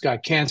grandparents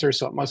got cancer,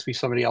 so it must be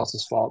somebody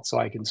else's fault, so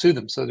I can sue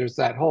them. So there's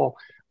that whole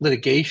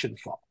litigation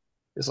fault.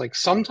 It's like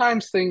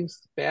sometimes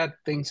bad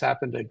things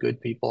happen to good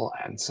people,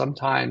 and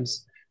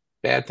sometimes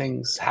bad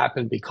things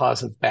happen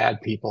because of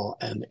bad people,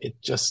 and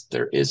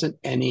there isn't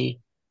any,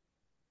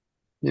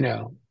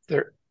 there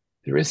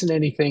isn't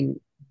anything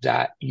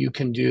that you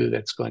can do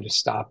that's going to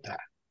stop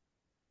that.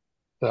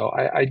 So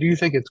I do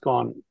think it's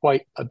gone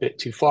quite a bit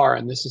too far,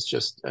 and this is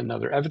just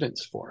another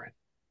evidence for it.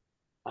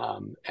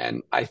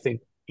 And I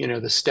think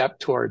the step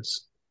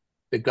towards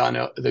the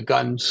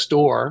gun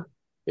store,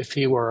 if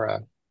he were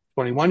a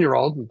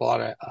 21-year-old and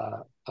bought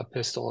a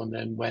pistol and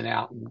then went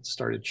out and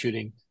started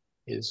shooting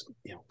his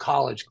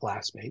college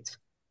classmates,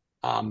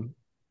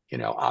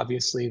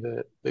 obviously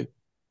the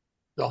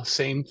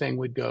same thing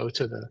would go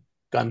to the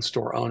gun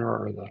store owner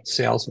or the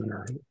salesman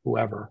or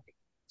whoever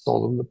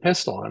sold him the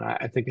pistol. And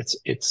I think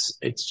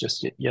it's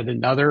just yet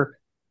another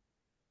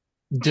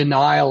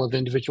denial of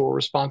individual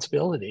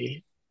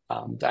responsibility.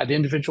 That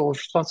individual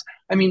response.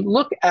 I mean,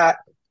 look at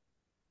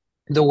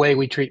the way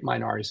we treat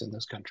minorities in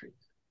this country.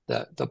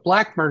 The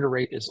black murder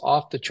rate is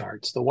off the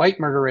charts. The white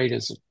murder rate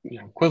is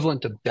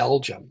equivalent to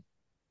Belgium,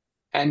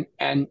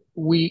 and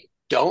we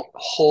don't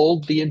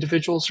hold the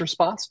individuals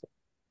responsible.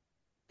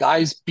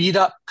 Guys beat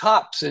up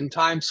cops in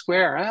Times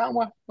Square.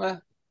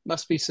 Well,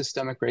 must be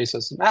systemic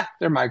racism.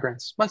 They're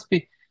migrants. Must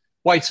be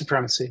white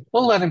supremacy.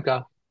 We'll let them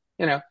go.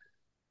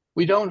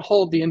 We don't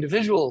hold the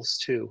individuals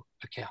to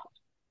account.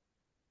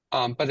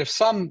 But if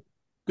some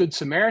good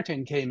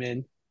Samaritan came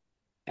in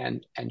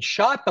and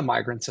shot the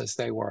migrants as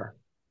they were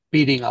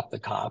beating up the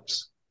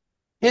cops,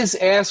 his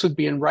ass would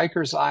be in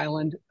Rikers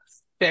Island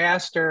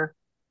faster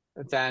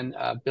than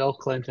Bill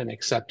Clinton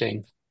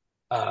accepting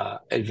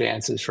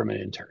advances from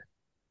an intern.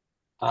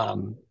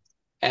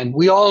 And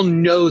we all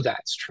know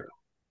that's true.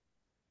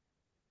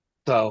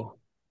 So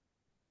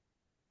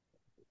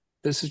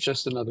this is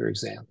just another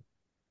example.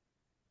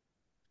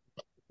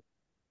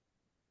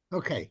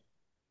 Okay.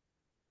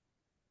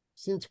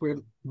 Since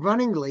we're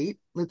running late,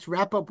 let's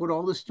wrap up with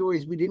all the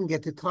stories we didn't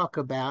get to talk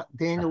about.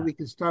 Daniel, we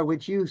can start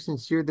with you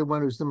since you're the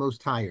one who's the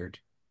most tired.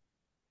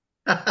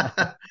 No,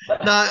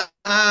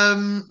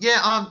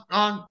 yeah,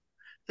 I'm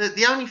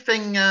the only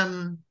thing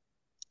that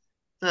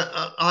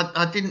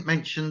I didn't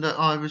mention that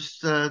I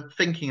was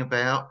thinking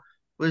about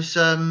was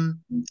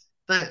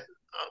that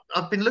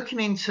I've been looking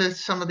into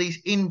some of these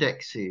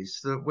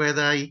indexes where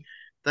they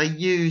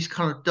use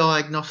kind of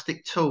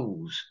diagnostic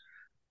tools,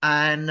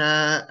 and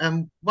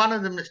one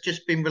of them that's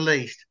just been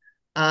released.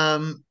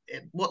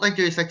 What they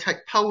do is they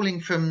take polling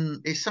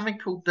from it's something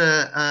called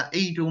the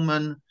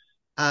Edelman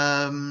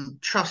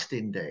Trust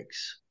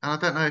Index, and I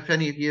don't know if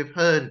any of you have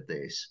heard of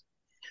this,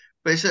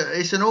 but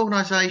it's an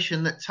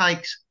organisation that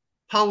takes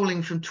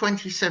polling from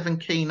 27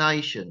 key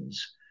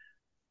nations,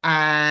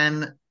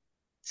 and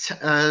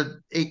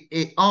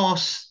it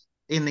asks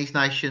in these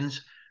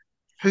nations,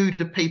 who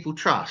do people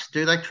trust?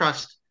 Do they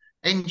trust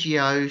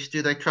NGOs?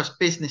 Do they trust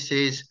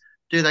businesses?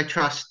 Do they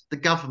trust the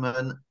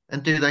government?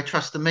 And do they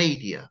trust the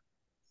media?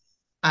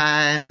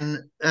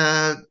 And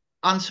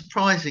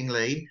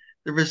unsurprisingly,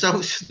 the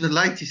results of the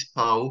latest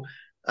poll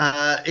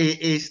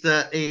is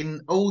that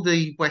in all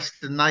the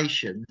Western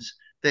nations,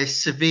 there's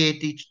severe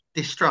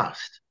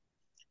distrust.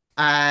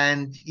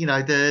 And, you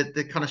know,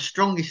 the kind of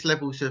strongest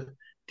levels of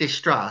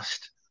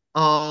distrust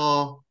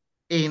are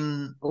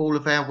in all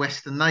of our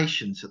Western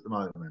nations at the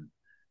moment.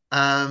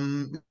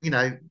 You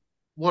know,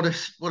 what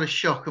a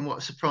shock and what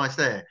a surprise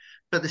there.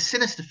 But the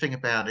sinister thing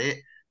about it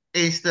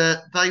is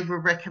that they were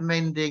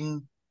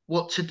recommending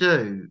what to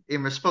do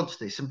in response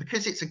to this. And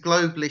because it's a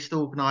globalist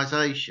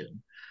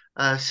organization,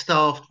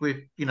 staffed with,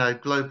 you know,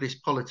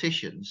 globalist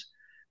politicians,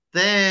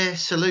 their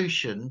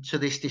solution to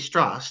this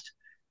distrust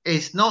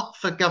is not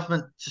for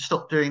government to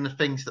stop doing the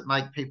things that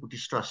make people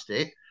distrust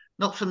it,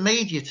 not for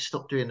media to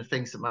stop doing the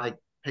things that make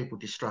people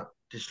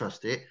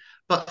distrust it,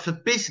 but for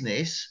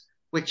business,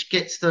 which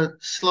gets the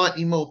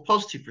slightly more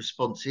positive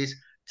responses,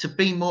 to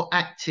be more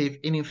active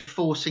in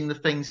enforcing the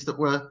things that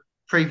were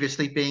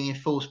previously being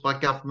enforced by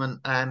government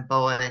and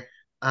by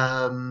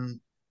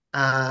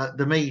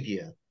the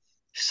media.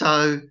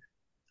 So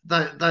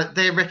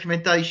their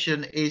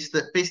recommendation is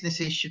that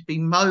businesses should be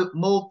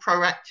more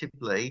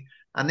proactively,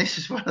 and this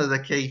is one of the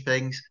key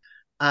things,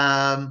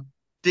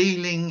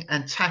 dealing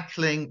and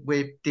tackling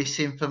with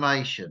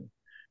disinformation.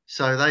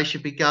 So they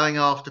should be going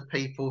after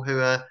people who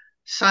are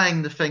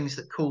saying the things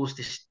that cause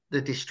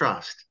the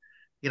distrust.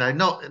 You know,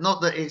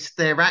 not that it's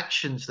their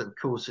actions that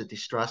cause the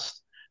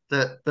distrust,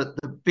 but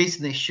the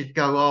business should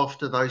go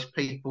after those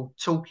people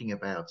talking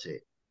about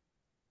it.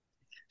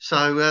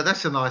 So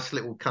that's a nice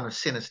little kind of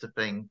sinister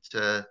thing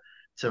to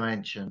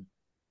mention.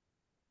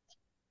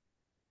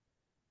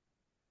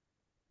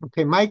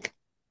 Okay, Mike.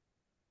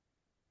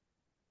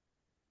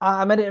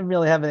 I didn't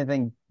really have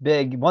anything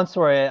big. One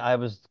story I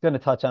was going to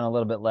touch on a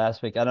little bit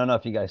last week. I don't know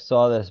if you guys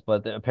saw this,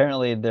 but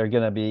apparently they're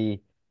going to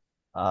be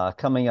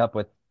coming up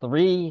with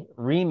 3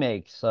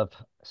 remakes of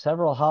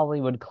several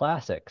Hollywood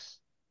classics.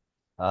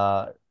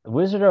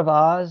 Wizard of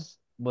Oz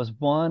was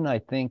one. I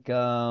think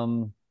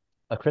A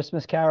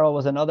Christmas Carol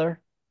was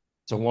another.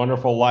 It's a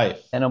Wonderful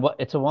Life. And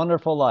It's a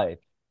Wonderful Life.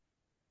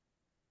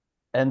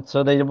 And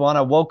so they want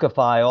to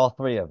wokeify all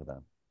 3 of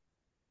them.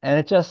 And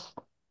it just,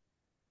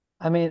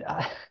 I mean,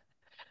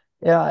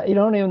 yeah, you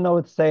don't even know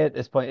what to say at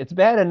this point. It's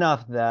bad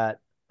enough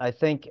that I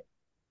think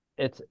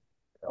it's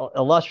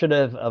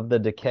illustrative of the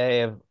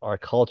decay of our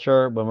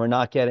culture when we're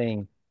not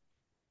getting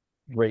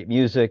great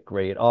music,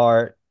 great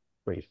art,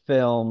 great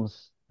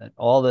films, and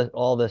all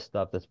this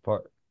stuff that's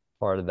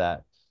part of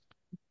that.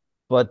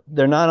 But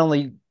we're not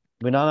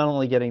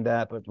only getting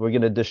that, but we're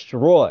going to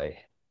destroy,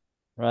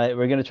 right?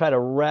 We're going to try to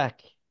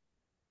wreck,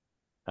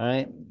 all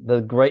right,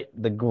 the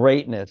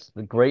greatness,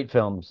 the great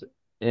films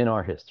in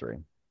our history.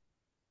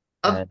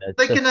 Are And it's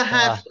they just, going to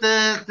have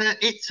the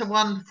It's a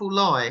Wonderful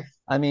Life,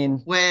 I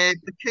mean, where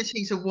because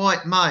he's a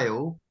white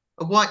male,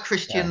 a white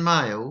Christian yeah.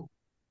 male,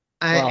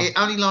 it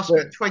Well, only lasts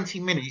about 20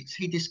 minutes.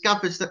 He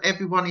discovers that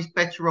everyone is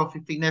better off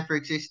if he never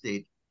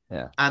existed,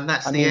 yeah. and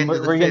that's I the mean, end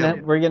of the we're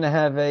film. gonna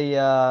have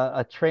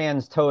a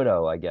trans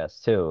Toto, I guess,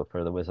 too,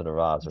 for the Wizard of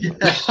Oz or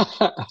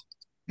something.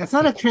 That's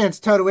not a trans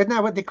toto. Isn't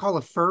that what they call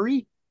a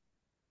furry?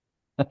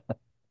 I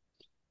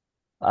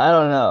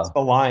don't It's know,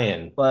 the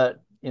lion.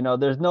 but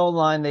there's no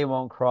line they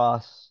won't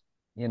cross,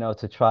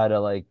 to try to,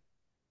 like,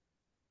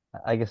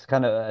 I guess,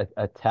 kind of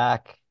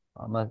attack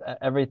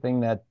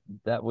everything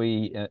that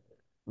we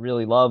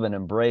really love and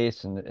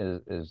embrace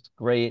and is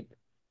great.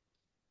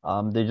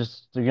 They're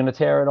gonna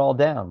tear it all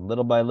down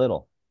little by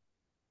little.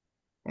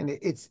 And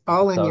it's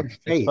all in So your it's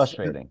face.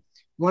 frustrating.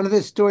 One of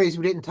the stories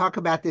we didn't talk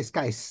about, this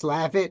guy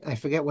Slavitt. I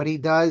forget what he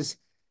does,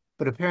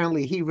 but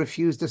apparently he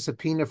refused a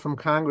subpoena from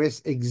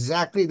Congress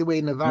exactly the way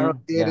Navarro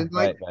did. Yeah, And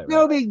like, right, right,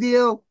 no right. big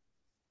deal.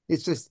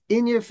 It's just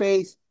in your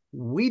face.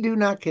 We do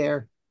not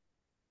care.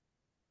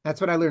 That's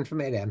what I learned from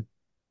Ed M.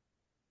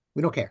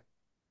 We don't care.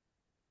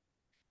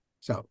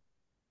 So,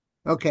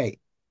 okay.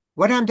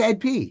 What happened to Ed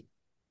P?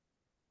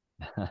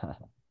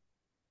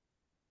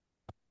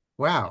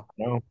 Wow.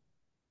 No.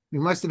 We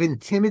must have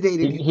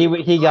intimidated He him.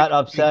 he got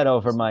upset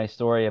over my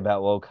story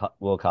about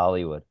woke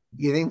Hollywood.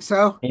 You think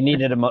so? He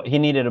needed a moment. He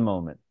needed a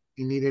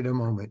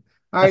moment.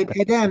 All right,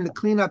 Ed M, the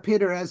cleanup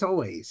hitter as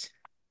always.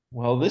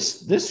 Well,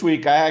 this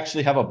week I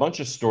actually have a bunch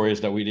of stories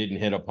that we didn't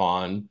hit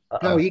upon. Go,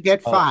 Uh-oh. you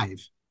get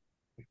 5.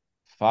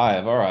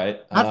 5. All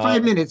right. Not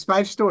 5 minutes,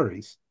 5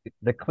 stories.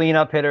 The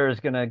cleanup hitter is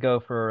gonna go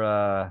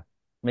for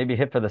maybe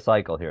hit for the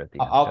cycle here at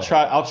the end.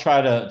 I'll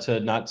try to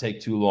not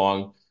take too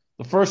long.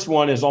 The first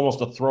one is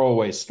almost a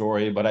throwaway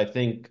story, but I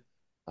think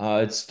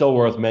it's still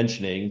worth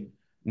mentioning.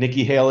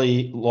 Nikki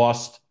Haley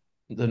lost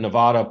the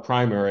Nevada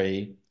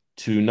primary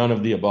to none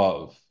of the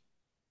above.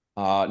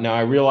 Now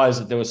I realize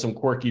that there was some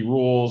quirky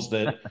rules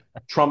that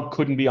Trump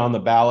couldn't be on the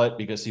ballot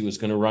because he was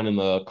going to run in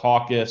the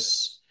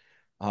caucus.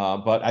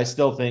 But I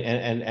still think,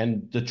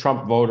 and the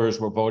Trump voters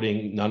were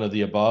voting none of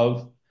the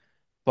above.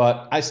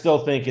 But I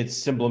still think it's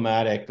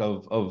symptomatic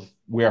of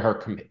where her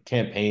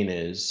campaign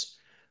is.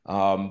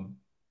 Um,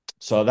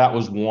 so that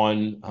was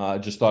one.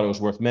 Just thought it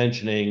was worth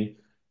mentioning.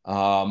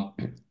 Um,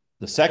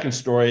 the second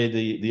story,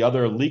 the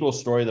other legal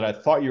story that I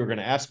thought you were going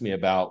to ask me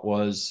about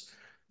was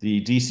the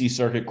D.C.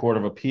 Circuit Court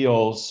of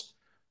Appeals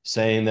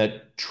saying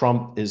that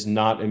Trump is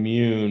not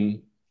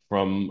immune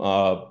from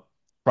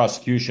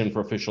prosecution for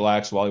official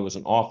acts while he was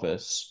in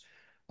office.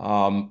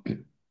 Um,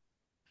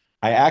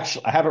 I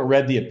haven't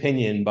read the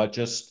opinion, but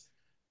just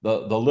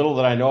the little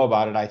that I know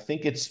about it, I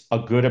think it's a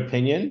good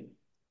opinion.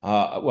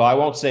 Well, I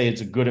won't say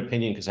it's a good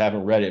opinion because I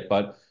haven't read it,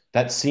 but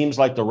that seems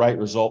like the right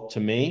result to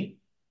me.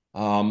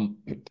 Um,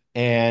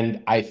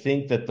 and I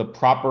think that the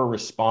proper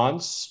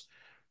response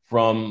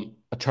from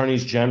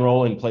attorneys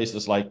general in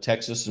places like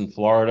Texas and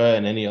Florida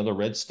and any other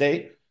red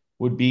state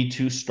would be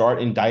to start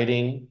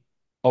indicting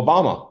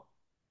Obama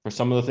for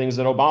some of the things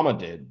that Obama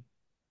did.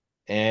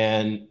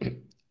 And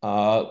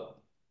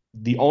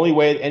the only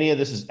way any of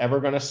this is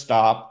ever going to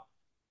stop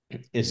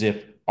is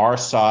if our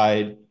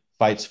side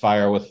fights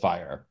fire with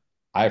fire,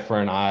 eye for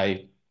an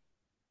eye,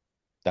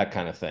 that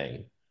kind of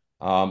thing.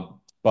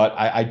 But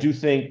I do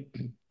think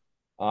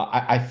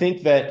I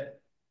think that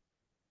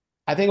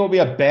I think it will be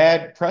a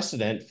bad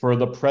precedent for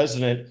the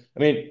president. I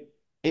mean,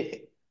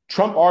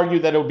 Trump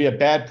argued that it would be a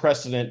bad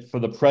precedent for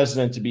the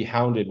president to be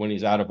hounded when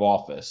he's out of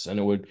office, and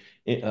it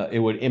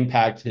would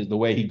impact the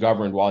way he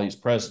governed while he's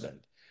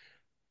president.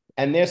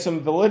 And there's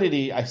some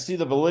validity. I see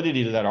the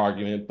validity to that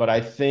argument, but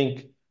I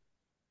think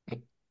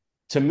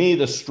to me,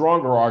 the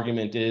stronger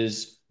argument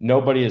is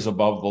nobody is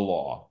above the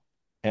law.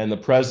 And the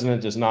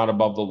president is not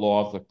above the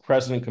law. If the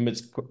president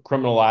commits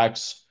criminal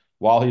acts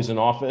while he's in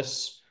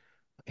office,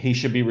 he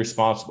should be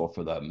responsible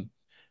for them.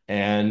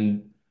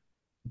 And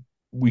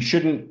we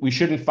shouldn't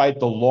fight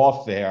the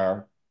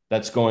lawfare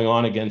that's going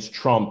on against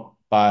Trump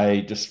by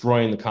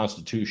destroying the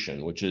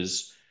Constitution, which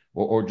is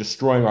or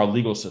destroying our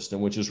legal system,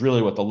 which is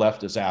really what the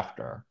left is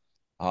after.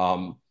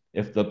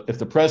 If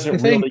the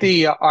president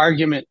really,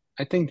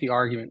 I think the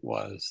argument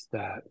was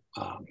that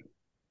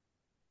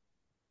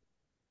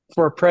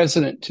for a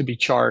president to be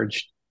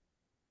charged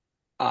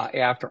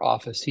after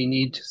office, he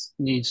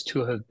needs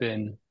to have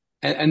been,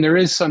 and there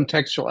is some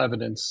textual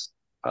evidence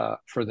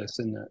for this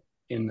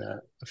in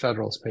the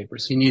Federalist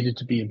Papers. He needed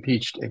to be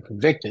impeached and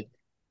convicted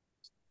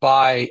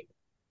by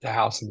the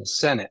House and the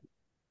Senate.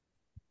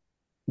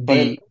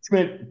 But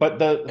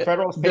the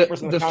Federalist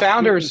Papers and the Constitution,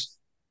 founders,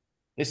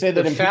 they say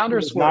that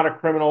impeachment is not a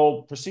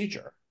criminal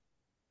procedure.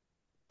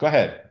 Go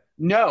ahead.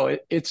 No,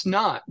 it's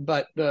not.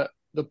 But the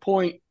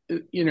point,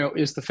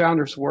 is the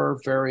founders were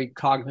very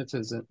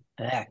cognizant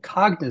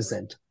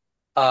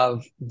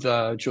of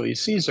the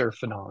Julius Caesar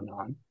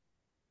phenomenon,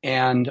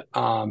 and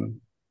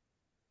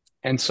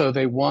so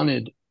they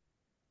wanted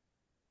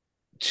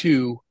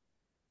to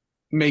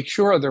make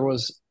sure there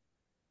was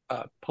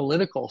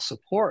political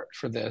support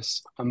for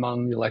this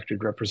among the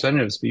elected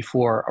representatives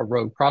before a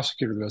rogue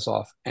prosecutor goes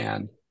off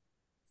and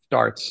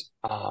starts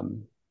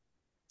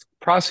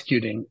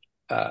prosecuting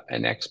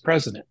an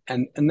ex-president.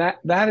 And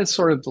that is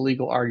sort of the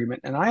legal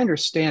argument. And I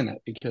understand that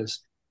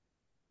because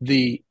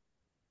the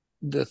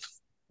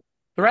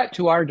threat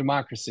to our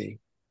democracy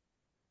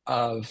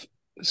of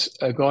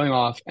going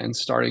off and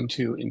starting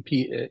to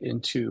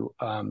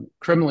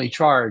criminally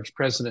charge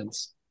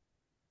presidents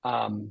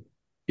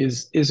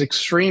is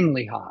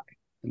extremely high,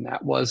 and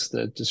that was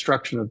the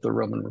destruction of the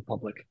Roman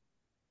Republic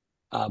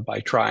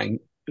by trying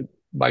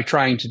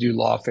to do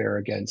lawfare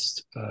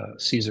against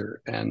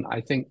Caesar. And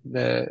I think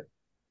the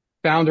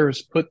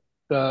founders put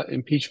the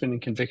impeachment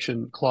and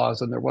conviction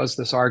clause, and there was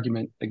this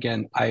argument.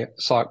 Again, I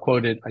saw it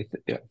quoted. I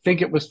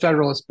think it was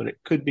Federalist, but it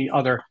could be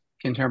other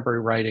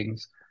contemporary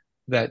writings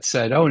that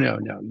said, "Oh no,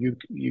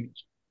 you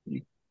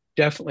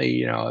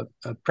definitely, a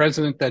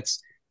president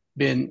that's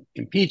been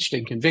impeached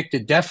and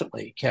convicted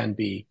definitely can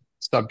be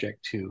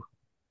subject to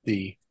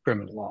the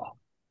criminal law.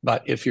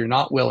 But if you're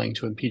not willing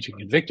to impeach and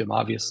convict him,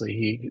 obviously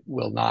he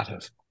will not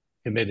have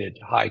committed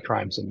high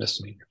crimes and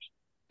misdemeanors."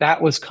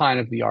 That was kind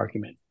of the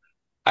argument.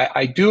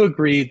 I do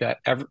agree that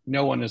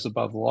no one is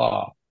above the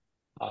law,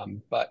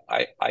 but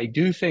I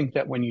do think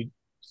that when you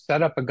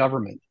set up a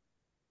government,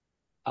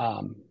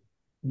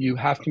 you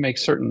have to make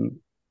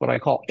certain what I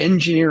call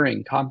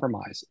engineering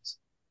compromises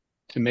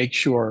to make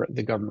sure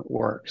the government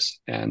works.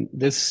 And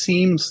this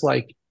seems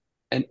like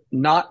a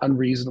not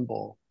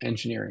unreasonable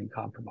engineering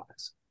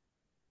compromise.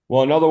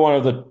 Well, another one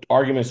of the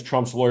arguments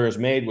Trump's lawyers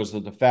made was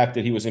that the fact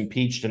that he was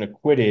impeached and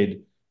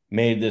acquitted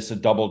made this a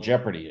double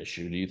jeopardy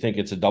issue. Do you think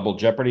it's a double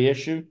jeopardy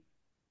issue?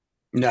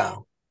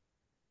 No.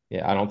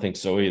 Yeah, I don't think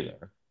so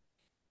either.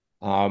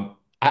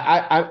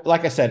 I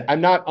like I said,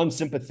 I'm not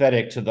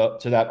unsympathetic to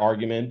that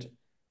argument.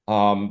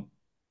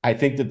 I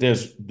think that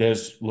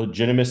there's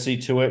legitimacy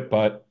to it,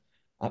 but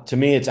to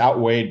me, it's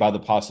outweighed by the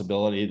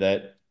possibility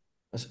that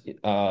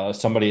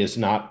somebody is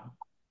not,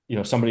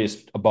 somebody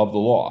is above the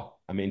law.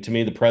 I mean, to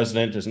me, the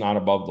president is not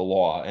above the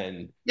law,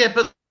 and yeah,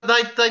 but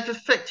they've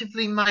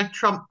effectively made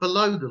Trump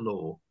below the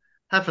law.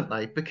 haven't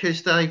they?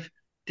 Because they've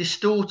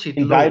distorted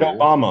Indict law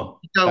Obama.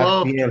 to go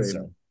That's the after answer.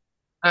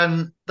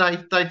 him,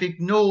 and they've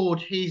ignored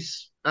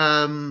his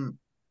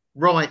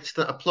rights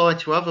that apply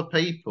to other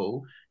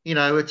people. You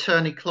know,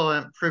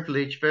 attorney-client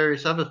privilege,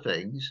 various other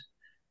things.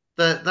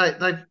 That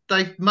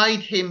they've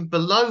made him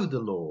below the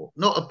law,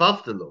 not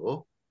above the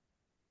law.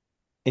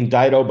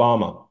 Indict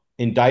Obama.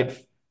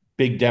 Indict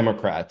big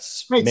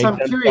Democrats. Right, so Make I'm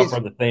them curious,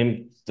 suffer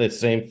the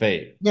same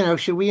fate.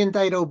 should we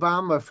indict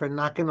Obama for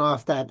knocking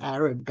off that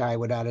Arab guy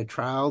without a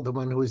trial, the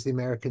one who was the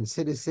American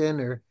citizen?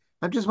 Or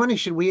I'm just wondering,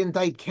 should we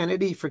indict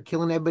Kennedy for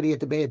killing everybody at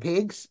the Bay of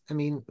Pigs? I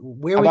mean,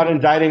 where How we about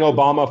indicting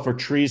Obama for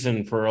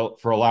treason for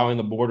allowing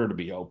the border to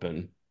be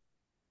open,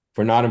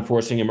 for not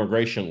enforcing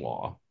immigration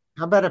law?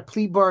 how about a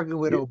plea bargain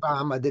with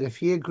Obama that if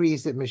he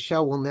agrees that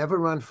Michelle will never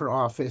run for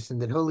office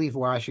and that he'll leave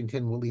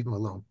Washington, we'll leave him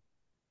alone?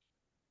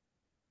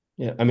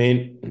 Yeah, I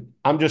mean,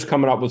 I'm just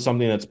coming up with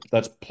something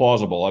that's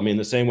plausible. I mean,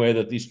 the same way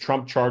that these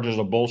Trump charges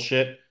are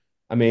bullshit.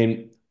 I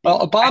mean,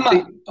 Well, I Obama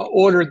think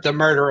ordered the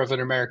murder of an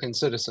American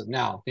citizen.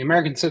 Now, the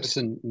American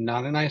citizen,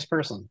 not a nice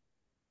person.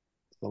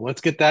 So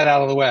let's get that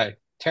out of the way.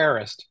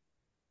 Terrorist.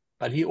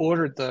 But he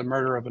ordered the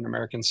murder of an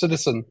American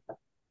citizen.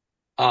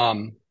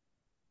 Um,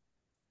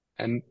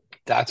 and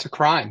that's a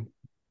crime.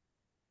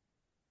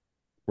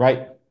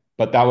 right,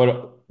 but that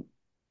would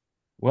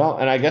well,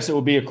 and I guess it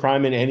would be a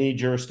crime in any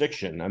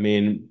jurisdiction. I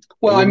mean, it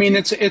Well, I would mean,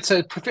 it's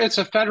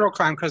a federal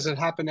crime because it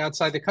happened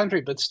outside the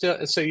country, but still,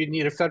 so you'd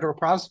need a federal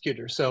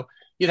prosecutor. So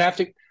you'd have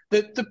to.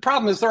 The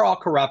problem is they're all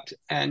corrupt,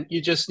 and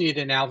you just need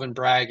an Alvin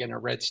Bragg in a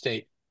red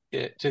state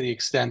to the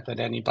extent that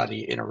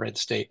anybody in a red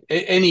state,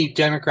 any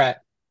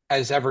Democrat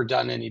has ever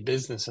done any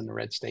business in the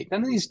red state.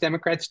 None of these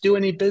Democrats do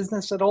any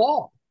business at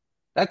all.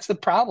 That's the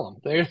problem.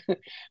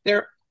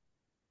 They're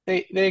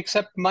they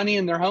accept money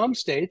in their home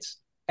states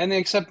and they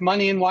accept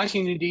money in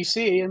Washington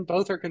D.C. and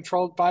both are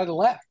controlled by the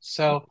left.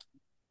 So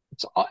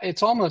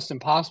it's almost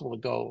impossible to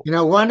go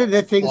One of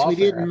the things we lawfare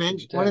didn't after the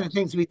mention, one of the test.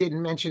 things we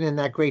didn't mention in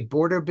that great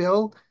border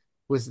bill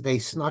was they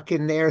snuck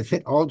in there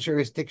that all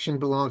jurisdiction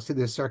belongs to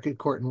the circuit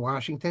court in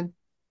Washington.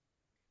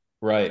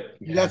 right.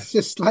 Yeah. That's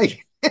just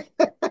like,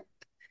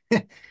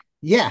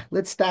 yeah,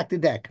 let's stack the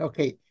deck.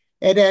 Okay.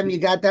 Ed M, you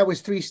got that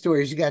was three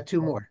stories. You got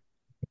two more.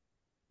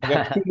 I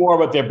got two more,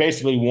 but they're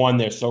basically one.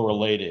 They're so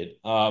related.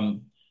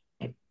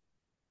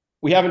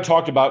 We haven't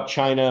talked about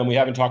China and we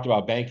haven't talked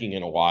about banking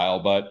in a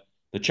while, but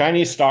the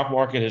Chinese stock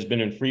market has been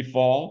in free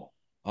fall.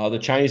 The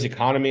Chinese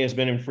economy has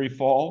been in free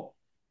fall.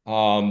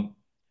 Um,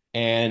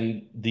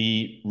 and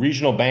the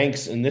regional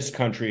banks in this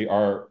country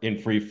are in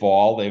free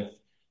fall.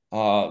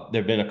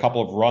 There've been a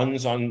couple of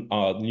runs on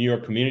the New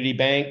York Community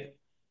Bank.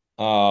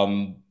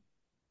 Um,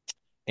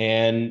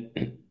 and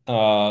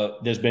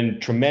there's been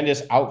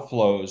tremendous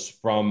outflows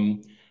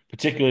from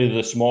particularly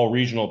the small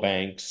regional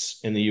banks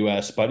in the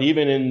U.S., but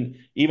even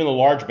the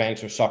large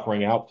banks are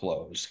suffering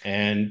outflows.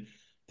 And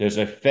there's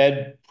a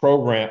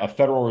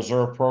Federal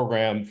Reserve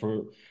program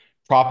for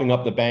propping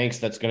up the banks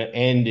that's going to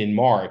end in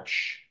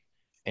March.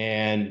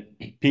 And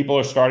people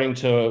are starting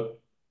to.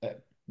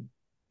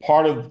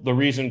 Part of the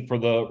reason for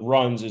the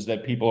runs is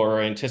that people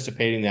are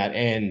anticipating that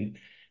end,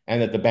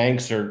 and that the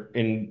banks are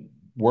in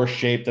worse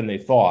shape than they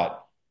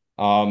thought.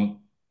 Um,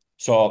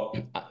 so,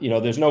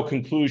 there's no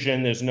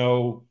conclusion. There's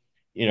no,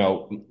 you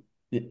know,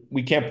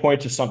 we can't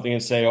point to something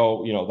and say,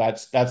 oh,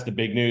 that's the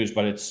big news,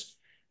 but it's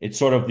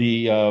sort of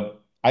the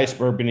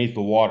iceberg beneath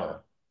the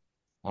water.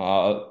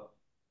 Uh,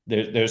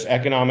 there's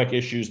economic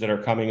issues that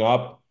are coming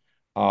up,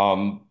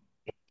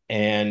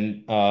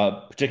 and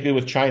particularly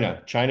with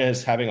China. China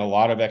is having a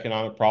lot of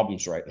economic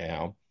problems right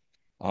now.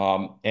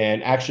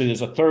 And actually,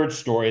 there's a third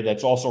story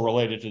that's also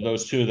related to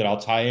those two that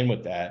I'll tie in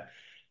with that.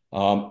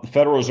 The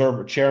Federal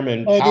Reserve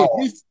Chairman Ed, is Powell.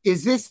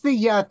 this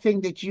the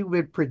thing that you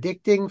were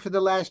predicting for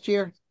the last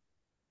year?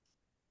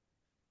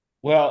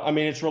 Well, I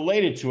mean, it's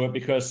related to it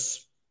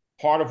because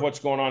part of what's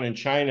going on in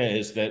China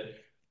is that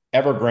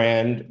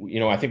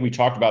Evergrande, I think we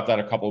talked about that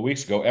a couple of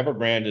weeks ago.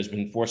 Evergrande has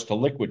been forced to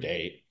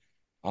liquidate,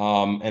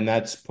 and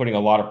that's putting a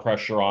lot of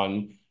pressure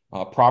on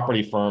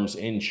property firms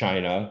in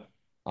China.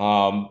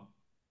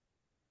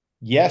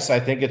 Yes, I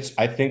think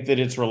that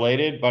it's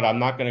related, but I'm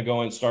not going to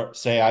go and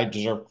say I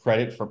deserve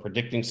credit for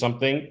predicting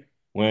something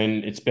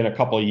when it's been a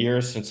couple of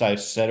years since I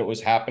said it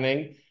was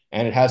happening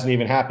and it hasn't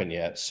even happened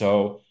yet.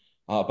 So,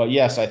 but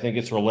yes, I think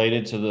it's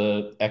related to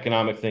the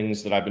economic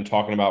things that I've been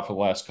talking about for the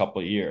last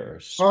couple of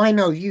years. Oh, I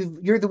know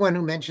you're the one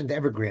who mentioned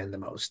Evergrande the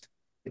most.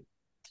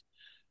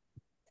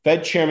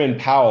 Fed Chairman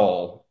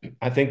Powell,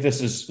 I think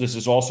this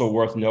is also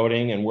worth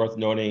noting and worth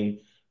noting,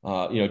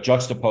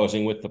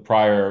 juxtaposing with the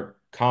prior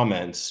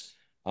comments.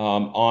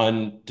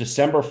 On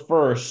December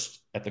 1st,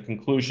 at the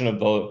conclusion of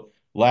the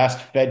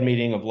last Fed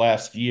meeting of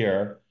last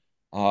year,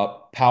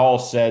 Powell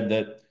said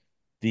that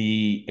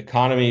the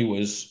economy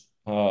was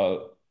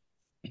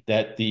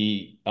that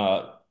the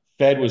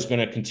Fed was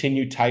going to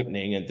continue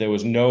tightening, and there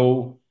was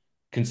no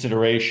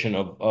consideration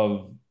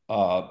of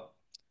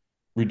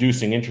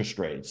reducing interest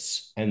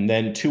rates. And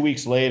then 2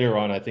 weeks later,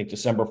 on I think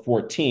December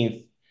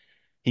 14th,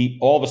 he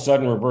all of a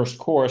sudden reversed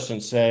course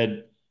and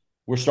said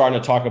we're starting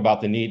to talk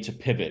about the need to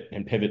pivot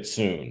and pivot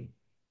soon.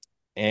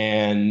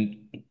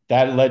 And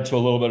that led to a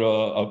little bit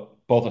of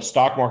both a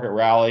stock market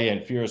rally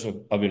and fears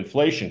of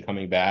inflation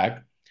coming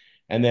back.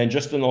 And then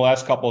just in the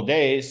last couple of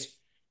days,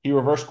 he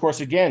reversed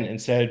course again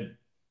and said,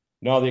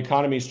 no, the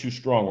economy is too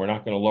strong. We're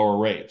not going to lower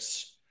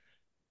rates.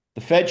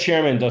 The Fed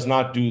chairman does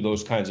not do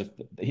those kinds of,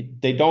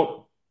 they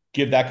don't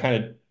give that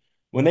kind of,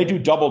 when they do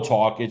double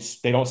talk,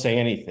 they don't say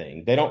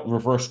anything. They don't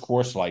reverse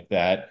course like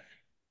that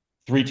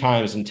 3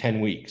 times in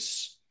 10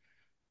 weeks.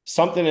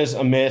 Something is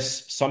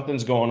amiss.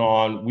 Something's going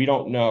on. We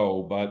don't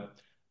know, but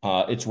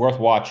it's worth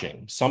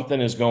watching. Something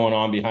is going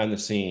on behind the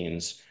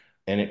scenes,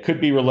 and it could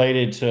be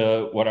related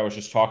to what I was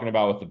just talking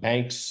about with the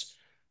banks,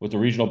 with the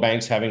regional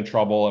banks having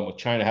trouble and with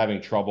China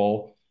having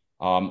trouble.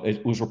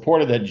 It was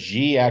reported that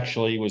Xi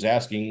actually was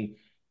asking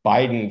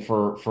Biden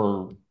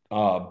for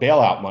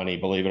bailout money,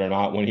 believe it or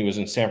not, when he was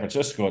in San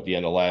Francisco at the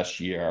end of last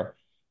year.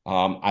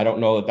 I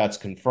don't know that that's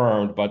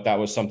confirmed, but that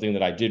was something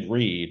that I did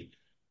read.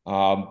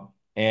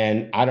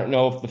 And I don't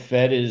know if the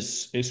Fed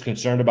is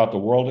concerned about the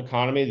world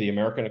economy, the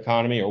American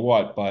economy, or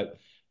what, but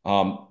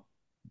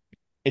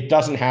it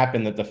doesn't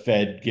happen that the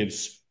Fed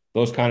gives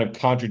those kind of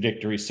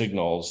contradictory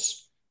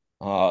signals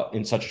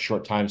in such a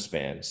short time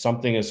span.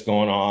 Something is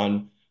going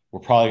on. We're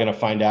probably going to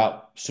find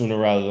out sooner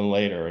rather than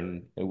later,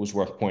 and it was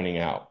worth pointing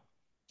out.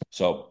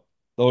 So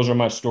those are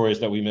my stories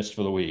that we missed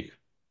for the week.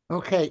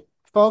 Okay,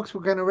 folks,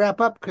 we're going to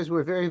wrap up because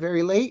we're very,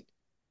 very late.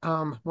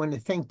 Want to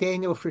thank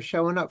Daniel for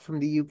showing up from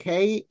the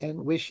UK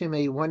and wish him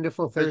a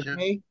wonderful Pleasure.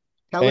 Thursday.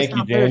 Tell us Thank you,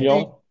 how Thursday.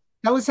 Daniel.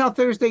 Tell us how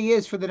Thursday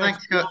is for the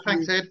next Thanks, few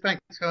thanks, hours, Ed.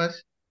 Thanks,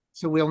 guys.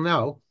 so we'll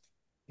know.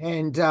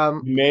 And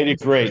You made it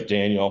great,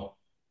 Daniel.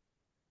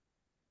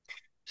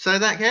 Say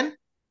that again.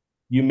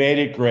 You made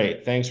it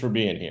great. Thanks for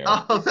being here.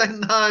 Oh,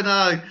 no,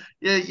 no.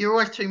 Yeah, you're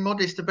always too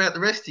modest about the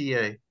rest of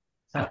you.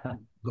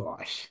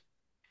 gosh.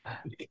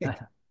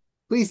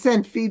 Please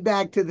send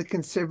feedback to the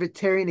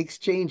Conservatarian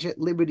Exchange at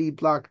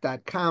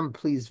libertyblock.com.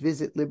 Please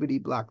visit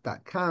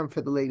libertyblock.com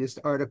for the latest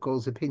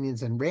articles,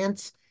 opinions, and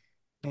rants.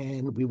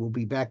 And we will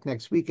be back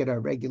next week at our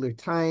regular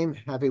time.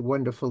 Have a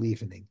wonderful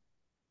evening.